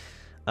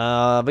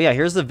 But yeah,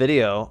 here's the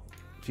video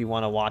if you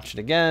want to watch it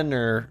again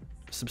or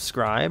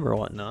subscribe or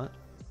whatnot.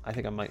 I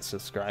think I might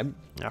subscribe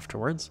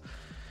afterwards.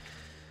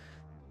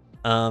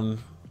 And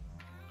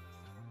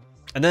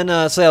then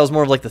so that was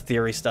more of like the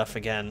theory stuff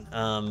again.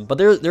 But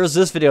there's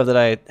this video that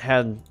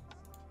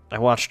I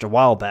watched a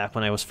while back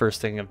when I was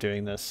first thinking of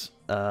doing this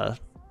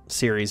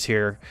series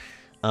here.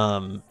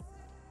 Once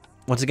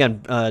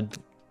again,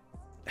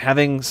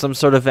 having some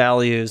sort of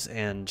values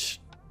and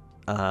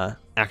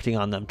acting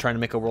on them, trying to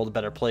make a world a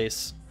better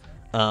place.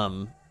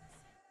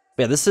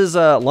 Yeah, this is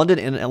a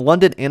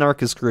London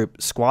anarchist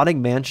group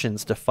squatting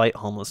mansions to fight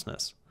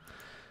homelessness.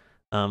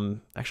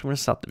 Actually, I'm gonna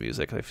stop the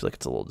music. I feel like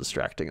it's a little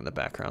distracting in the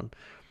background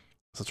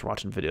since we're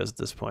watching videos at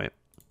this point.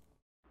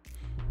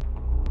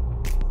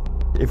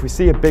 If we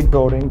see a big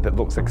building that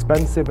looks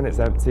expensive and it's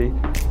empty,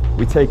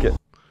 we take it.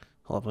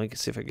 Hold on, let me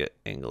see if I get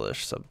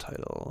English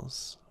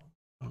subtitles.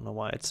 I don't know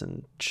why it's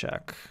in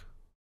Czech.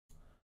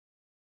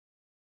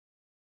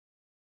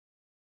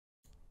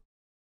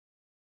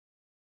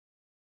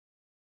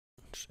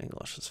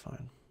 English is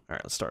fine. All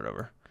right, let's start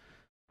over.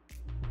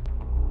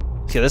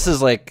 Yeah, this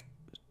is like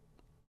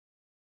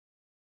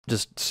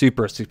just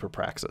super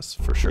Praxis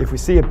for sure. If we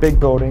see a big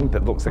building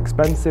that looks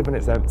expensive and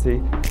it's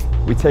empty,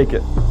 we take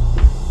it.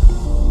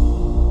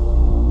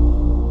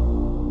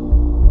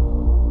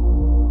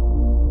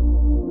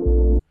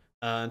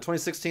 In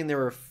 2016, there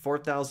were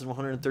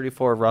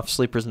 4,134 rough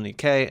sleepers in the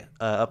UK,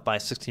 up by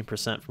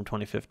 16% from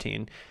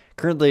 2015.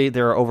 Currently,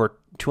 there are over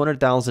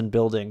 200,000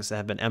 buildings that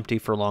have been empty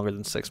for longer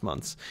than 6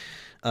 months.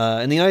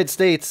 In the United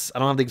States, I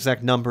don't have the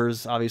exact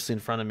numbers obviously in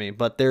front of me,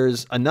 but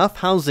there's enough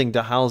housing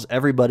to house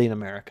everybody in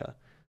America.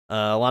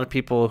 A lot of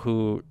people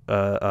who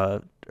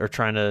are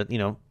trying to, you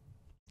know,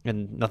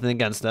 and nothing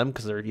against them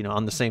because they're, you know,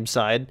 on the same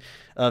side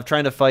of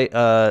trying to fight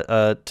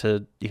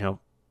to, you know,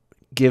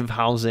 give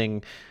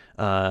housing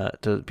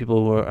to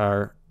people who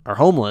are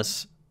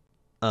homeless.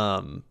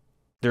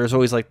 There's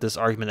always like this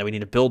argument that we need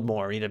to build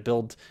more, we need to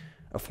build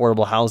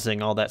affordable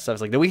housing, all that stuff.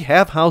 It's like, we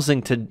have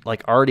housing to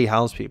like already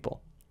house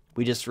people.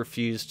 We just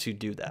refuse to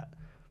do that,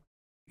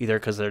 either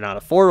because they're not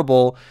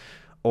affordable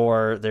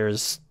or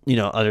there's, you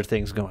know, other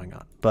things going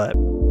on. But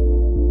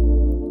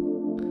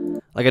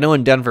like, I know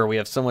in Denver we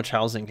have so much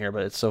housing here,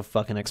 but it's so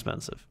fucking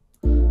expensive.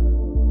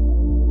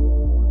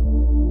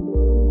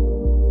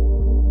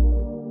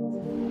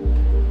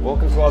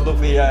 Welcome to our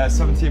lovely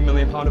 £17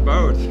 million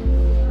abode.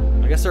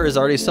 I guess there is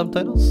already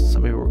subtitles, so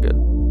maybe we're good.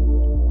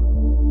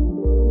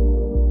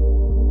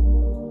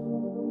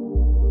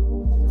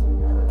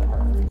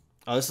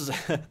 Oh,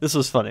 this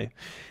was funny.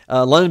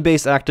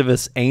 London-based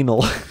activist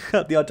Anal,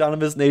 the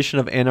autonomous nation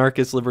of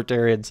anarchist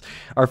libertarians,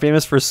 are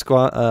famous for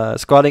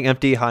squatting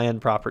empty high-end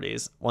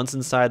properties. Once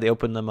inside, they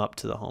open them up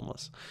to the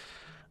homeless.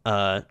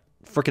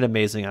 Freaking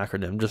amazing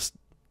acronym. Just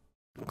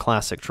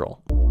classic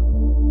troll.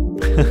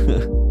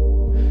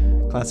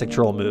 Classic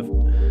troll move.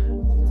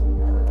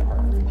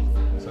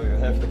 So you're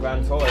here for the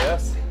grand tour,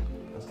 yes?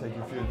 Let's take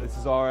you through. This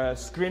is our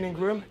screening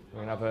room.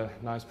 We're gonna have a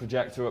nice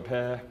projector up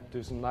here,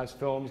 do some nice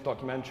films,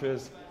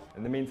 documentaries.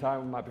 In the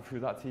meantime, we might be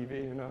through that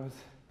TV, who knows?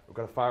 We've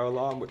got a fire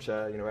alarm, which you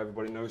know,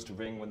 everybody knows to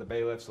ring when the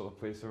bailiffs or the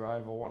police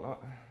arrive or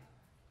whatnot.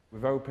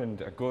 We've opened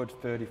a good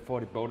 30,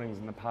 40 buildings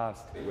in the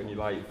past. When you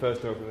like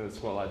first open the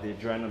squat, like the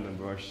adrenaline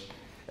rush,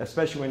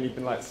 especially when you've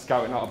been like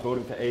scouting out a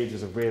building for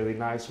ages, a really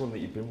nice one that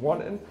you've been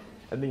wanting,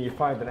 and then you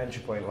find an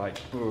entry point, like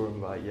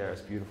boom, like yeah, it's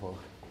beautiful.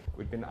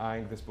 We've been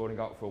eyeing this building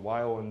out for a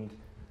while, and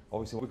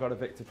obviously we got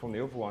evicted from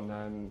the other one,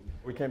 and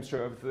we came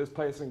straight over to this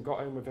place and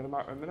got in within a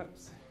matter of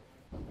minutes.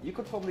 You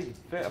could probably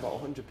fit about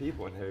 100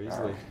 people in here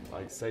easily,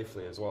 like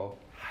safely as well.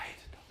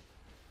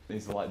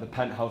 These are like the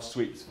penthouse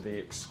suites for the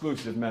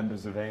exclusive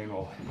members of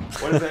Anal.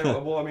 What is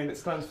Anal? Well, I mean, it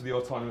stands for the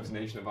Autonomous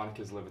Nation of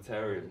Anarchist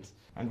Libertarians.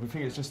 And we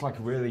think it's just like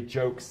a really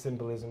joke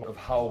symbolism of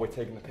how we're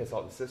taking the piss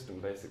out of the system,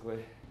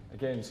 basically.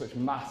 Again, such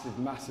massive,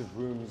 massive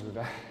rooms with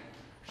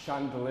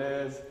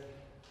chandeliers,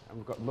 and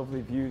we've got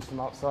lovely views from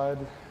outside.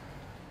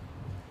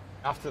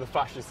 After the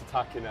fascist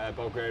attack in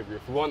Belgravia,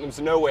 if we want them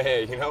to know we're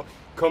here, you know,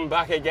 come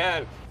back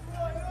again.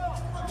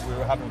 We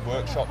were having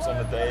workshops on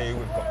the day,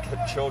 we've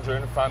got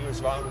children and families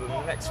around, and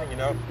the next thing you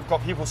know, we've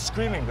got people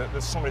screaming that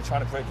there's somebody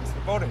trying to break into the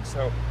building.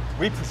 So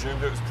we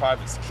presumed it was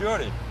private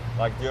security,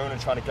 like the owner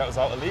trying to get us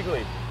out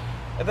illegally.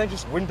 And then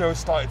just windows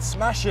started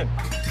smashing.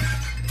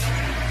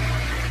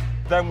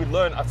 Then we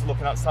learned after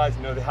looking outside,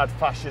 you know, they had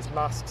fascist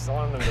masks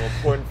on and they were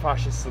pouring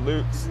fascist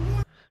salutes.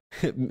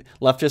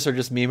 Leftists are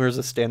just memers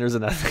of standards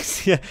and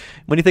ethics. Yeah,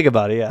 when you think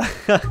about it, yeah.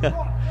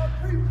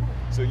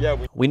 So yeah,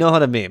 we know how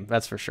to meme,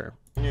 that's for sure.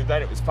 We knew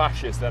then it was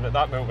fascist, then at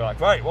that moment we're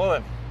like, right, well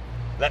then,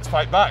 let's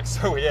fight back.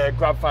 So we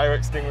grabbed fire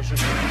extinguishers.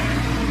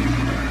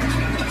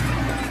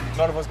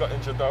 None of us got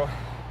injured though.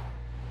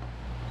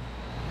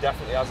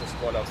 Definitely as a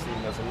squad I've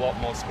seen there's a lot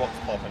more squats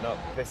popping up.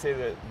 They say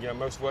that, you know,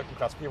 most working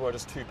class people are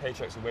just 2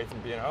 paychecks away from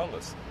being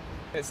homeless.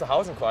 It's the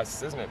housing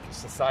crisis, isn't it?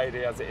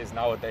 Society as it is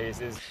nowadays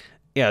is...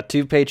 Yeah,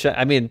 2 paychecks,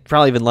 I mean,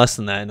 probably even less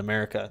than that in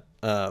America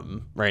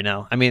right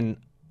now. I mean,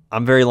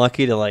 I'm very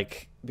lucky to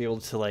like be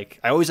able to like,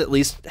 I always at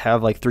least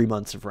have like 3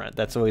 months of rent.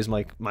 That's always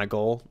my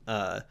goal.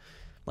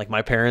 Like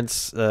my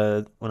parents,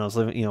 when I was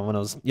living, when I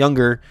was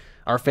younger,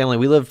 our family,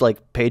 we lived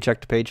like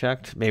paycheck to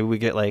paycheck. Maybe we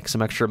get like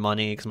some extra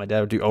money because my dad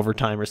would do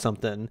overtime or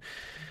something.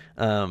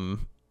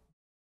 And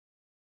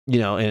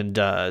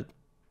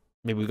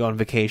maybe we go on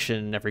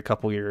vacation every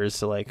couple years.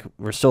 So like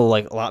we're still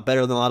like a lot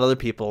better than a lot of other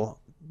people.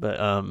 But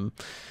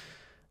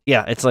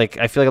yeah, it's like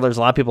I feel like there's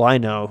a lot of people I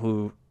know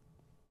who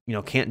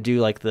can't do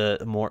like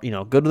the more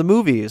go to the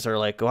movies or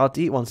like go out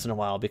to eat once in a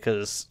while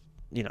because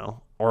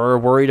or are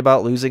worried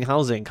about losing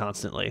housing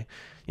constantly.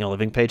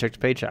 Living paycheck to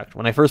paycheck.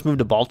 When I first moved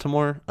to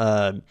Baltimore,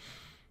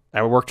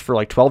 I worked for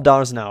like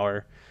 $12 an hour.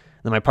 And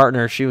then my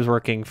partner, she was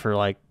working for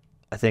like,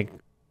 I think,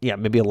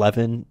 maybe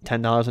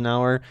 $10 an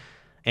hour.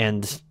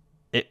 And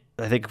I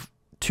think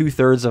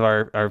 2/3 of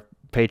our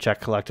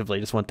paycheck collectively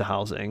just went to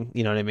housing.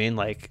 You know what I mean?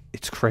 Like,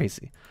 it's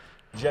crazy.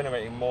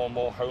 Generating more and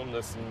more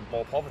homeless and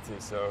more poverty.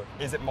 So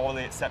is it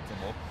morally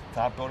acceptable to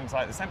have buildings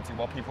like this empty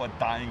while people are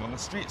dying on the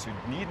streets who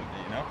needn't be,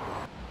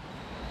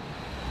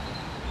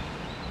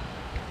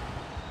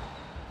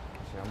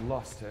 I'm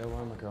lost here.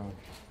 Where am I going?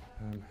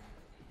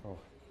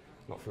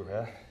 Not through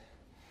here.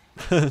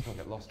 I'll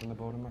get lost in the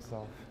building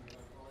myself.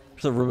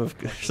 There's a room of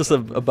just a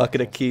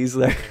bucket of keys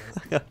there,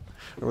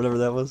 or whatever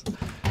that was.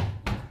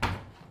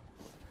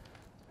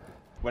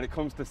 When it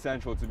comes to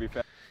Central, to be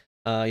fair.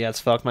 Yeah,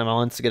 it's fucked. My mom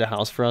wants to get a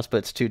house for us, but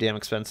it's too damn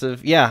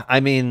expensive. Yeah, I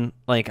mean,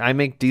 like I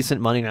make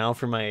decent money now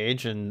for my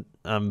age, and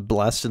I'm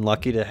blessed and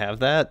lucky to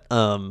have that.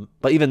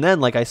 But even then,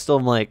 like I still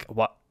am like,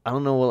 what? I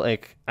don't know.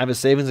 Like I have a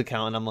savings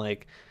account, and I'm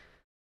like.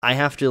 I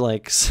have to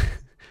like,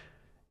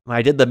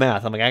 I did the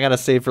math. I'm like, I got to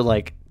save for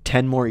like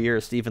 10 more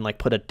years to even like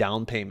put a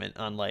down payment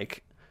on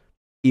like,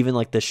 even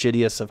like the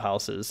shittiest of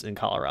houses in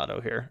Colorado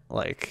here.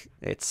 Like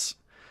it's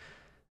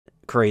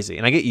crazy.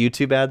 And I get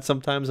YouTube ads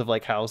sometimes of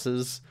like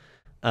houses,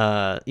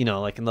 like,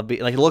 and they'll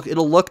be like,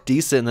 it'll look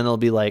decent. And then it'll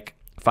be like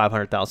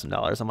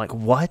 $500,000. I'm like,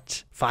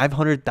 what?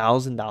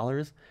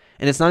 $500,000?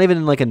 And it's not even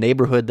in like a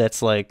neighborhood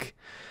that's like,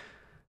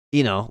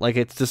 like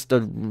it's just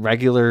a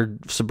regular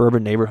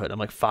suburban neighborhood. I'm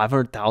like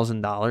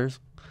 $500,000,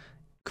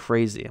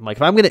 crazy. I'm like,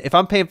 if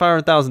I'm paying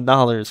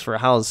 $500,000 for a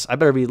house, I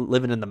better be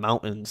living in the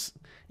mountains.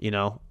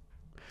 There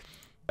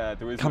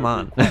is Come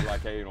on. Quite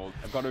like anal.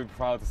 I've got to be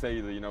proud to say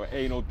that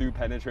anal do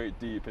penetrate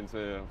deep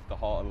into the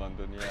heart of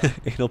London. Yeah,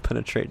 anal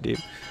penetrate deep.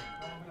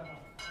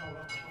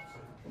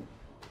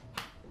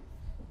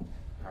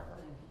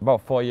 About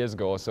 4 years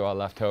ago or so, I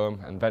left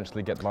home and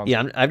eventually get the mom.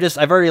 Yeah,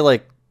 I've already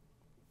like.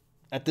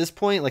 At this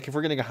point, like if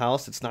we're getting a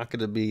house, it's not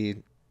going to be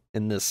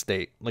in this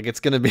state. Like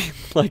it's going to be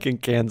like in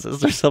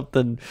Kansas or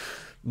something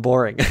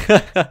boring.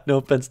 No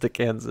offense to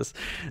Kansas.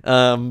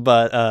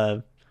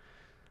 But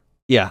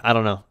yeah, I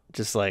don't know.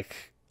 Just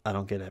like, I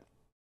don't get it.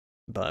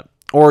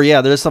 Or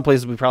yeah, there's some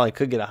places we probably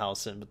could get a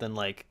house in, but then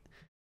like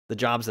the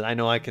jobs that I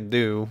know I can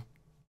do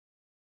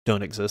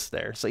don't exist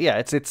there. So yeah,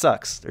 it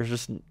sucks. There's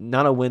just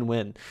not a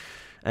win-win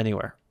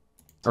anywhere.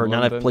 Or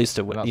London, not a place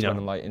to when,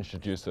 like,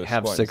 introduce to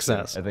have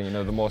success. I think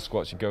the more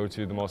squats you go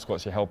to, the more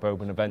squats you help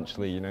open.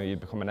 Eventually, you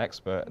become an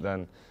expert.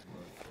 Then,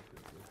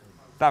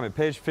 damn it,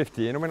 page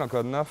 15. Are we not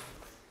good enough?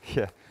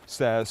 Yeah.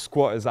 So,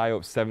 Squatters Eye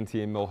Up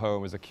 17 Mill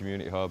Home as a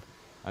community hub,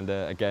 and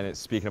again, it's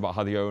speaking about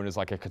how the owner's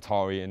like a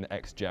Qatari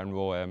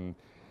ex-general.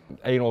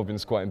 Anal have been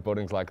squatting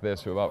buildings like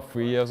this for about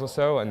 3 years or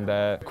so, and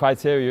the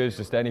criteria is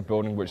just any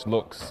building which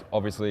looks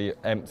obviously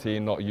empty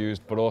and not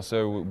used, but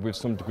also with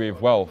some degree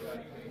of wealth.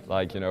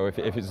 Like,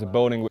 if it's a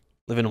building...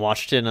 Live in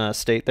Washington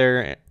State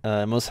there.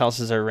 Most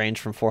houses are range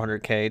from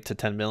 400K to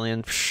 10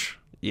 million.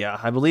 Yeah,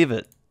 I believe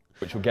it.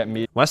 Which will get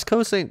me... West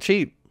Coast ain't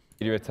cheap.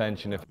 Your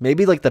attention.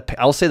 Maybe like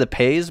I'll say the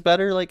pay is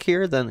better like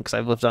here than... Because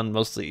I've lived on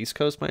most of the East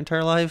Coast my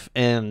entire life.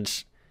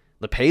 And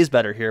the pay is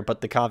better here,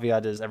 but the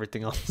caveat is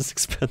everything else is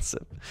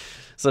expensive.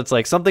 So it's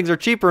like some things are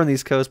cheaper in the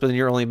East Coast, but then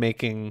you're only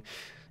making,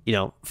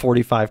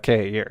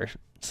 $45K a year.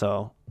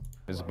 So...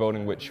 There's a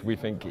building which we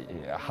think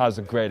has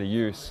a greater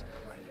use,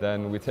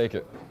 then we take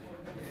it.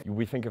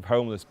 We think of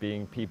homeless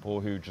being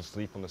people who just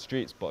sleep on the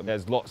streets, but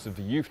there's lots of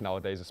youth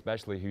nowadays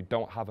especially who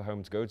don't have a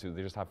home to go to.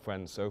 They just have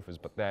friends' sofas,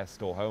 but they're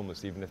still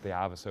homeless. Even if they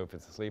have a sofa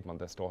to sleep on,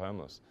 they're still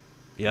homeless.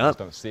 Yeah. You just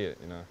don't see it,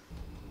 And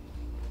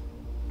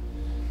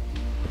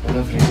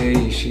every day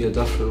you see a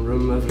different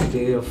room, every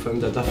day I've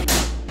found a different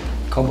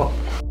cupboard.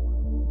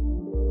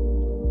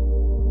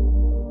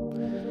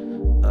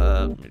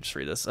 Let me just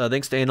read this.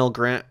 Thanks to Anil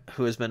Grant,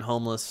 who has been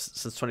homeless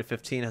since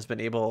 2015, has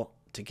been able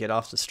to get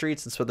off the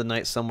streets and spend the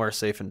night somewhere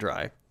safe and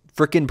dry.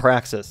 Frickin'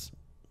 Praxis.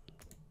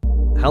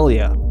 Hell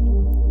yeah. Back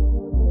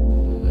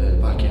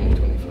in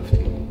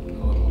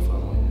 2015, I had my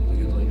family, a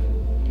good life.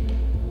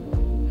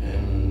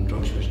 And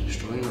drugs was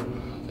destroying it.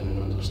 I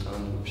didn't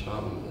understand what was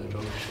happening with the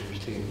drugs. It was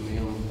taking me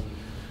on.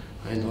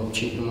 I ended up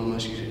cheating my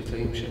missus at the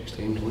time, 6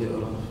 times later.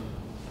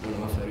 I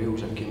went off the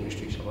rails, I came to the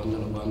streets of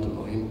London, abandoned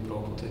my own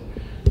property.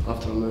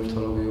 After I moved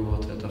her away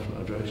over to a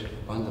different address,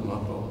 abandoned my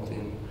property.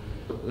 And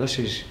this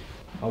is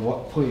a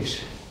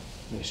workplace.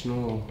 It's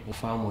no a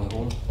family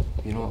home,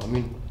 you know what I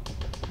mean?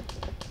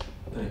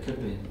 But it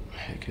could be.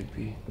 It could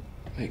be.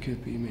 It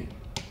could be, mate.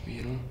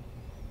 You know?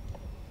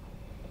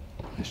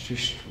 It's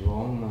just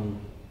wrong, man.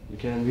 You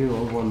can, we're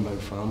all one big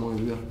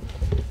family,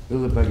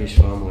 we're the biggest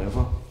family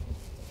ever.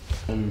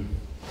 And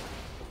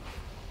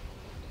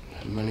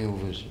many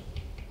of us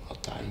are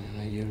dying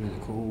in a year of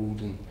the cold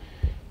and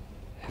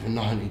having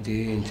nothing to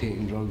do and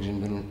taking drugs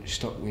and being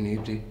stuck with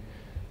nobody.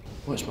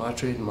 What's my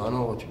trade and my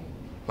knowledge?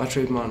 My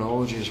trade and my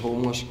knowledge is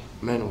homeless,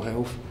 mental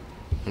health,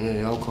 and the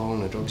alcohol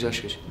and the drugs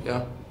issues,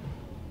 yeah?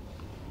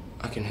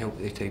 I can help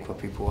the type of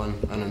people in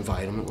an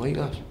environment like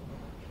this.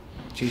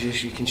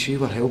 Jesus, you can see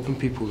we're helping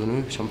people, you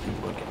know. Some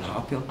people are getting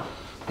happier.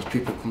 There's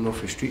people coming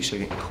off the streets, they're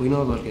getting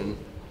cleaner, they're getting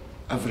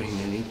everything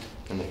they need,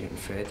 and they're getting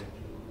fed.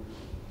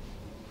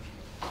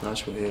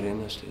 That's what they're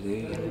in us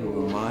today, you know,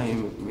 with my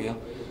aim, me.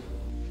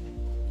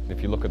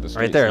 If you look at the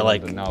streets right there,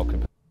 like, now,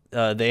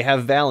 they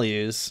have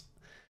values.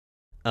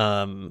 You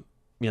know,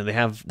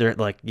 they're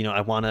like, you know,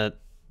 I want to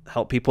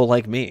help people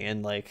like me,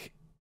 and like,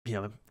 you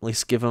know, at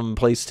least give them a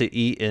place to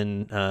eat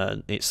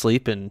and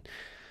sleep and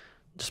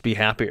just be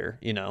happier,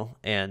 you know.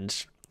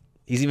 And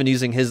he's even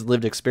using his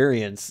lived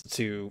experience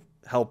to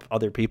help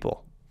other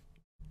people.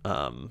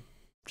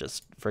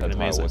 Just freaking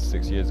amazing. It was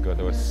 6 years ago.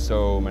 There were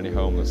so many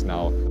homeless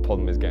now. The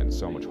problem is getting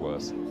so much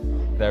worse.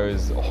 There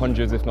is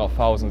hundreds, if not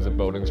thousands, of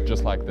buildings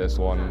just like this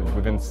one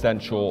within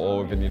Central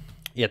or within.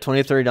 Yeah,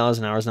 $20 to $30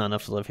 an hour is not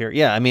enough to live here.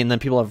 Yeah, I mean, then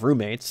people have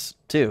roommates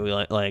too.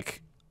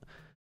 Like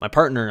my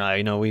partner and I,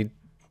 you know, we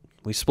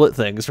split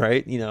things,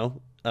 right? You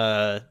know,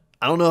 I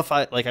don't know if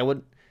I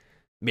would.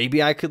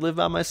 Maybe I could live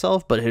by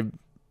myself, but it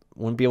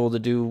wouldn't be able to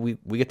do.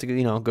 We get to,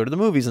 you know, go to the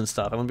movies and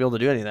stuff. I wouldn't be able to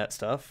do any of that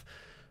stuff.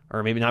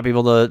 Or maybe not be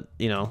able to,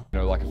 you know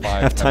like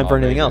have time for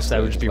anything else.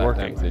 I would just be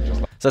working.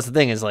 So that's the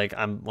thing, is like,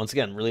 I'm once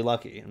again really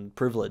lucky and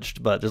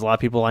privileged, but there's a lot of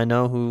people I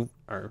know who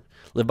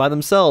live by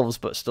themselves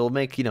but still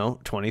make, you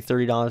know, $20,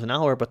 $30 an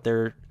hour, but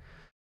they're,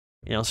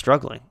 you know,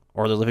 struggling,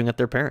 or they're living with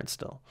their parents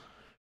still.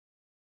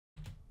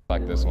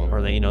 Like this one.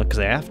 Or they, you know, because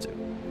they have to.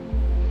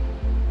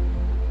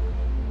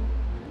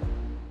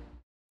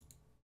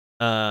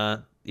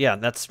 Yeah,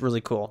 that's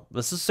really cool.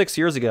 This is 6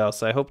 years ago,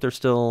 so I hope they're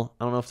still,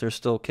 I don't know if they're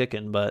still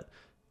kicking, but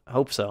I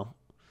hope so.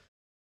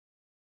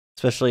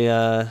 Especially,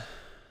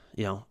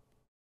 you know,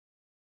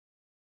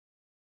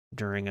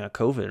 during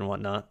COVID and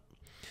whatnot.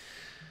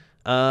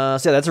 So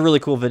yeah, that's a really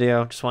cool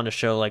video. Just wanted to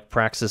show, like,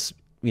 Praxis,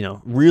 you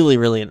know, really,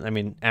 really, I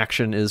mean,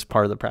 action is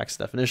part of the Praxis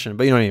definition,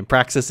 but you know what I mean?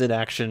 Praxis in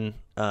action,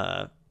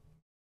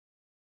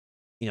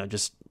 you know,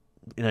 just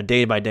in a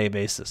day-by-day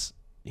basis.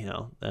 You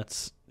know,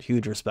 that's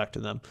huge respect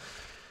to them.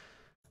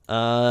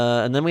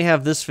 And then we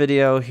have this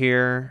video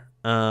here.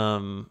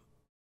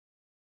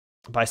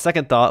 By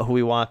Second Thought, who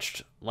we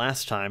watched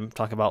last time,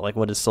 talk about like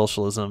what is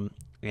socialism,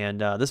 and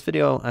this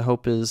video I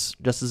hope is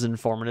just as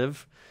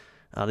informative.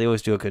 They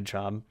always do a good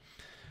job.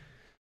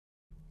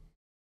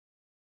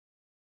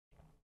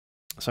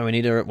 So we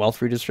need a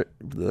wealth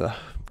redistribution.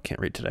 Can't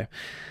read today.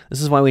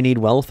 This is why we need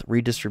wealth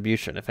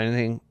redistribution. If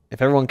anything,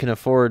 if everyone can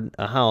afford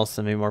a house,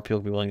 then maybe more people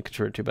will be willing to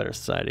contribute to a better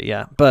society.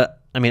 Yeah,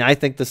 but I mean, I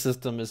think the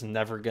system is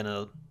never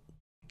gonna.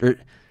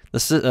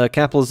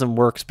 Capitalism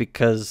works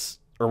because.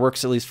 Or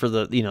works at least for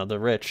the, you know, the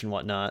rich and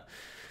whatnot.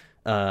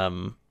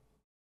 You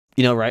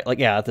know, right? Like,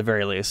 yeah, at the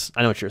very least.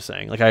 I know what you're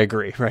saying. Like, I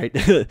agree, right?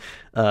 You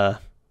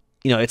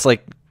know, it's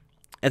like,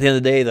 at the end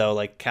of the day, though,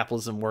 like,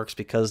 capitalism works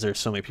because there's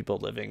so many people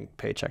living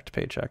paycheck to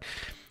paycheck.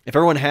 If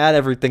everyone had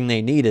everything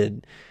they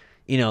needed,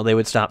 you know, they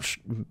would stop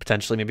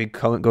potentially maybe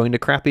going to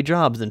crappy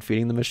jobs and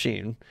feeding the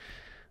machine.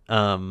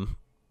 You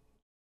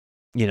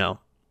know.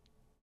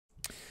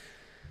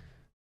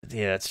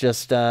 Yeah, it's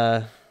just,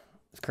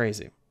 it's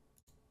crazy.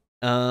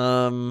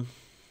 Oh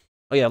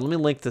yeah, let me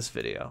link this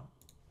video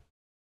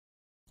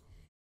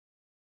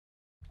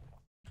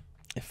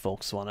if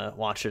folks want to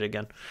watch it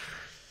again,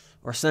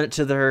 or send it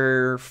to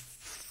their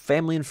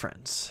family and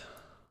friends.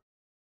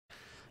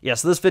 Yeah,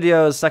 so this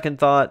video is Second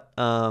Thought,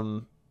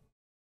 from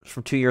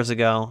 2 years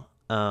ago.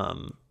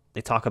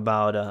 They talk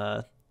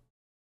about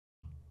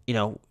you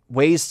know,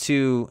 ways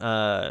to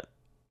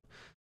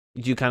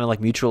do kind of like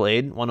mutual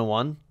aid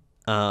 101.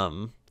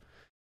 Do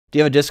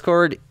you have a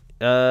Discord?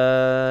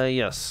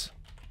 Yes.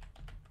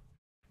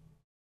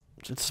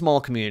 It's a small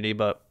community,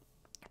 but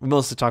we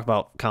mostly talk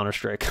about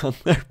Counter-Strike on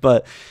there.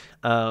 But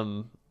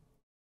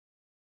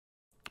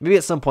maybe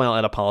at some point I'll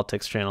add a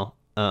politics channel.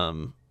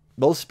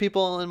 Most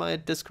people in my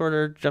Discord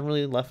are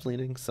generally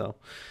left-leaning, so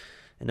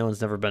and no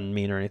one's never been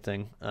mean or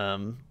anything.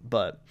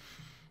 But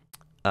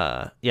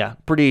yeah,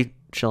 pretty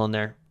chill in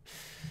there.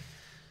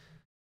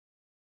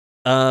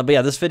 But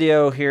yeah, this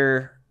video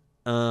here,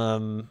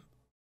 talking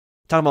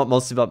about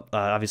mostly about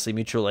obviously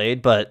mutual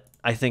aid, but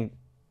I think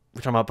we're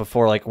talking about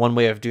before, like one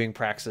way of doing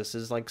Praxis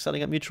is like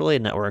setting up mutual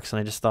aid networks, and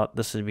I just thought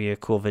this would be a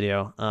cool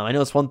video. I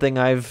know it's one thing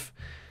I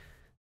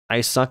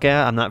suck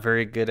at. I'm not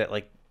very good at,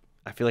 like,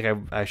 I feel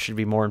like I should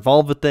be more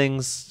involved with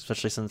things,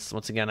 especially since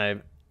once again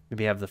I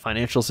maybe have the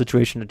financial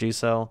situation to do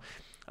so.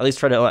 At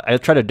least I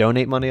try to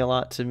donate money a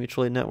lot to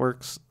mutual aid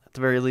networks at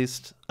the very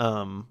least.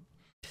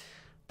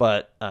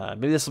 But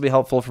maybe this will be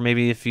helpful for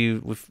maybe if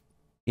you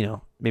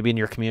know, maybe in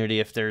your community,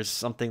 if there's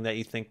something that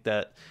you think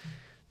that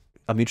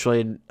a mutual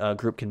aid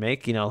group can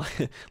make. You know,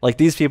 like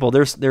these people,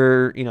 they're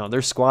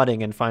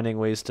squatting and finding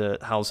ways to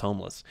house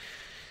homeless.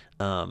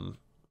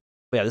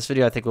 But yeah, this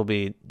video I think will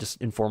be just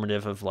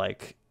informative of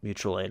like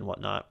mutual aid and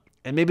whatnot,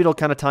 and maybe it'll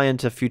kind of tie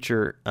into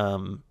future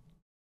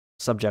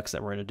subjects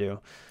that we're gonna do.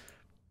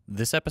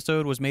 This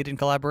episode was made in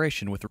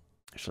collaboration with.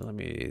 Actually, let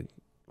me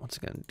once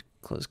again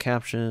close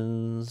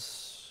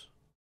captions.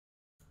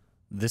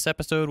 This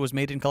episode was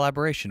made in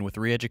collaboration with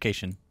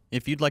Reeducation.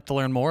 If you'd like to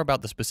learn more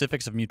about the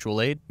specifics of mutual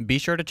aid, be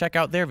sure to check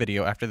out their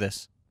video after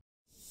this.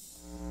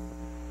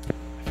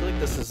 I feel like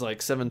this is like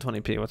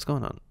 720p. What's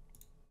going on?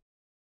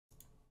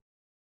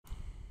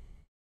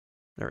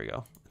 There we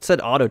go. It said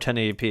auto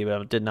 1080p,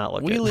 but it did not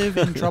look good. We live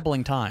in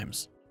troubling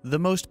times. The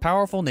most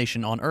powerful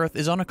nation on Earth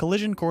is on a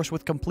collision course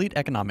with complete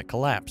economic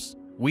collapse.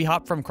 We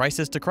hop from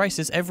crisis to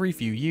crisis every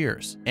few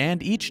years,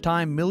 and each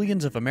time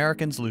millions of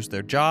Americans lose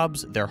their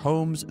jobs, their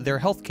homes, their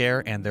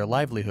healthcare, and their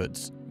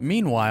livelihoods.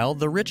 Meanwhile,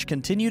 the rich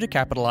continue to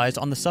capitalize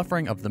on the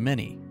suffering of the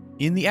many.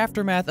 In the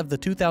aftermath of the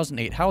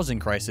 2008 housing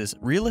crisis,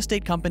 real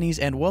estate companies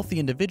and wealthy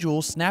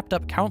individuals snapped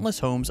up countless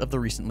homes of the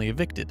recently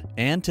evicted,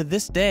 and to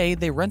this day,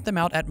 they rent them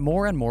out at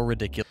more and more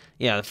ridiculous.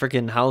 Yeah, the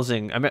freaking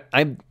housing. I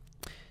mean,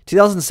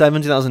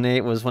 2007,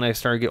 2008 was when I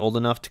started to get old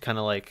enough to kind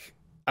of like,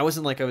 I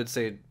wasn't like, I would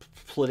say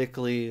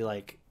politically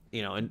like,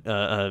 too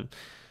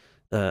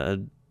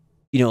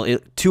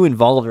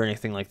involved or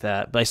anything like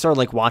that. But I started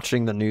like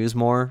watching the news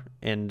more,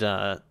 and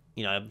at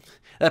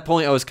that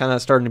point I was kind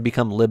of starting to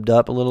become libbed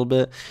up a little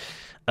bit.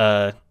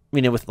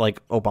 With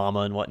like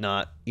Obama and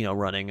whatnot,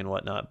 running and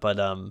whatnot. But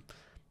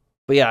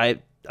yeah,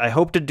 I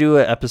hope to do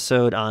an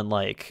episode on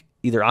like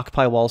either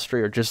Occupy Wall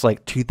Street or just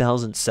like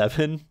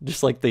 2007,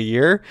 just like the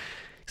year,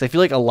 because I feel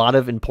like a lot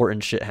of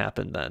important shit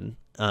happened then.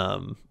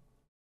 And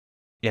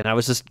I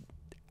was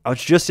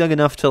just young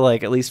enough to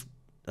like at least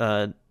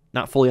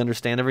not fully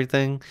understand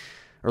everything,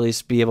 or at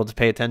least be able to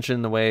pay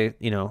attention the way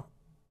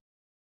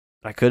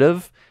I could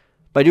have.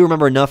 But I do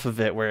remember enough of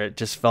it where it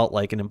just felt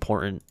like an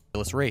important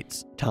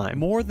rates. Time.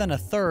 More than a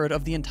third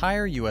of the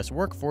entire U.S.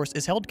 workforce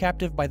is held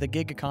captive by the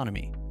gig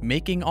economy,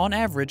 making on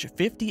average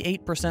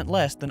 58%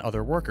 less than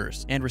other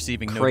workers, and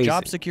receiving no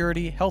job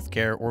security,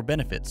 healthcare, or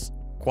benefits.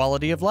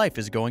 Quality of life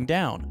is going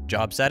down.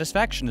 Job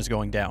satisfaction is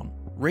going down.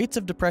 Rates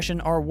of depression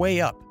are way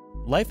up.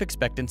 Life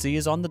expectancy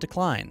is on the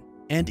decline.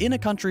 And in a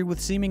country with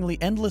seemingly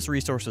endless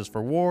resources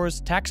for wars,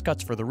 tax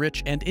cuts for the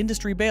rich, and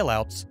industry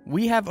bailouts,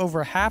 we have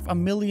over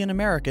 500,000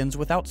 Americans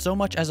without so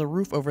much as a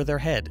roof over their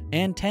head,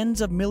 and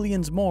tens of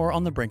millions more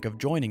on the brink of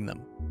joining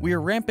them. We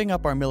are ramping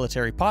up our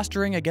military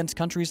posturing against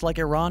countries like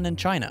Iran and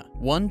China,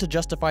 one to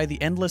justify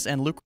the endless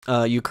and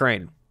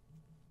Ukraine.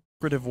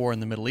 Lucrative war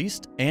in the Middle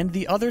East, and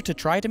the other to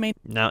try to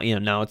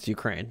now it's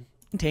Ukraine.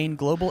 Maintain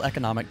global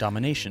economic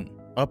domination,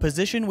 a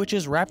position which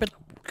is rapid.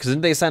 Because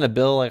didn't they sign a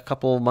bill like a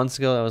couple months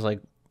ago that was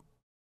like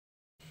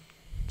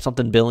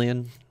something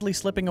billion?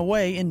 Slipping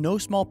away in no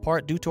small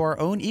part due to our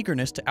own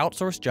eagerness to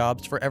outsource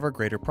jobs for ever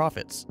greater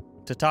profits.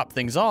 To top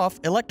things off,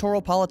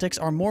 electoral politics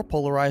are more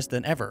polarized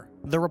than ever,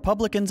 the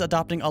Republicans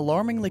adopting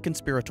alarmingly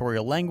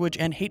conspiratorial language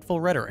and hateful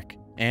rhetoric,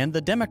 and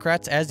the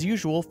Democrats, as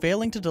usual,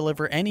 failing to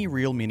deliver any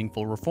real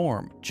meaningful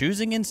reform,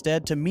 choosing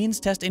instead to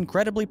means-test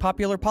incredibly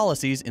popular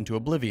policies into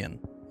oblivion.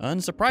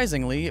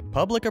 Unsurprisingly,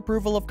 public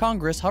approval of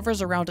Congress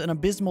hovers around an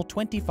abysmal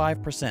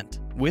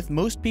 25%, with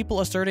most people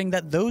asserting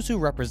that those who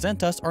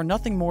represent us are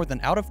nothing more than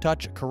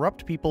out-of-touch,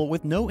 corrupt people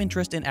with no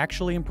interest in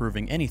actually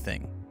improving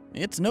anything.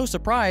 It's no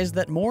surprise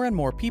that more and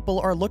more people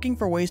are looking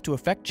for ways to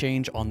effect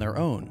change on their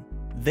own.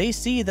 They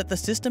see that the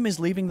system is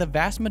leaving the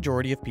vast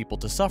majority of people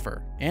to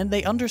suffer, and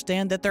they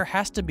understand that there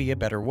has to be a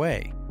better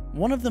way.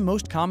 One of the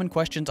most common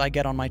questions I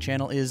get on my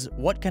channel is,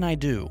 what can I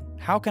do?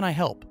 How can I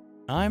help?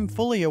 I'm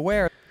fully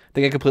aware. I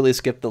think I completely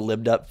skipped the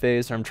libbed up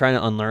phase. I'm trying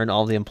to unlearn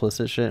all the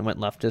implicit shit and went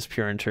leftist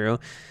pure and true.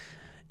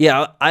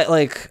 Yeah, I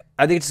think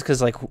it's just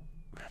because like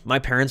my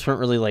parents weren't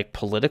really like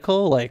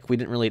political. Like we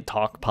didn't really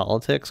talk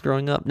politics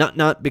growing up.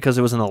 Not because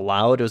it wasn't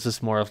allowed. It was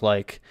just more of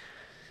like,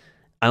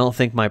 I don't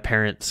think my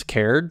parents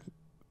cared.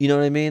 You know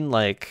what I mean?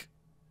 Like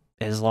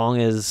as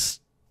long as,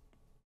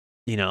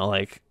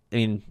 my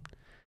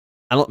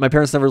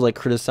parents never like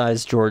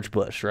criticized George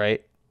Bush,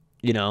 right?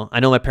 I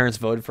know my parents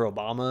voted for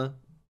Obama.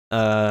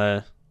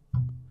 At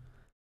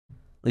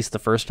least the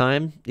first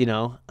time, they're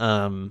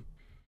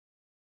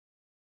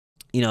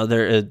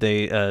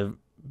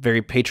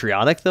very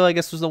patriotic though, I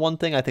guess was the one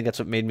thing. I think that's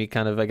what made me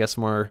kind of, I guess,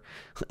 more,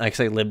 like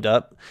say, lived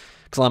up.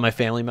 Because a lot of my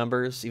family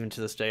members, even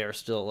to this day, are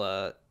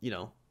still,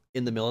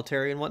 in the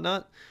military and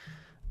whatnot.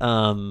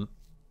 But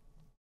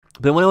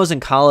when I was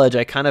in college,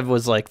 I kind of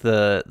was like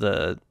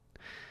the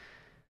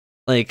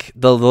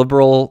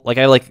liberal, like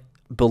I like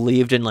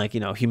believed in like,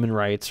 human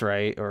rights,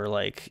 right? Or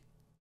like,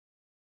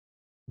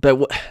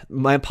 but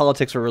my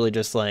politics were really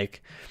just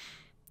like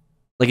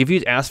if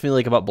you asked me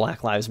like about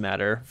Black Lives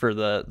Matter for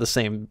the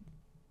same,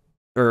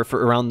 or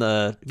for around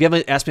the, if you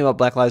haven't asked me about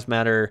Black Lives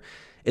Matter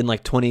in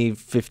like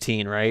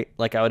 2015, right?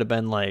 Like I would have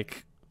been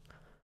like,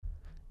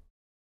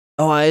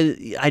 oh,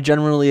 I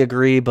generally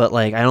agree, but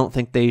like I don't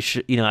think they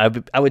should,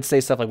 I would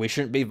say stuff like we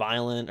shouldn't be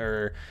violent,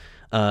 or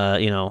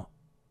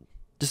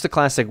just a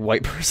classic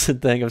white person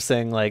thing of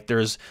saying like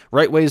there's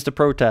right ways to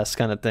protest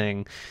kind of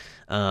thing.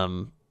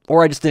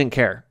 Or I just didn't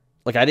care.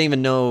 Like I didn't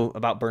even know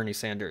about Bernie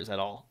Sanders at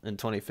all in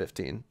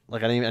 2015.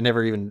 Like I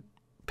never even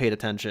paid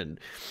attention.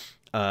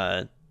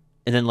 And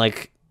then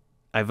like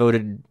I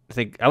voted, I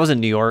think I was in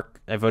New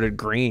York. I voted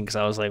green because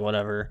I was like,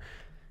 whatever.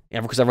 Yeah,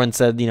 because everyone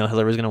said, you know,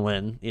 Hillary was going to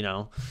win, you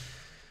know.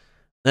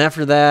 And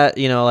after that,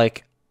 you know,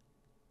 like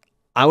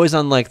I was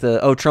on like the,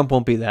 oh, Trump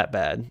won't be that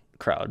bad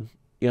crowd.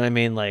 You know what I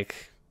mean?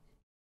 Like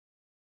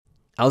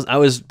I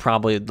was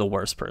probably the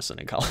worst person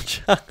in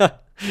college.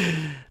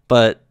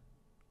 But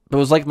it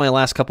was like my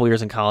last couple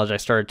years in college, I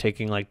started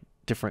taking like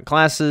different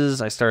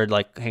classes. I started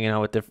like hanging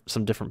out with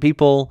some different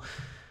people,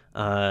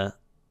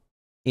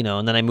 you know,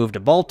 and then I moved to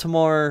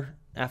Baltimore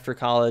after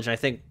college. I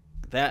think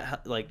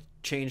that like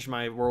changed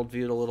my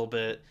worldview a little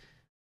bit.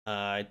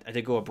 I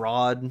did go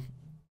abroad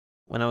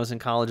when I was in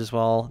college as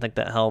well. I think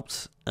that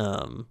helped.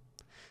 But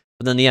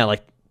then, yeah,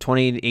 like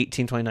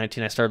 2018,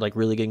 2019, I started like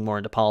really getting more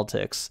into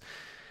politics,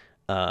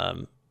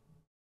 and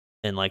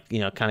like, you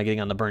know, kind of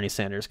getting on the Bernie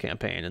Sanders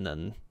campaign. And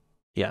then,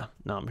 yeah,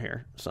 now I'm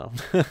here. So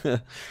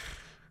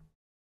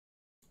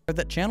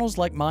that channels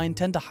like mine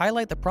tend to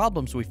highlight the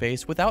problems we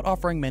face without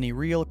offering many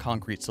real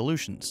concrete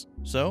solutions.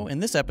 So in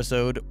this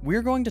episode,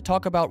 we're going to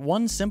talk about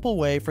one simple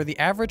way for the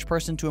average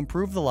person to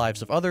improve the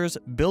lives of others,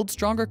 build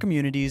stronger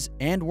communities,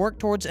 and work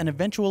towards an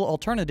eventual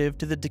alternative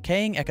to the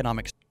decaying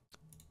economic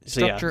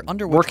structure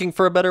under which working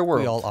for a better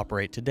world we all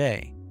operate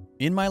today.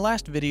 In my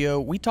last video,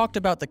 we talked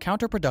about the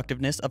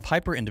counterproductiveness of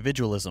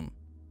hyper-individualism.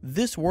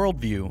 This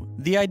worldview,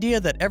 the idea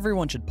that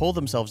everyone should pull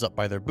themselves up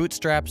by their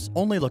bootstraps,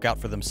 only look out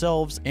for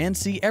themselves, and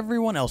see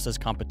everyone else as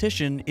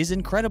competition, is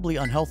incredibly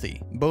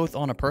unhealthy, both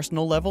on a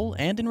personal level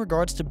and in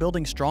regards to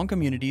building strong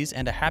communities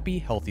and a happy,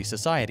 healthy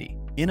society.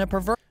 In a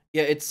perverse...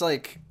 Yeah, it's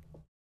like,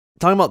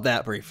 talking about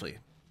that briefly,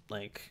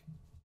 like,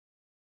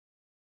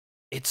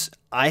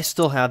 I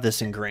still have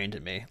this ingrained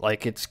in me.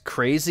 Like, it's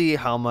crazy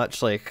how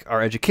much, like,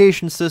 our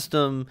education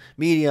system,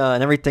 media,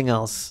 and everything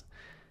else,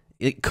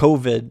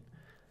 COVID,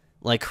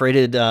 like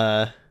created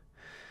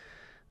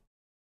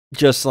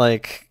just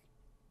like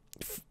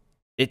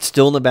it's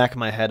still in the back of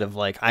my head of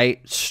like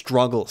I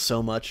struggle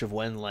so much of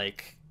when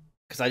like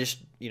because I just,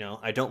 you know,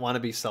 I don't want to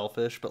be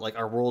selfish, but like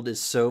our world is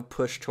so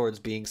pushed towards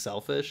being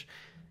selfish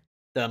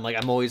that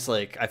I'm always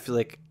like I feel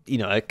like, you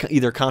know, I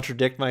either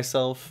contradict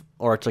myself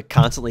or it's like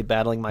constantly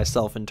battling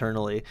myself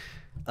internally.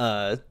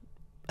 Fuck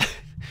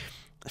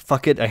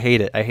it, I hate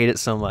it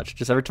so much.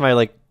 Just every time I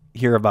like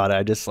hear about it,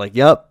 I just like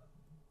yep,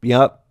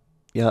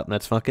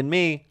 that's fucking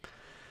me.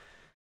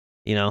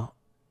 You know,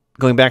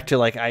 going back to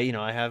like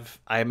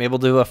I'm able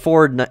to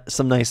afford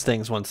some nice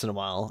things once in a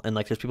while, and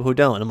like there's people who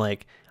don't. And I'm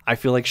like, I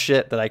feel like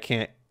shit that I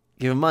can't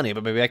give them money,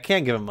 but maybe I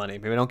can give them money.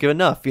 Maybe I don't give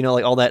enough. You know,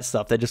 like all that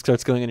stuff that just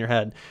starts going in your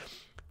head.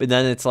 But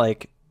then it's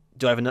like,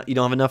 do I have enough? You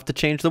don't have enough to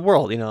change the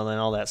world, you know, and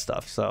all that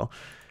stuff. So.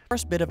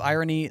 First bit of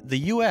irony, the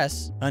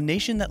US, a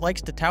nation that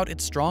likes to tout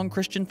its strong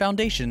Christian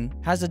foundation,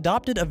 has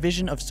adopted a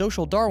vision of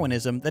social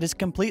Darwinism that is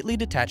completely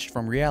detached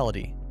from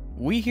reality.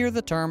 We hear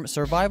the term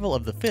survival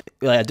of the fittest.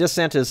 Yeah,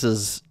 DeSantis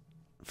is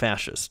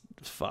fascist.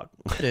 Fuck.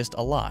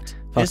 A lot,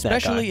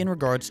 especially in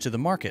regards to the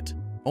market.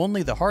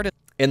 Only the hardest.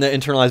 And the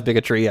internalized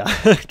bigotry,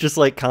 yeah. Just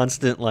like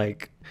constant,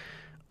 like,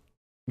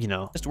 you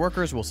know.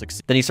 Workers will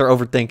succeed. Then you start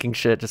overthinking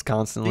shit just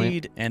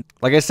constantly. And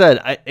like I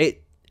said,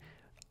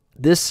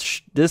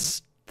 this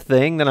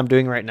thing that I'm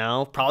doing right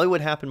now probably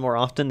would happen more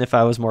often if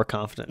I was more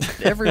confident.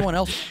 Everyone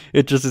else.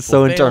 It just is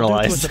so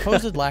internalized. Due to a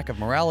supposed lack of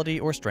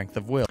morality or strength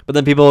of will. But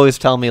then people always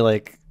tell me,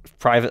 like,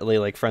 privately,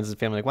 like friends and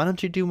family, like, why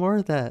don't you do more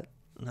of that?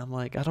 And I'm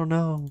like, I don't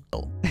know.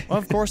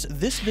 Of course,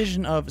 this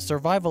vision of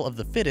survival of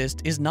the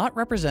fittest is not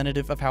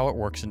representative of how it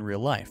works in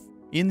real life.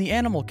 In the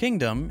animal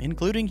kingdom,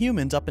 including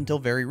humans up until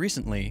very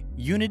recently,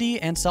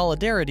 unity and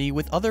solidarity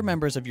with other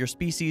members of your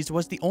species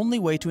was the only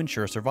way to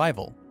ensure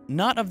survival.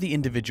 Not of the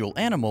individual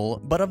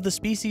animal, but of the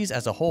species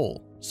as a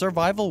whole.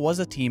 Survival was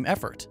a team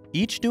effort,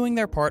 each doing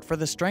their part for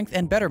the strength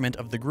and betterment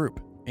of the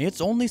group.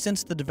 It's only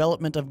since the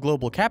development of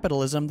global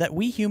capitalism that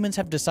we humans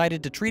have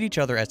decided to treat each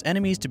other as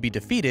enemies to be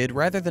defeated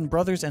rather than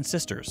brothers and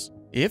sisters.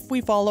 If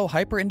we follow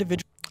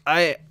hyper-individual...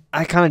 I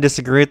kind of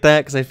disagree with that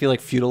because I feel like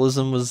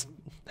feudalism was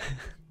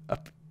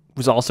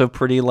also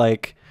pretty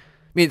like...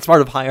 I mean, it's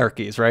part of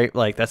hierarchies, right?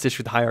 Like, that's the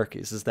issue with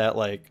hierarchies, is that,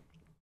 like,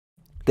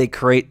 they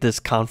create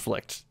this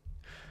conflict.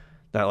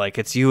 That, like,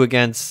 it's you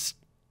against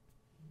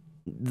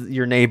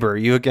your neighbor,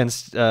 you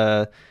against,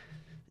 you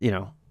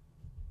know...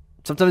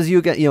 Sometimes you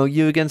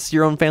against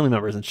your own family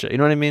members and shit. You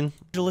know what I mean?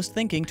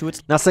 Thinking to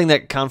its not saying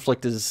that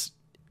conflict is,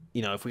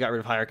 you know, if we got rid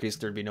of hierarchies,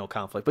 there'd be no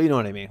conflict. But you know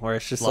what I mean? Where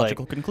it's just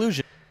logical like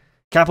conclusion.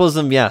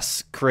 Capitalism,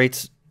 yes,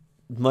 creates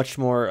much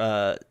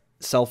more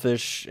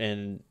selfishness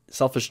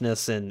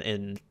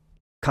and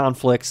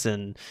conflicts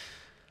and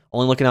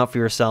only looking out for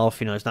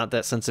yourself. You know, there's not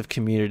that sense of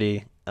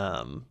community.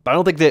 But I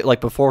don't think that like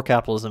before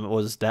capitalism it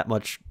was that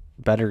much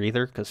better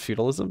either, because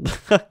feudalism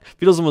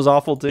was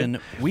awful too. And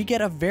we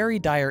get a very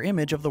dire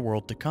image of the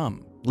world to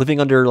come. Living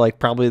under like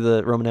probably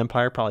the Roman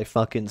Empire probably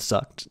fucking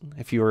sucked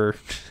if you were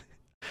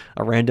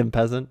a random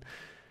peasant.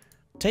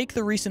 Take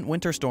the recent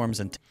winter storms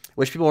and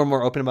wish people were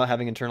more open about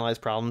having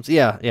internalized problems.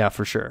 Yeah,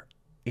 for sure.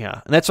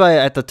 Yeah, and that's why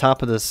at the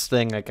top of this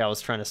thing, like I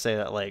was trying to say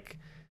that, like,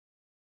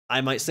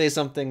 I might say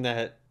something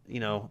that, you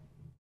know,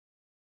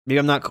 maybe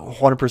I'm not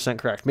 100%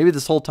 correct. Maybe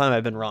this whole time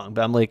I've been wrong,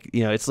 but I'm like,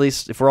 you know, it's at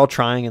least if we're all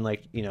trying and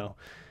like, you know,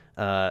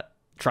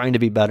 trying to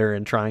be better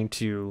and trying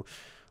to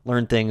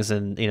learn things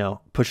and, you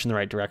know, push in the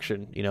right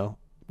direction, you know,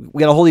 we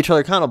got to hold each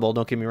other accountable.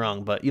 Don't get me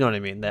wrong, but you know what I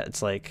mean? That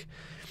it's like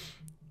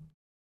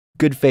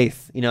good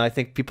faith. You know, I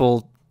think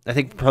part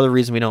of the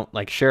reason we don't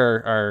like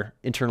share our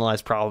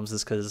internalized problems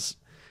is because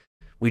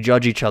we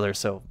judge each other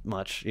so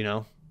much, you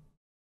know?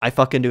 I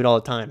fucking do it all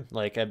the time.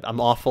 Like I'm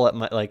awful at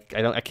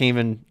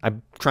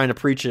I'm trying to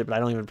preach it, but I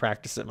don't even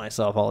practice it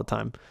myself all the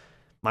time.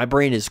 My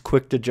brain is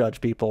quick to judge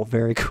people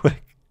very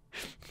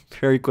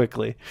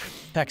quickly.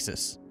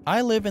 Texas.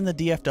 I live in the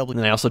DFW.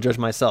 And I also judge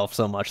myself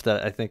so much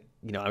that I think,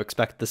 you know, I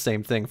expect the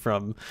same thing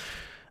from,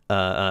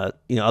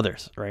 you know,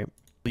 others, right?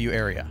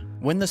 Area.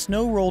 When the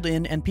snow rolled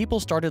in and people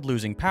started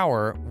losing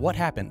power, what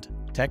happened?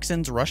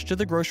 Texans rushed to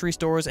the grocery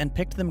stores and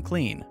picked them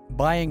clean,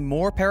 buying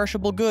more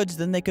perishable goods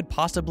than they could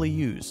possibly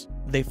use.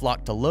 They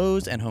flocked to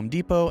Lowe's and Home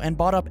Depot and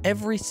bought up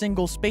every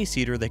single space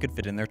heater they could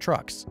fit in their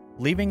trucks,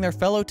 leaving their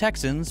fellow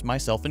Texans,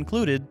 myself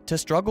included, to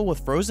struggle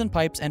with frozen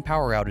pipes and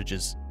power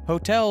outages.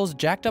 Hotels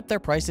jacked up their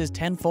prices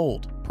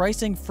tenfold,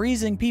 pricing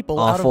freezing people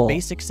out of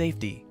basic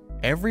safety.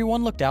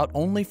 Everyone looked out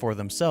only for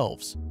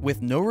themselves,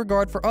 with no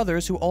regard for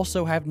others who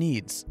also have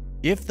needs.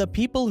 If the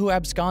people who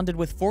absconded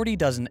with 40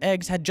 dozen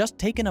eggs had just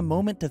taken a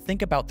moment to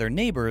think about their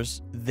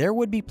neighbors, there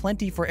would be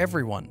plenty for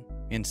everyone.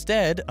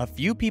 Instead, a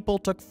few people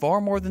took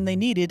far more than they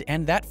needed,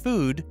 and that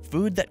food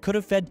that could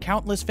have fed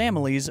countless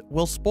families,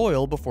 will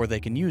spoil before they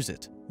can use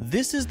it.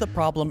 This is the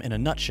problem in a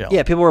nutshell.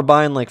 Yeah, people were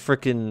buying like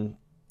freaking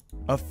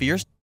a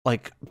fierce,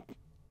 like,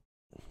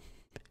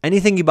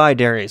 anything you buy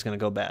dairy is going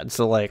to go bad.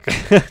 So like,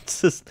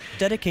 it's just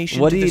dedication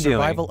what to are the you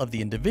survival doing? Of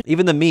the individual.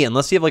 Even the meat,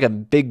 unless you have like a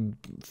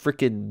big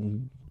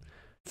freaking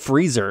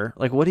freezer,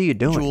 like what are you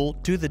doing?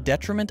 To the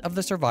detriment of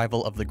the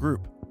survival of the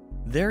group.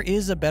 There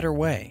is a better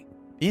way.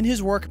 In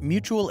his work,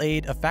 Mutual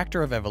Aid, A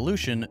Factor of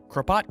Evolution,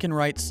 Kropotkin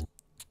writes,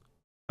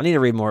 I need to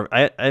read more.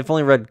 I've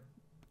only read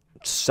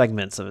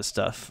segments of his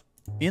stuff.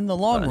 In the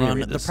long run,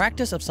 the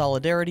practice of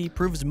solidarity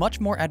proves much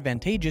more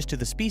advantageous to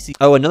the species.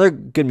 Oh, another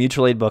good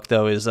mutual aid book,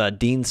 though, is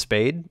Dean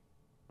Spade,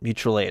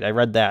 Mutual Aid. I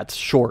read that. It's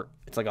short.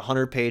 It's like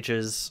 100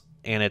 pages,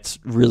 and it's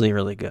really,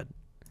 really good.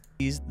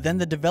 Then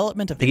the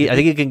development of... I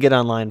think you can get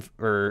online,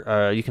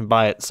 or you can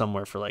buy it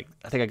somewhere for like...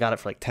 I think I got it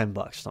for like $10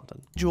 or something.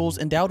 Individuals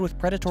endowed with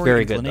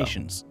predatory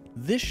inclinations.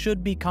 This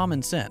should be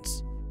common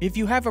sense. If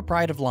you have a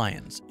pride of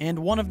lions, and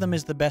one of them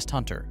is the best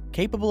hunter,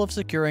 capable of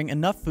securing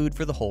enough food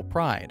for the whole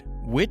pride,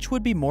 which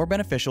would be more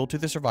beneficial to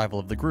the survival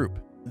of the group?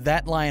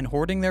 That lion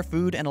hoarding their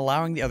food and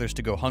allowing the others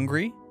to go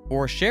hungry,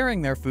 or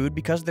sharing their food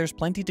because there's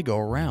plenty to go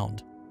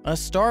around? A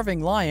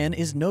starving lion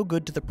is no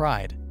good to the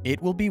pride.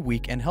 It will be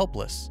weak and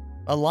helpless.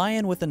 A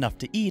lion with enough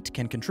to eat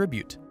can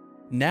contribute.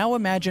 Now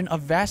imagine a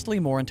vastly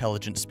more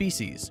intelligent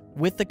species,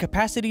 with the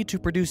capacity to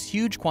produce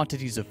huge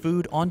quantities of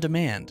food on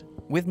demand,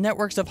 with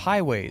networks of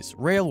highways,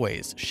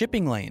 railways,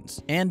 shipping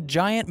lanes, and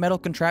giant metal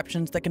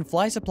contraptions that can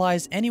fly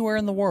supplies anywhere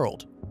in the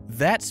world.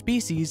 That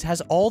species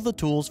has all the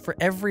tools for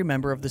every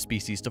member of the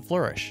species to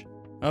flourish.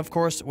 Of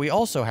course, we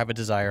also have a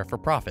desire for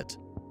profit.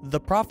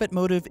 The profit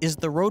motive is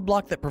the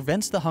roadblock that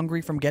prevents the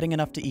hungry from getting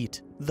enough to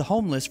eat, the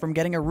homeless from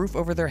getting a roof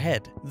over their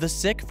head, the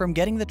sick from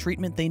getting the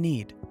treatment they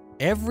need.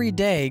 Every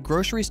day,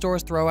 grocery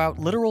stores throw out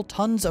literal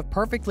tons of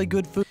perfectly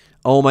good food.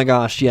 Oh my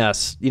gosh,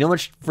 yes. You know how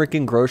much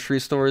freaking grocery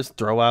stores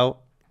throw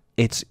out?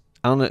 I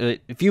don't know,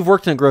 if you've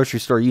worked in a grocery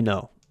store, you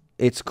know.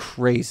 It's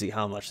crazy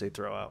how much they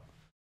throw out.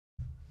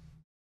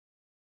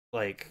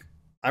 Like,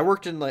 I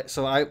worked in, like,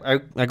 so I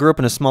grew up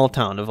in a small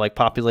town of, like,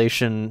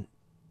 population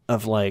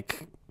of,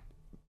 like,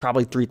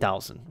 probably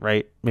 3,000,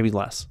 right? Maybe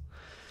less.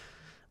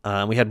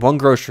 We had one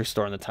grocery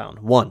store in the town.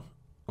 One,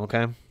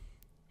 okay? And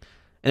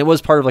it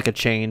was part of, like, a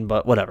chain,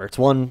 but whatever. It's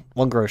one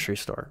grocery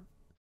store.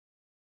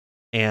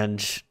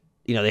 And...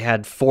 you know, they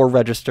had 4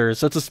 registers,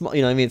 so it's a small,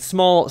 you know, I mean, it's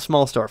small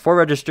store, 4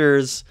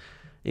 registers,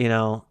 you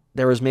know,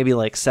 there was maybe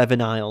like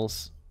 7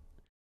 aisles,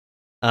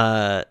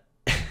 and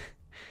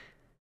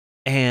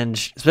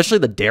especially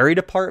the dairy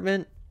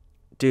department,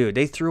 dude,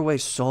 they threw away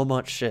so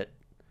much shit,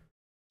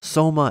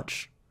 so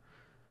much.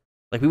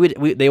 Like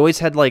they always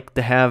had like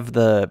to have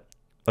the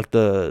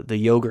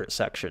yogurt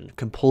section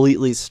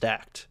completely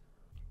stacked,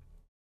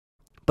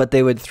 but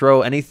they would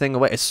throw anything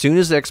away as soon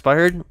as it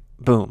expired.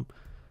 Boom.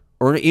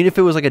 Or even if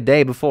it was like a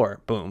day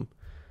before, boom.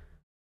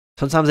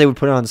 Sometimes they would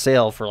put it on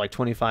sale for like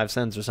 25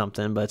 cents or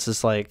something, but it's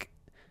just like,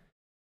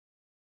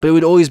 but it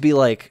would always be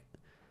like,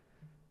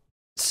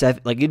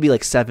 it'd be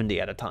like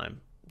 70 at a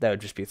time that would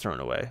just be thrown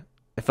away.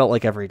 It felt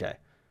like every day.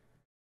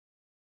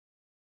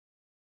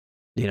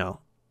 You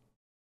know,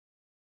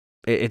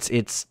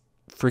 it's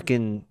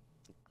freaking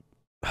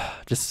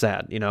just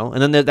sad, you know?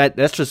 And then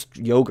that's just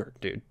yogurt,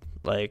 dude.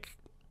 Like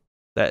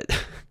that,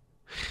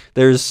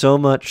 there's so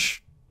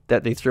much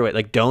that they threw it.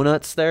 Like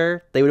donuts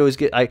there, they would always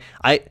get.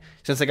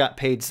 Since I got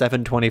paid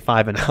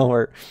 $7.25 an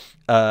hour,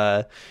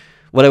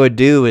 what I would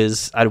do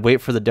is I'd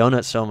wait for the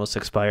donuts to almost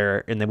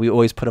expire, and then we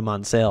always put them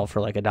on sale for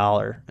like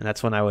 $1, and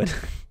that's when I would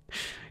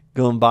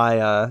go and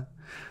buy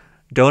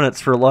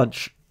donuts for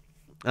lunch.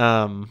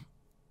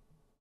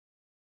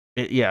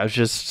 Yeah, it's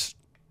just,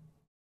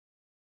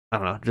 I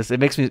don't know, just that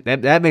makes me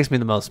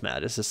the most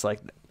mad. It's just like,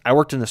 I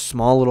worked in a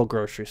small little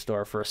grocery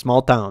store for a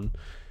small town,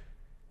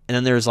 and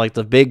then there's like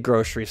the big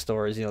grocery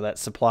stores, you know, that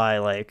supply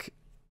like,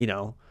 you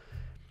know,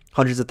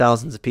 hundreds of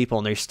thousands of people,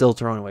 and they're still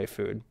throwing away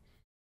food.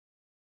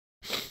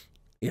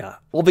 Yeah,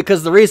 well,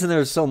 because the reason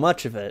there's so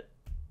much of it,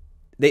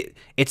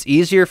 it's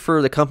easier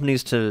for the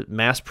companies to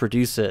mass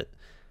produce it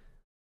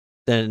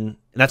and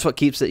that's what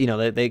keeps it, you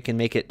know, they can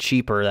make it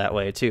cheaper that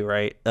way too,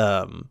 right?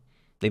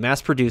 They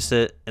mass produce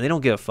it, and they don't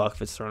give a fuck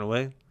if it's thrown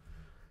away.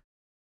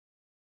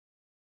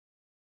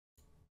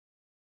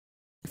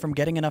 From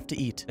getting enough to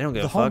eat, they don't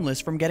give the a fuck.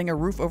 Homeless from getting a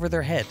roof over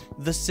their head,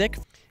 the sick.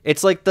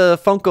 It's like the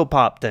Funko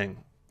Pop thing.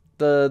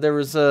 There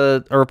was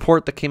a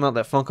report that came out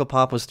that Funko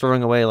Pop was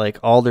throwing away like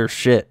all their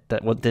shit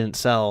that what didn't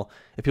sell,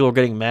 and people were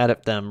getting mad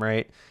at them,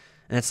 right?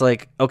 And it's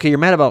like, okay, you're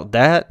mad about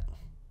that.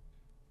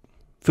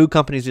 Food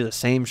companies do the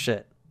same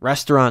shit.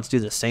 Restaurants do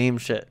the same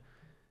shit.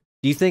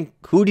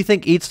 Who do you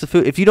think eats the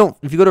food? If you go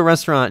to a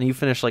restaurant and you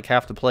finish like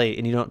half the plate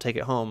and you don't take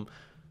it home,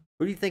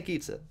 who do you think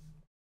eats it?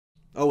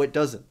 Oh, it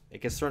doesn't.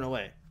 It gets thrown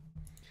away.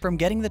 From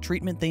getting the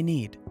treatment they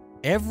need.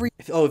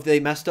 If they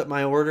messed up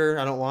my order,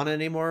 I don't want it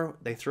anymore,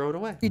 they throw it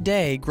away. Every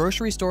day,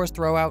 grocery stores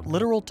throw out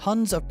literal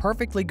tons of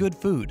perfectly good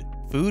food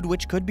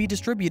which could be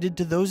distributed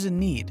to those in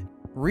need.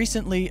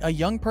 Recently, a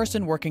young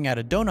person working at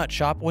a donut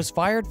shop was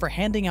fired for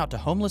handing out to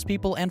homeless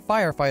people and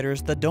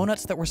firefighters the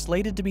donuts that were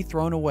slated to be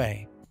thrown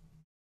away.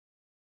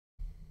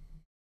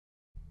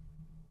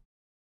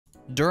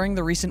 During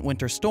the recent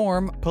winter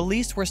storm,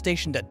 police were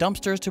stationed at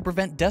dumpsters to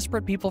prevent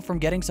desperate people from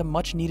getting some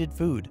much-needed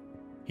food.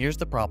 Here's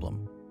the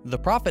problem. The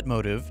profit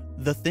motive,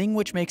 the thing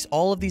which makes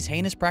all of these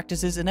heinous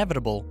practices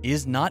inevitable,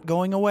 is not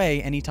going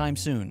away anytime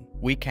soon.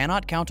 We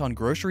cannot count on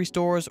grocery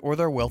stores or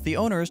their wealthy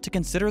owners to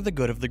consider the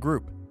good of the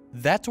group.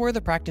 That's where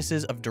the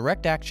practices of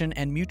direct action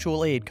and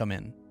mutual aid come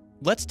in.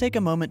 Let's take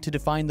a moment to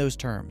define those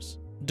terms.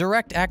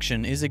 Direct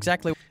action is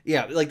exactly...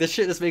 Yeah, like this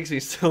shit just makes me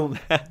so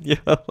mad, you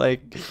know,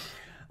 like...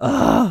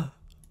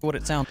 what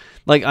it sounds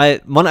like. I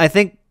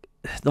think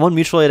the one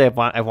mutual aid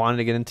I wanted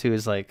to get into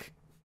is like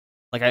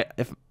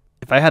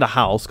if I had a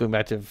house, going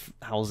back to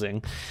housing,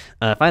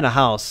 if I had a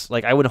house,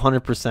 like I would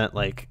 100%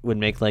 like would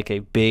make like a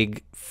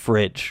big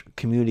fridge,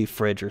 community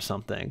fridge or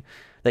something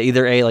that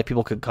either like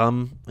people could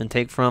come and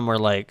take from, or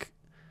like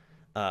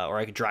or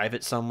I could drive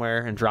it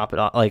somewhere and drop it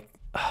off, like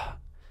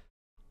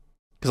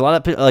because a lot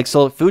of people, like,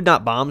 so Food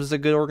Not Bombs is a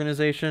good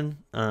organization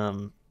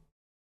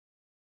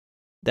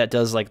that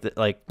does like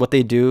what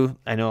they do.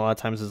 I know a lot of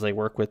times is they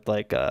work with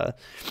like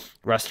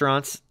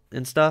restaurants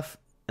and stuff,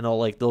 and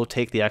they'll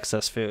take the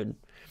excess food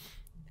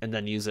and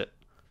then use it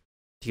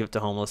to give it to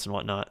homeless and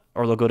whatnot,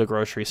 or they'll go to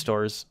grocery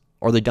stores,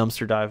 or they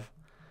dumpster dive,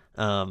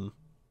 because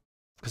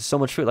so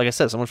much food, like I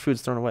said, so much food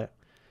is thrown away.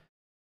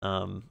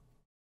 But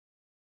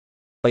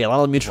yeah, a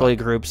lot of mutual aid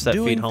groups that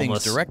feed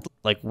homeless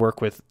like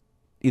work with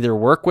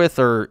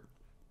or,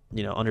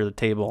 you know, under the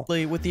table.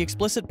 With the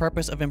explicit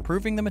purpose of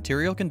improving the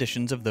material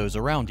conditions of those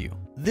around you.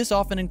 This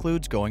often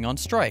includes going on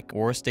strike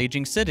or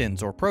staging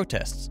sit-ins or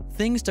protests,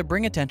 things to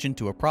bring attention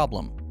to a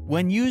problem.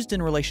 When used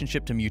in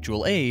relationship to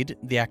mutual aid,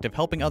 the act of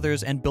helping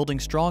others and building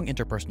strong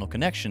interpersonal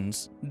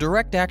connections,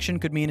 direct action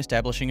could mean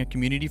establishing a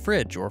community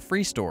fridge or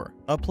free store,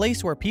 a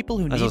place where people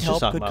who need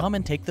help could come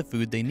and take the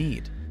food they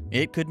need.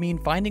 It could mean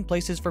finding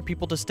places for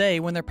people to stay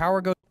when their power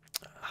goes.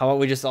 How about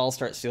we just all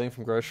start stealing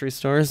from grocery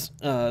stores?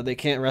 They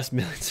can't arrest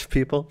millions of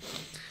people.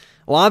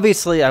 Well,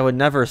 obviously, I would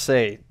never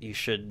say you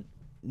should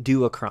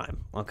do a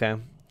crime, okay?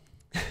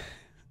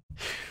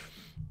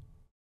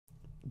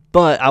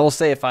 But I will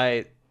say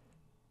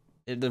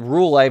the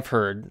rule I've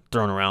heard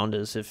thrown around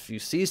is if you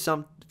see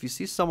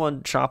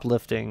someone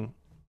shoplifting,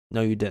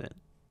 no, you didn't.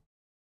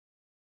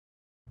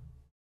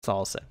 That's all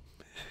I'll say.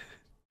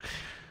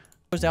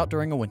 Goes out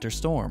during a winter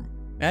storm.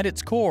 At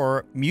its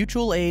core,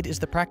 mutual aid is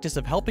the practice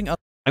of helping others.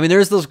 I mean,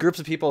 there's those groups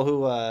of people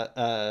who,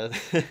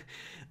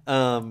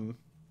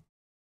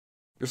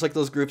 there's like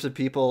those groups of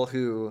people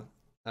who,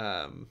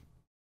 I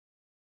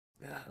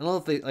don't know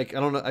if they, like, I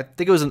don't know, I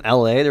think it was in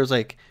LA, there was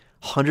like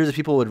hundreds of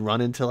people would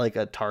run into like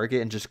a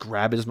Target and just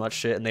grab as much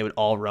shit, and they would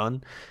all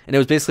run. And it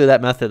was basically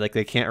that method, like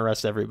they can't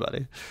arrest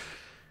everybody.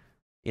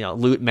 You know,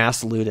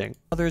 mass looting.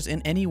 Others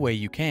in any way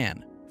you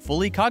can,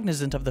 fully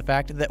cognizant of the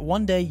fact that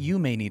one day you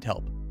may need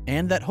help,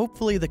 and that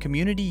hopefully the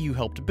community you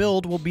helped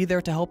build will be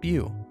there to help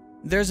you.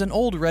 There's an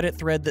old Reddit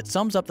thread that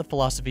sums up the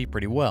philosophy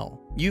pretty well.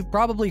 You've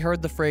probably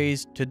heard the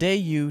phrase, today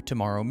you,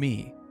 tomorrow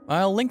me.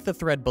 I'll link the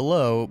thread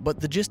below, but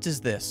the gist is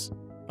this.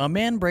 A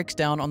man breaks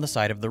down on the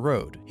side of the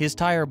road, his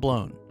tire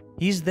blown.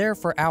 He's there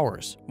for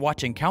hours,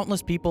 watching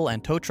countless people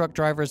and tow truck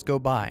drivers go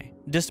by,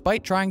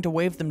 despite trying to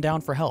wave them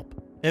down for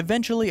help.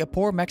 Eventually, a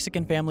poor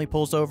Mexican family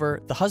pulls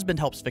over, the husband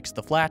helps fix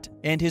the flat,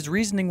 and his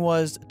reasoning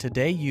was,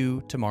 today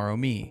you, tomorrow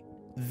me.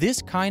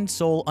 This kind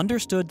soul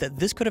understood that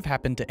this could have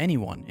happened to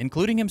anyone,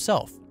 including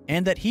himself,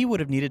 and that he would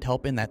have needed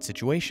help in that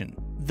situation.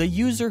 The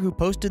user who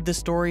posted this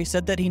story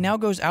said that he now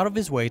goes out of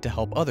his way to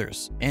help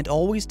others, and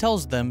always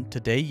tells them,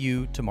 today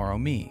you, tomorrow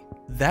me.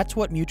 That's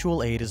what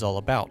mutual aid is all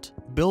about,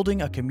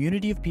 building a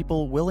community of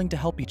people willing to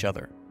help each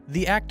other.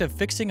 The act of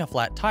fixing a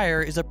flat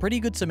tire is a pretty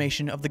good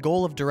summation of the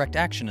goal of direct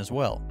action as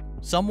well.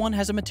 Someone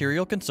has a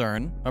material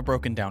concern, a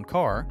broken down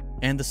car,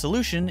 and the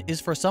solution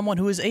is for someone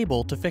who is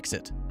able to fix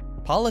it.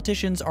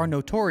 Politicians are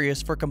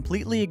notorious for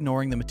completely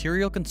ignoring the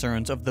material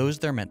concerns of those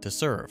they're meant to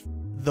serve.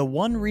 The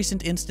one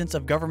recent instance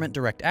of government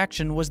direct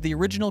action was the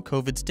original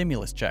COVID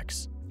stimulus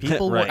checks.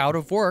 People Right. were out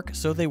of work,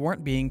 so they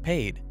weren't being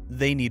paid.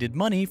 They needed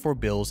money for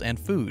bills and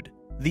food.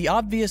 The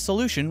obvious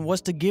solution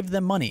was to give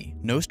them money,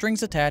 no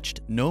strings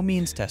attached, no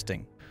means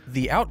testing.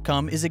 The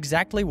outcome is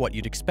exactly what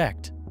you'd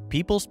expect.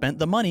 People spent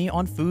the money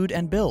on food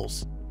and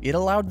bills. It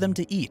allowed them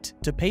to eat,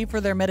 to pay for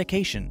their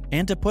medication,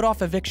 and to put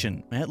off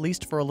eviction, at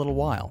least for a little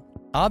while.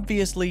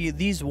 Obviously,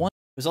 these one—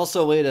 It was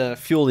also a way to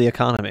fuel the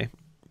economy.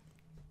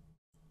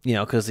 You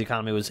know, because the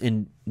economy was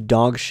in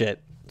dog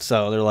shit.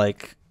 So they're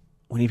like,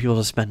 we need people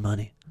to spend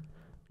money.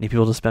 We need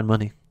people to spend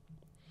money.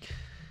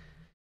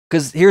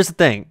 Because here's the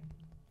thing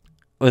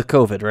with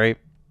COVID, right?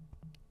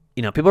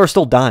 You know, people are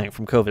still dying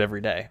from COVID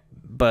every day.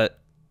 But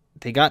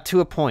they got to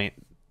a point,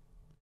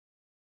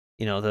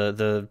 you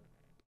know,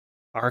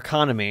 our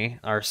economy,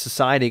 our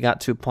society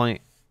got to a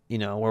point, you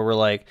know, where we're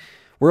like,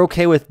 we're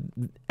okay with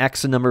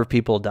X number of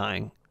people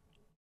dying.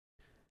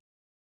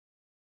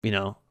 You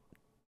know,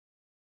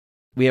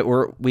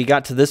 we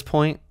got to this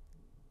point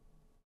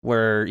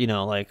where, you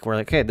know, like we're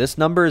like, hey, this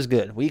number is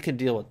good. We can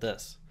deal with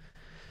this.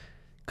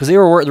 Because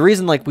the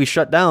reason like we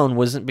shut down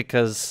wasn't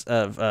because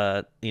of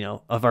you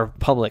know, of our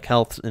public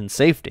health and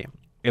safety.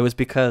 It was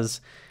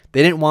because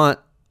they didn't want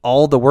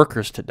all the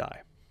workers to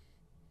die.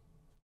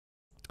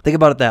 Think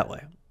about it that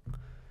way.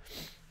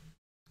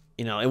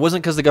 You know, it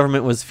wasn't because the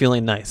government was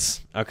feeling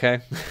nice,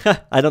 okay?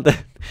 I don't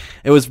think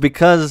it was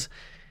because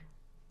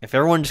if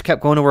everyone just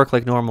kept going to work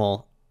like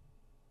normal,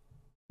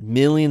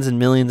 millions and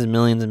millions and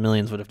millions and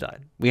millions would have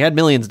died. We had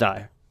millions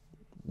die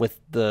with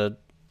the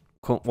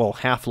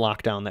half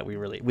lockdown that we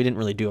didn't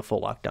really do a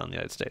full lockdown in the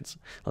United States.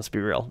 Let's be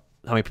real.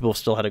 How many people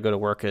still had to go to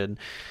work and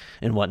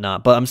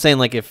whatnot? But I'm saying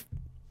like if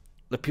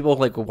the people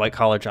like with white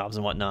collar jobs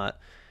and whatnot,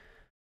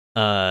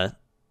 I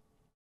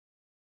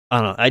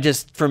don't know.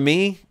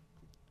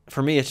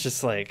 For me, it's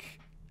just like,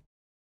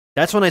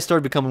 that's when I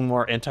started becoming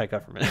more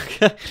anti-government.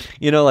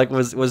 You know, like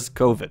was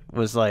COVID.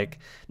 Was like,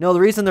 no,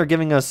 the reason they're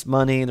giving us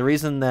money, the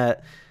reason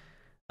that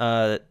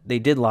they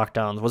did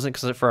lockdowns wasn't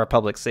because for our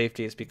public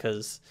safety. It's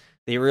because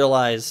they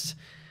realized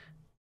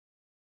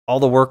all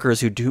the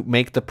workers who do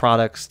make the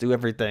products, do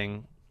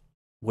everything,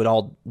 would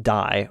all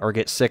die or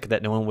get sick,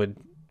 that no one would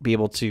be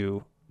able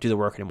to do the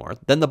work anymore.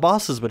 Then the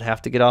bosses would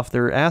have to get off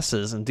their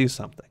asses and do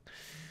something.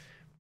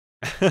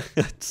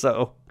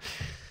 So,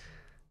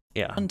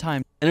 yeah. One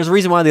time. And there's a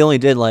reason why they only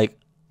did like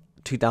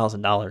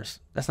 $2,000.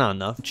 That's not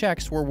enough.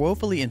 Checks were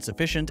woefully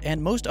insufficient,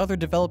 and most other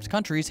developed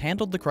countries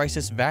handled the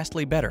crisis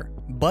vastly better.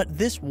 But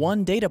this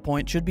one data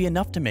point should be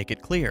enough to make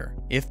it clear.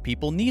 If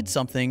people need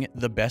something,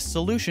 the best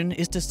solution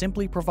is to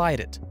simply provide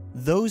it.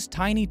 Those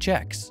tiny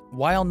checks,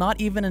 while not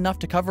even enough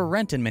to cover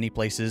rent in many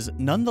places,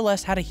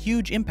 nonetheless had a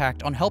huge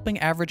impact on helping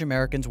average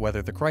Americans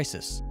weather the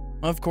crisis.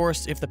 Of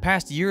course, if the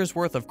past year's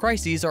worth of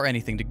crises are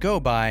anything to go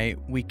by,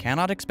 we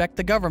cannot expect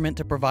the government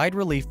to provide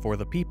relief for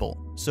the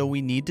people, so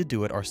we need to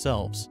do it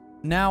ourselves.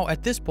 Now,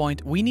 at this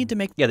point, we need to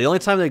make— Yeah, the only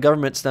time the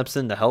government steps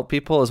in to help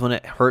people is when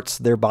it hurts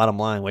their bottom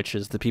line, which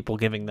is the people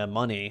giving them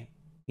money,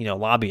 you know,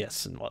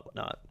 lobbyists and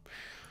whatnot.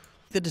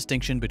 The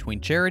distinction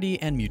between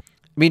charity and mutual—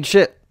 I mean,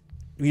 shit.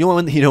 You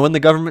know when the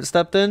government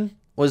stepped in?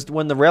 Was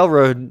when the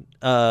railroad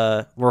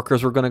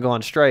workers were going to go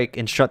on strike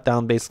and shut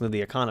down basically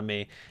the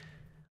economy.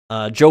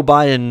 Joe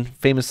Biden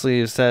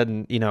famously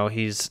said, you know,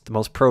 he's the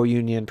most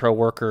pro-union,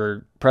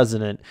 pro-worker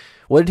president.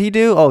 What did he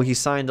do? Oh, he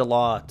signed a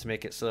law to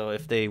make it so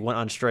if they went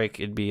on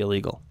strike, it'd be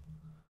illegal.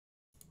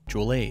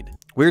 Mutual aid.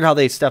 Weird how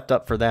they stepped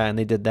up for that, and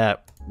they did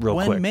that real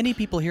quick. When many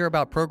people hear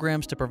about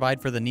programs to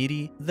provide for the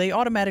needy, they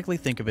automatically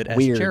think of it as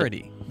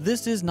charity.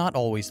 This is not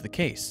always the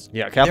case.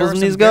 Yeah, capitalism there are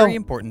needs some to go. very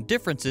important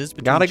differences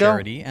between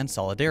charity and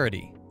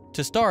solidarity.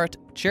 To start,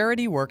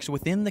 charity works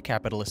within the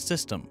capitalist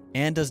system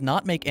and does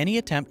not make any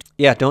attempt—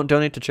 Yeah, don't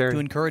donate to charity. To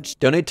encourage—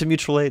 Donate to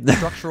mutual aid.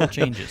 Structural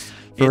changes.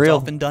 For it's real.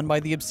 often done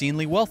by the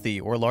obscenely wealthy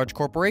or large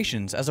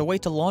corporations as a way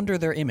to launder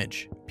their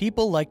image.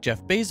 People like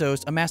Jeff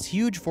Bezos amass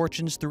huge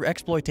fortunes through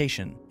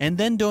exploitation and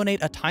then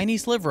donate a tiny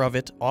sliver of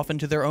it, often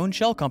to their own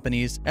shell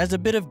companies, as a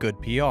bit of good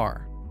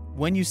PR.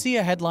 When you see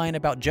a headline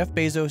about Jeff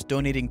Bezos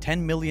donating $10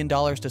 million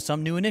to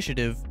some new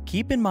initiative,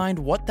 keep in mind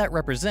what that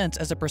represents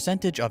as a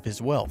percentage of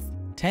his wealth.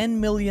 $10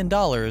 million,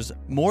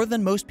 more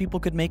than most people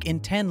could make in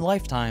 10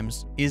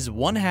 lifetimes, is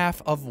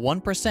 1/2 of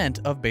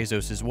 1% of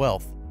Bezos'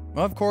 wealth.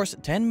 Of course,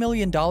 $10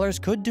 million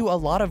could do a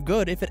lot of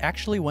good if it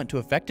actually went to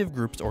effective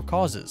groups or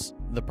causes.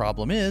 The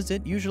problem is,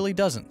 it usually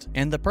doesn't,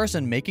 and the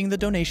person making the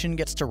donation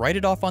gets to write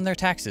it off on their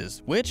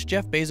taxes, which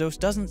Jeff Bezos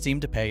doesn't seem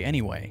to pay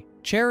anyway.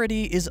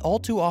 Charity is all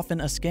too often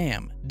a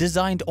scam,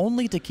 designed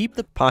only to keep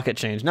the pocket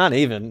change. Not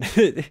even.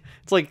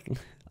 It's like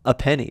a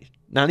penny.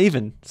 Not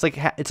even. It's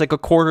like a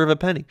quarter of a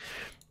penny.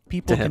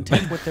 People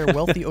content with their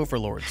wealthy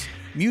overlords.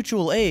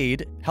 Mutual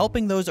aid,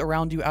 helping those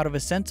around you out of a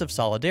sense of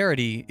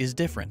solidarity, is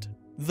different.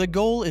 The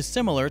goal is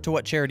similar to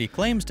what charity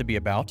claims to be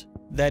about,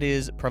 that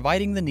is,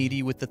 providing the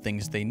needy with the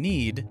things they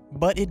need,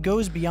 but it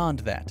goes beyond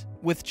that.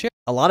 With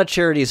a lot of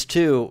charities,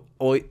 too,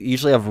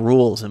 usually have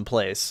rules in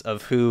place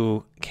of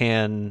who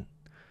can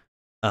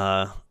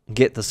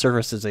get the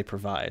services they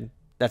provide.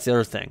 That's the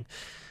other thing.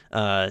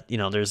 You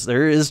know,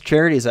 there is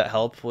charities that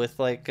help with,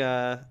 like,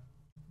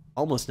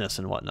 homelessness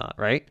and whatnot,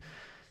 right?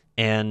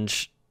 And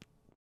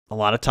a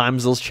lot of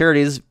times those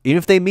charities, even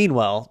if they mean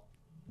well,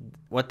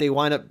 what they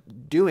wind up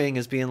doing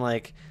is being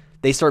like,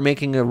 they start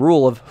making a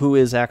rule of who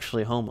is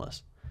actually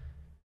homeless,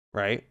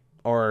 right?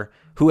 Or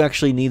who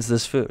actually needs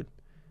this food.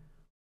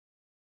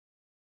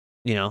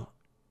 You know,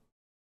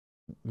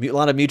 a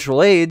lot of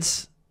mutual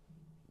aids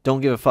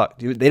don't give a fuck.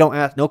 They don't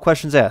ask, no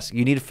questions asked.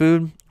 You need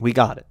food? We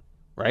got it,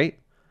 right?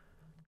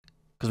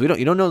 Because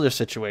you don't know their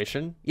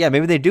situation. Yeah,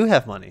 maybe they do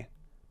have money,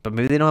 but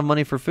maybe they don't have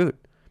money for food.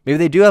 Maybe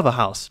they do have a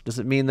house. Does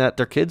it mean that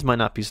their kids might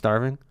not be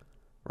starving,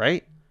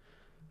 right?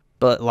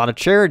 But a lot of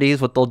charities,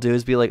 what they'll do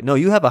is be like, no,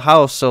 you have a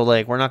house, so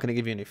like we're not going to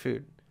give you any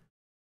food.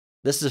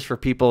 This is for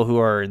people who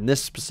are in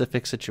this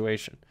specific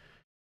situation,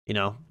 you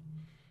know?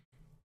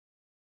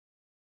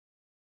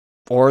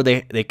 Or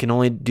they can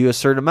only do a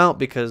certain amount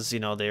because, you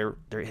know,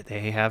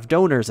 they have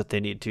donors that they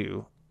need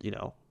to, you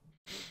know,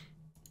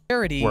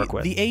 charity, work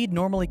with. The aid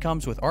normally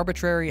comes with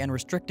arbitrary and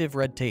restrictive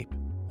red tape.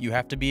 You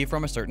have to be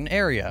from a certain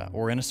area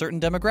or in a certain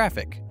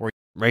demographic, or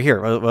right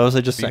here, what was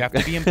I just saying? You have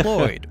to be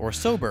employed or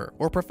sober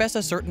or profess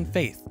a certain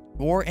faith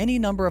or any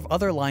number of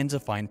other lines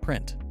of fine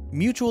print.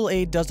 Mutual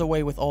aid does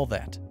away with all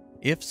that.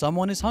 If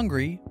someone is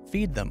hungry,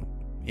 feed them.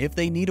 If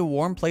they need a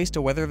warm place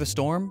to weather the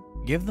storm,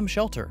 give them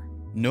shelter.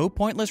 No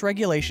pointless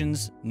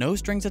regulations, no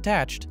strings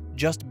attached,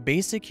 just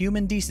basic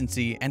human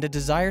decency and a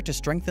desire to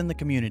strengthen the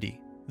community.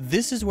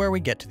 This is where we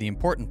get to the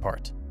important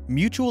part.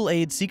 Mutual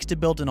aid seeks to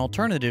build an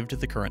alternative to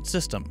the current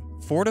system,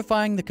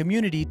 fortifying the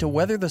community to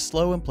weather the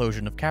slow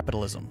implosion of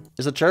capitalism.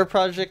 Is the Charity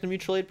Project a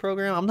mutual aid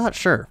program? I'm not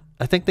sure.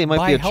 I think they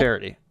might be a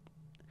charity.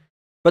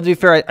 But to be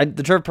fair,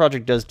 the Charity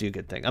Project does do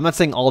good things. I'm not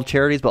saying all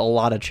charities, but a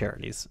lot of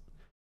charities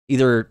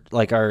either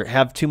like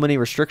have too many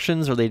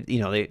restrictions, or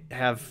they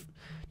have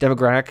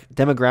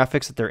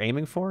demographics that they're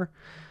aiming for.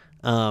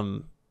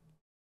 I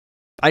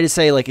just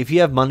say, like, if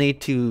you have money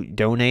to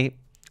donate,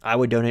 I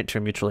would donate to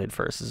a mutual aid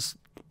first. Is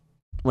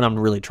what I'm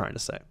really trying to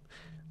say.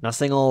 I'm not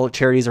saying all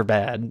charities are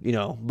bad, you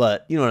know,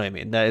 but you know what I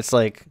mean. That it's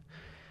like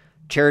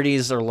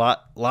charities are a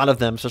lot of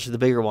them, especially the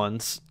bigger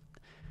ones,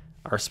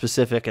 are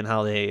specific in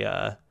how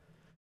they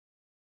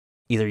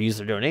either use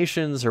their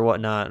donations or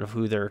whatnot of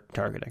who they're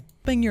targeting.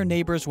 Helping your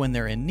neighbors when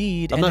they're in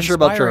need and not sure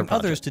about inspiring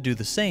others to do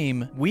the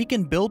same, we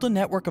can build a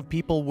network of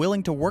people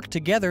willing to work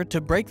together to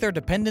break their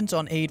dependence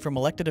on aid from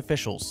elected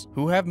officials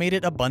who have made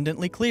it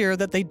abundantly clear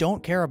that they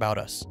don't care about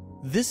us.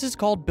 This is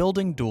called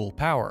building dual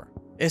power.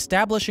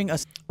 Establishing a...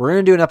 We're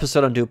going to do an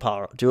episode on dual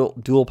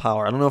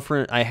power. I don't know if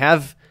I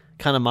have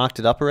kind of mocked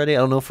it up already. I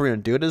don't know if we're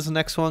going to do it as the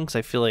next one, because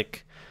I feel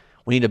like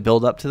we need to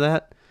build up to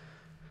that.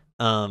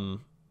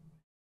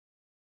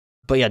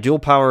 But yeah, dual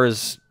power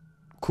is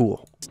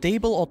cool.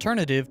 Stable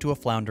alternative to a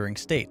floundering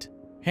state.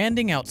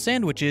 Handing out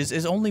sandwiches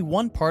is only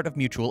one part of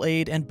mutual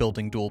aid and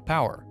building dual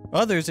power.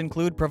 Others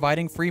include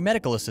providing free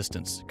medical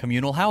assistance,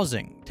 communal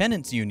housing,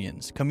 tenants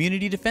unions,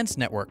 community defense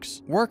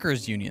networks,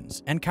 workers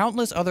unions, and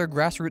countless other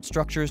grassroots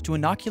structures to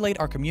inoculate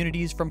our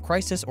communities from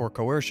crisis or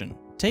coercion.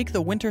 Take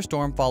the winter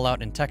storm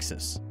fallout in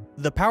Texas.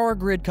 The power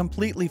grid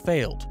completely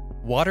failed.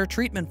 Water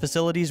treatment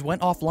facilities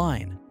went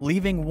offline,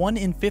 leaving 1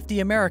 in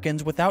 50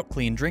 Americans without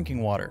clean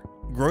drinking water.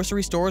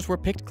 Grocery stores were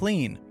picked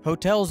clean.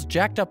 Hotels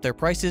jacked up their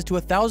prices to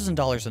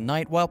 $1,000 a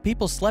night while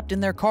people slept in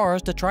their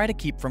cars to try to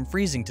keep from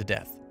freezing to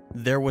death.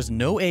 There was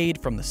no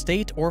aid from the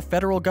state or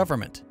federal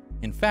government.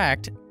 In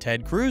fact,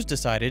 Ted Cruz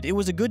decided it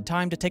was a good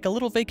time to take a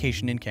little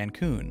vacation in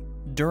Cancun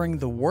during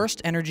the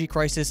worst energy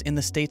crisis in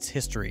the state's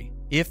history.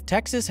 If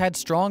Texas had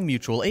strong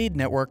mutual aid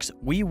networks,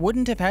 we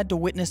wouldn't have had to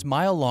witness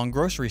mile-long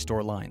grocery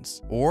store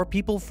lines or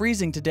people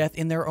freezing to death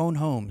in their own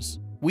homes.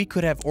 We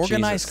could have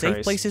organized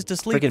safe places to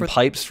sleep. Freaking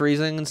pipes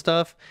freezing and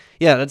stuff.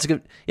 Yeah, that's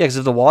good. Yeah, because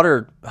if the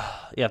water,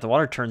 if the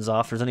water turns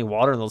off, there's any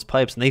water in those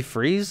pipes and they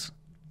freeze.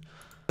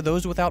 For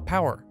those without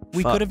power,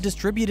 we could have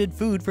distributed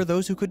food for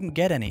those who couldn't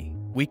get any.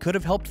 We could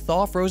have helped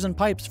thaw frozen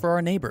pipes for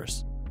our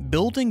neighbors.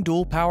 Building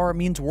dual power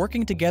means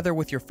working together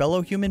with your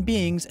fellow human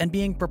beings and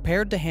being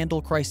prepared to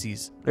handle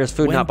crises. There's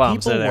food, not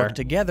bombs. When people work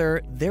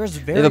together, there's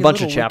very little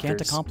we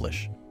can't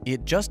accomplish.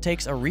 It just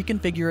takes a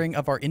reconfiguring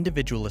of our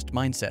individualist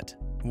mindset.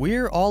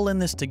 We're all in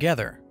this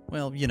together.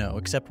 Well, you know,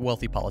 except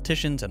wealthy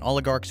politicians and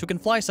oligarchs who can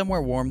fly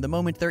somewhere warm the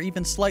moment they're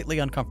even slightly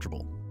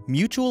uncomfortable.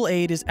 Mutual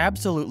aid is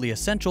absolutely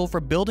essential for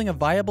building a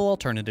viable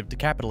alternative to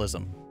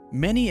capitalism.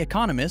 Many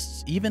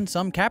economists, even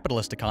some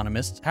capitalist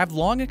economists, have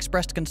long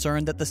expressed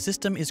concern that the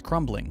system is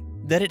crumbling,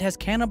 that it has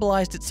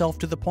cannibalized itself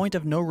to the point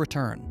of no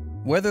return.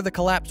 Whether the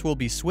collapse will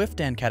be swift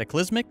and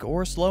cataclysmic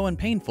or slow and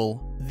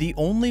painful, the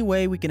only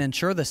way we can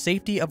ensure the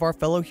safety of our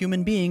fellow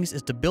human beings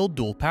is to build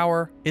dual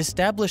power,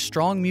 establish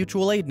strong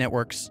mutual aid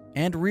networks,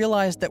 and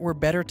realize that we're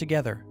better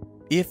together.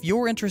 If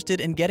you're interested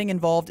in getting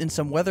involved in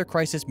some weather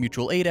crisis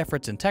mutual aid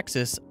efforts in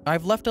Texas,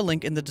 I've left a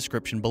link in the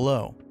description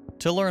below.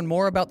 To learn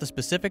more about the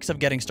specifics of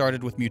getting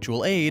started with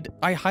mutual aid,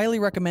 I highly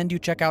recommend you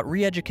check out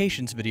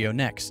Re-Education's video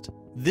next.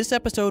 This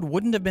episode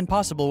wouldn't have been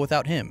possible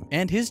without him,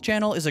 and his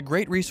channel is a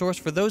great resource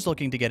for those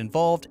looking to get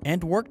involved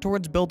and work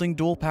towards building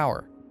dual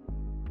power.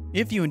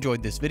 If you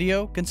enjoyed this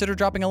video, consider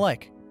dropping a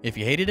like. If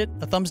you hated it,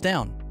 a thumbs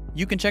down.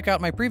 You can check out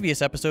my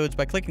previous episodes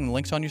by clicking the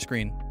links on your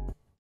screen.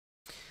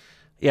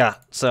 Yeah,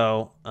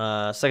 so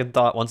second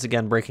thought, once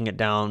again, breaking it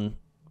down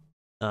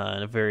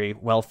in a very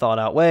well thought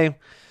out way.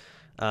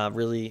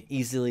 Really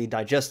easily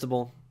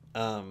digestible.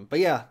 But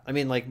yeah, I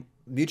mean, like,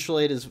 mutual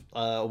aid is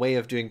a way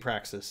of doing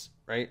Praxis,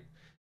 right?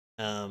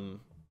 I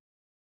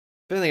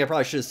think I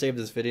probably should have saved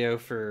this video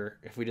for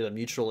if we did a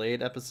mutual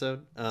aid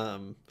episode.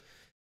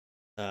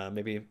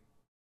 Maybe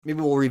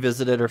we'll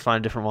revisit it or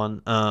find a different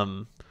one.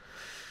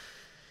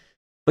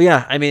 But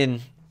yeah, I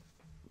mean,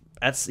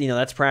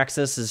 that's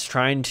Praxis, is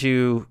trying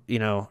to,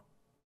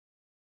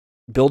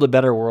 build a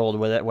better world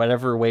with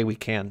whatever way we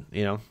can,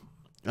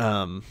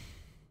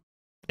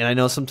 and I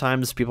know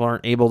sometimes people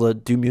aren't able to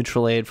do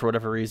mutual aid for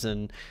whatever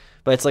reason,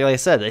 but it's like I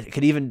said, it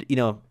could even,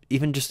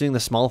 even just doing the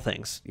small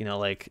things,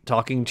 like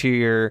talking to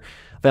your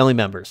family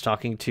members,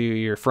 talking to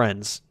your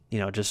friends,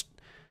 just,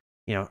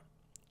 what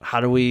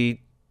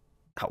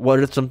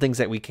are some things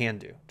that we can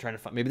do? Trying to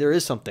find, maybe there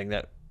is something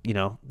that,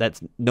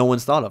 that's no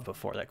one's thought of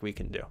before that we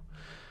can do,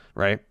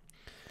 right?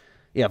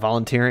 Yeah,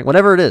 volunteering,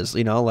 whatever it is,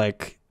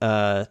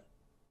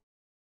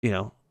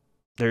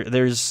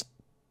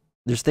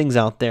 there's things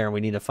out there, and we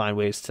need to find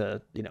ways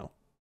to,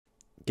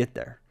 get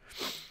there.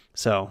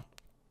 So,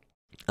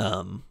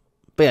 but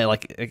yeah,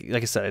 like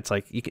I said, it's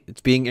like it's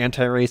being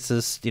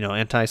anti-racist,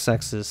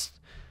 anti-sexist,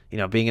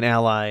 being an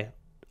ally,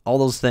 all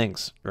those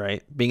things,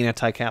 right? Being an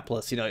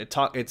anti-capitalist,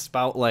 it's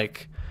about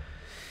like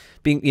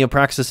being,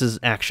 Praxis is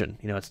action.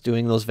 It's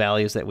doing those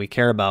values that we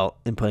care about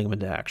and putting them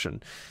into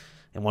action.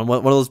 And one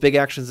of those big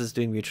actions is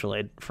doing mutual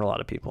aid for a lot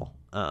of people.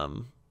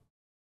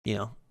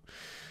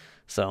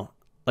 So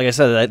like I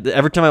said,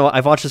 every time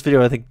I've watched this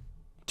video, I think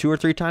 2 or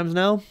 3 times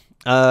now.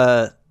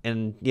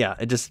 And yeah,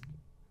 it just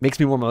makes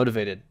me more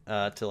motivated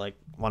to like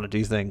want to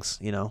do things.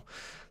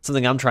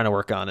 Something I'm trying to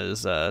work on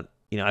is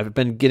I've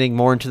been getting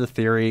more into the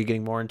theory,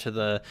 getting more into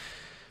the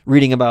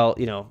reading about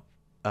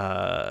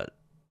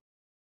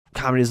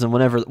communism,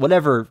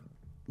 whatever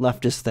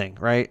leftist thing,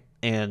 right?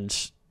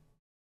 And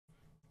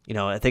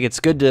I think it's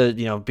good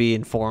to be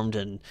informed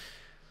and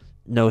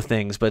know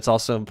things, but it's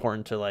also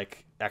important to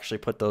like actually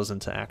put those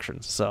into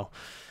action. So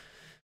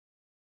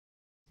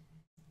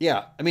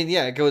yeah, I mean,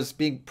 yeah, it goes,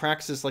 being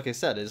Praxis, like I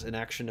said, is an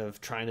action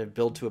of trying to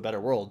build to a better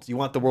world. You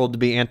want the world to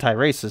be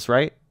anti-racist,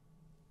 right?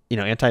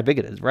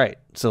 Anti-bigoted, right?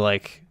 So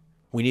like,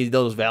 we need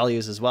those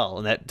values as well,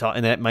 and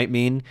that might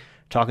mean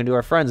talking to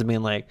our friends and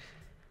being like,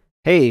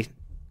 hey,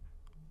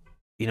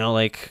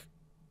 like,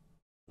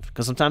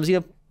 because sometimes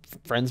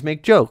friends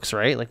make jokes,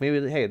 right? Like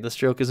maybe, hey, this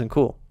joke isn't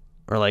cool,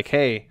 or like,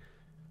 hey,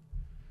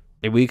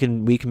 maybe we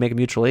can make a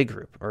mutual aid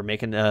group, or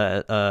make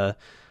a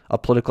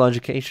political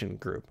education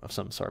group of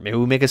some sort. Maybe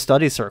we make a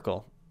study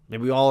circle.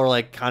 Maybe we all are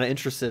like kind of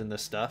interested in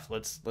this stuff.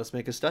 Let's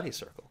make a study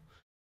circle.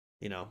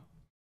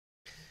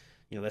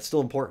 That's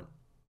still important.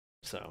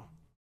 So,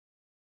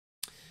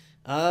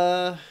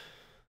 here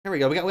we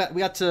go. We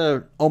got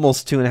to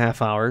almost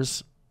 2.5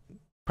 hours,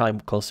 probably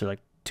closer to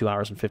like 2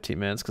 hours and 15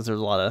 minutes, because there's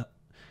a lot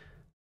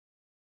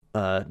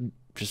of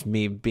just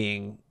me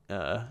being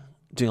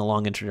doing a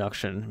long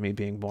introduction, me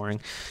being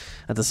boring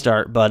at the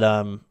start. But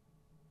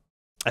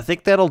I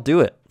think that'll do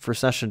it for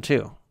session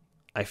 2.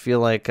 I feel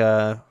like we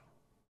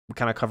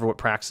kind of covered what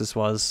Praxis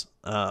was.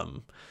 Yeah,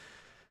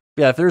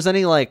 if there's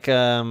any like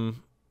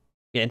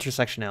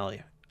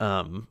intersectionality,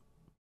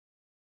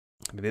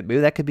 maybe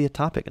that could be a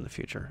topic in the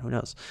future. Who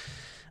knows?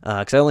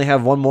 Because I only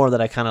have one more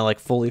that I kind of like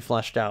fully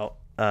fleshed out.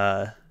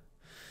 I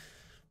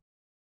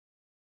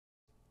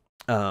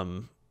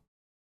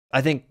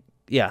think,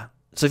 yeah.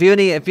 So if you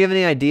have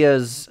any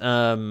ideas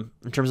in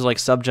terms of like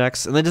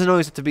subjects, and it doesn't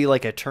always have to be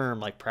like a term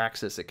like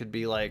Praxis. It could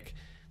be like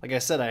I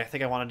said, I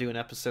think I want to do an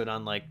episode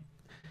on like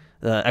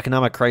the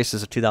economic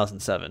crisis of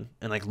 2007,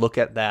 and like look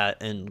at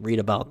that and read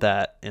about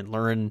that and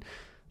learn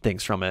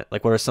things from it.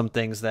 Like, what are some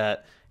things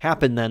that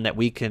happened then that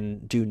we can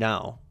do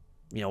now?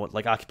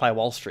 Like Occupy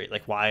Wall Street.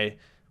 Like, why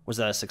was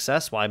that a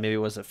success? Why maybe it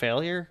was a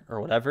failure or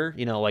whatever?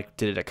 Like,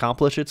 did it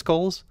accomplish its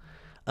goals?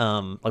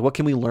 Like, what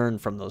can we learn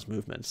from those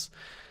movements?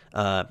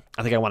 I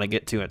think I want to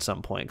get to at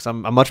some point, because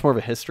I'm much more of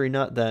a history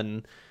nut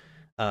than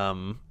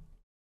a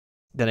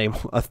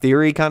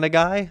theory kind of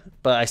guy,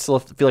 but I still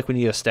feel like we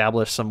need to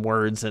establish some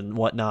words and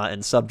whatnot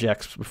and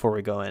subjects before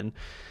we go in.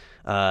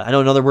 I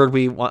know another word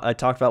I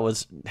talked about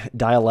was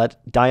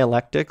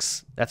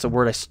dialectics. That's a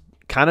word I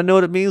kind of know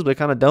what it means, but I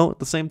kind of don't at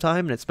the same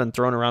time, and it's been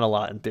thrown around a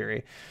lot in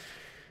theory.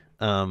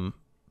 But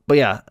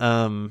yeah,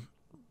 I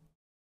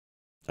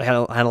had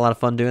a lot of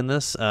fun doing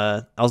this.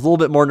 I was a little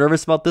bit more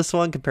nervous about this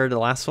one compared to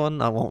the last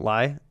one. I won't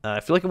lie. I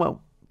feel like it went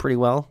pretty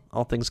well,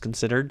 all things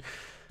considered.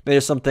 Maybe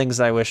there's some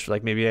things I wish,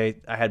 like maybe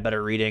I had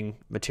better reading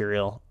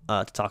material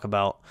to talk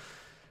about.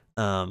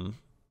 I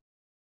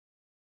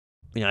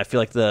feel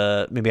like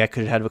maybe I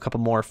could have had a couple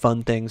more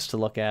fun things to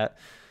look at.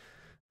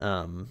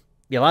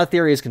 Yeah, a lot of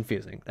theory is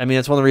confusing. I mean,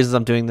 it's one of the reasons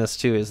I'm doing this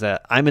too, is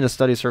that I'm in a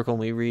study circle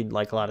and we read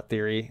like a lot of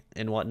theory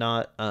and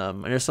whatnot.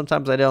 And there's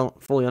sometimes I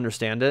don't fully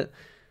understand it.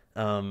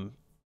 And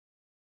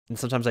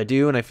sometimes I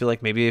do. And I feel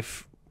like maybe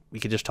if we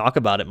could just talk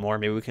about it more,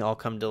 maybe we can all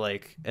come to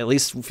like, at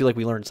least feel like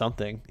we learned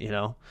something,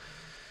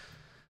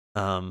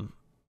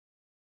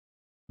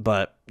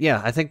 But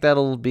yeah, I think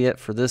that'll be it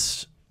for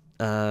this,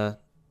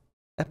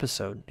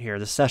 episode here,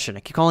 the session. I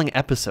keep calling it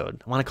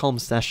episode. I want to call them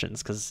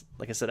sessions because,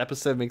 like I said,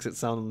 episode makes it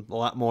sound a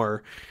lot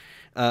more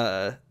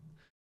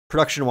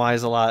production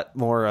wise, a lot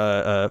more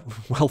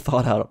well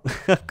thought out,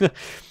 a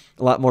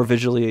lot more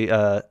visually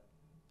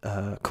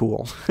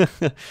cool.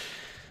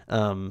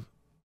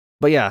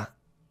 But yeah,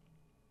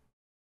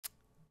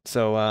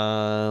 so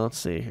let's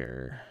see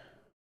here.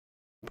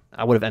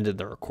 I would have ended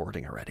the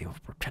recording already.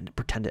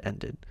 Pretend it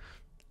ended.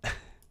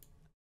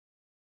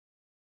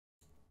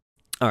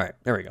 All right,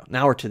 there we go.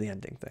 Now we're to the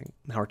ending thing.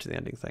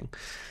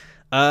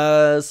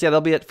 So yeah,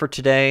 that'll be it for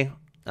today.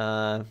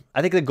 I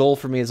think the goal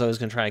for me is always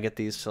going to try to get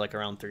these to like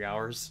around 3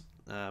 hours.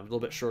 A little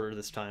bit shorter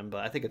this time, but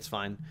I think it's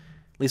fine.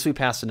 At least we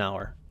passed an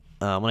hour.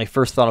 When I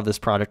first thought of this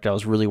project, I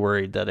was really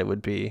worried that it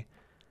would be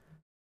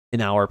an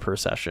hour per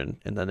session,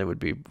 and then it would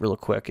be real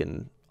quick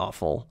and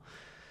awful.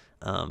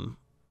 I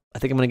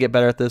think I'm going to get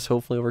better at this,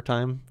 hopefully, over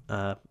time.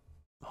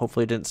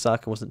 Hopefully it didn't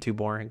suck. It wasn't too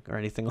boring or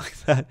anything like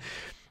that.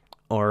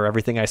 Or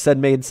everything I said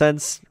made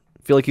sense.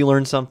 Feel like you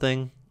learned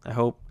something, I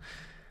hope.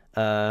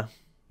 Thanks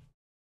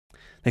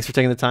for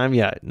taking the time.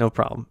 Yeah, no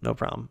problem.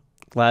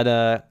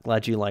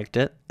 Glad you liked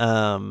it.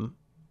 But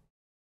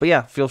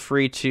yeah, feel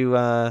free to,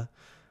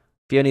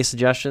 if you have any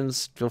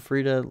suggestions, feel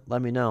free to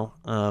let me know.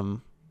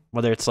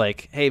 Whether it's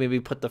like, hey, maybe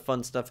put the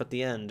fun stuff at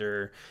the end,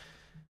 or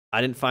I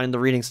didn't find the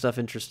reading stuff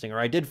interesting, or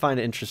I did find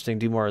it interesting,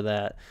 do more of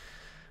that.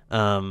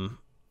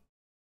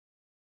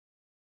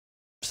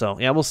 So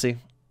yeah, we'll see.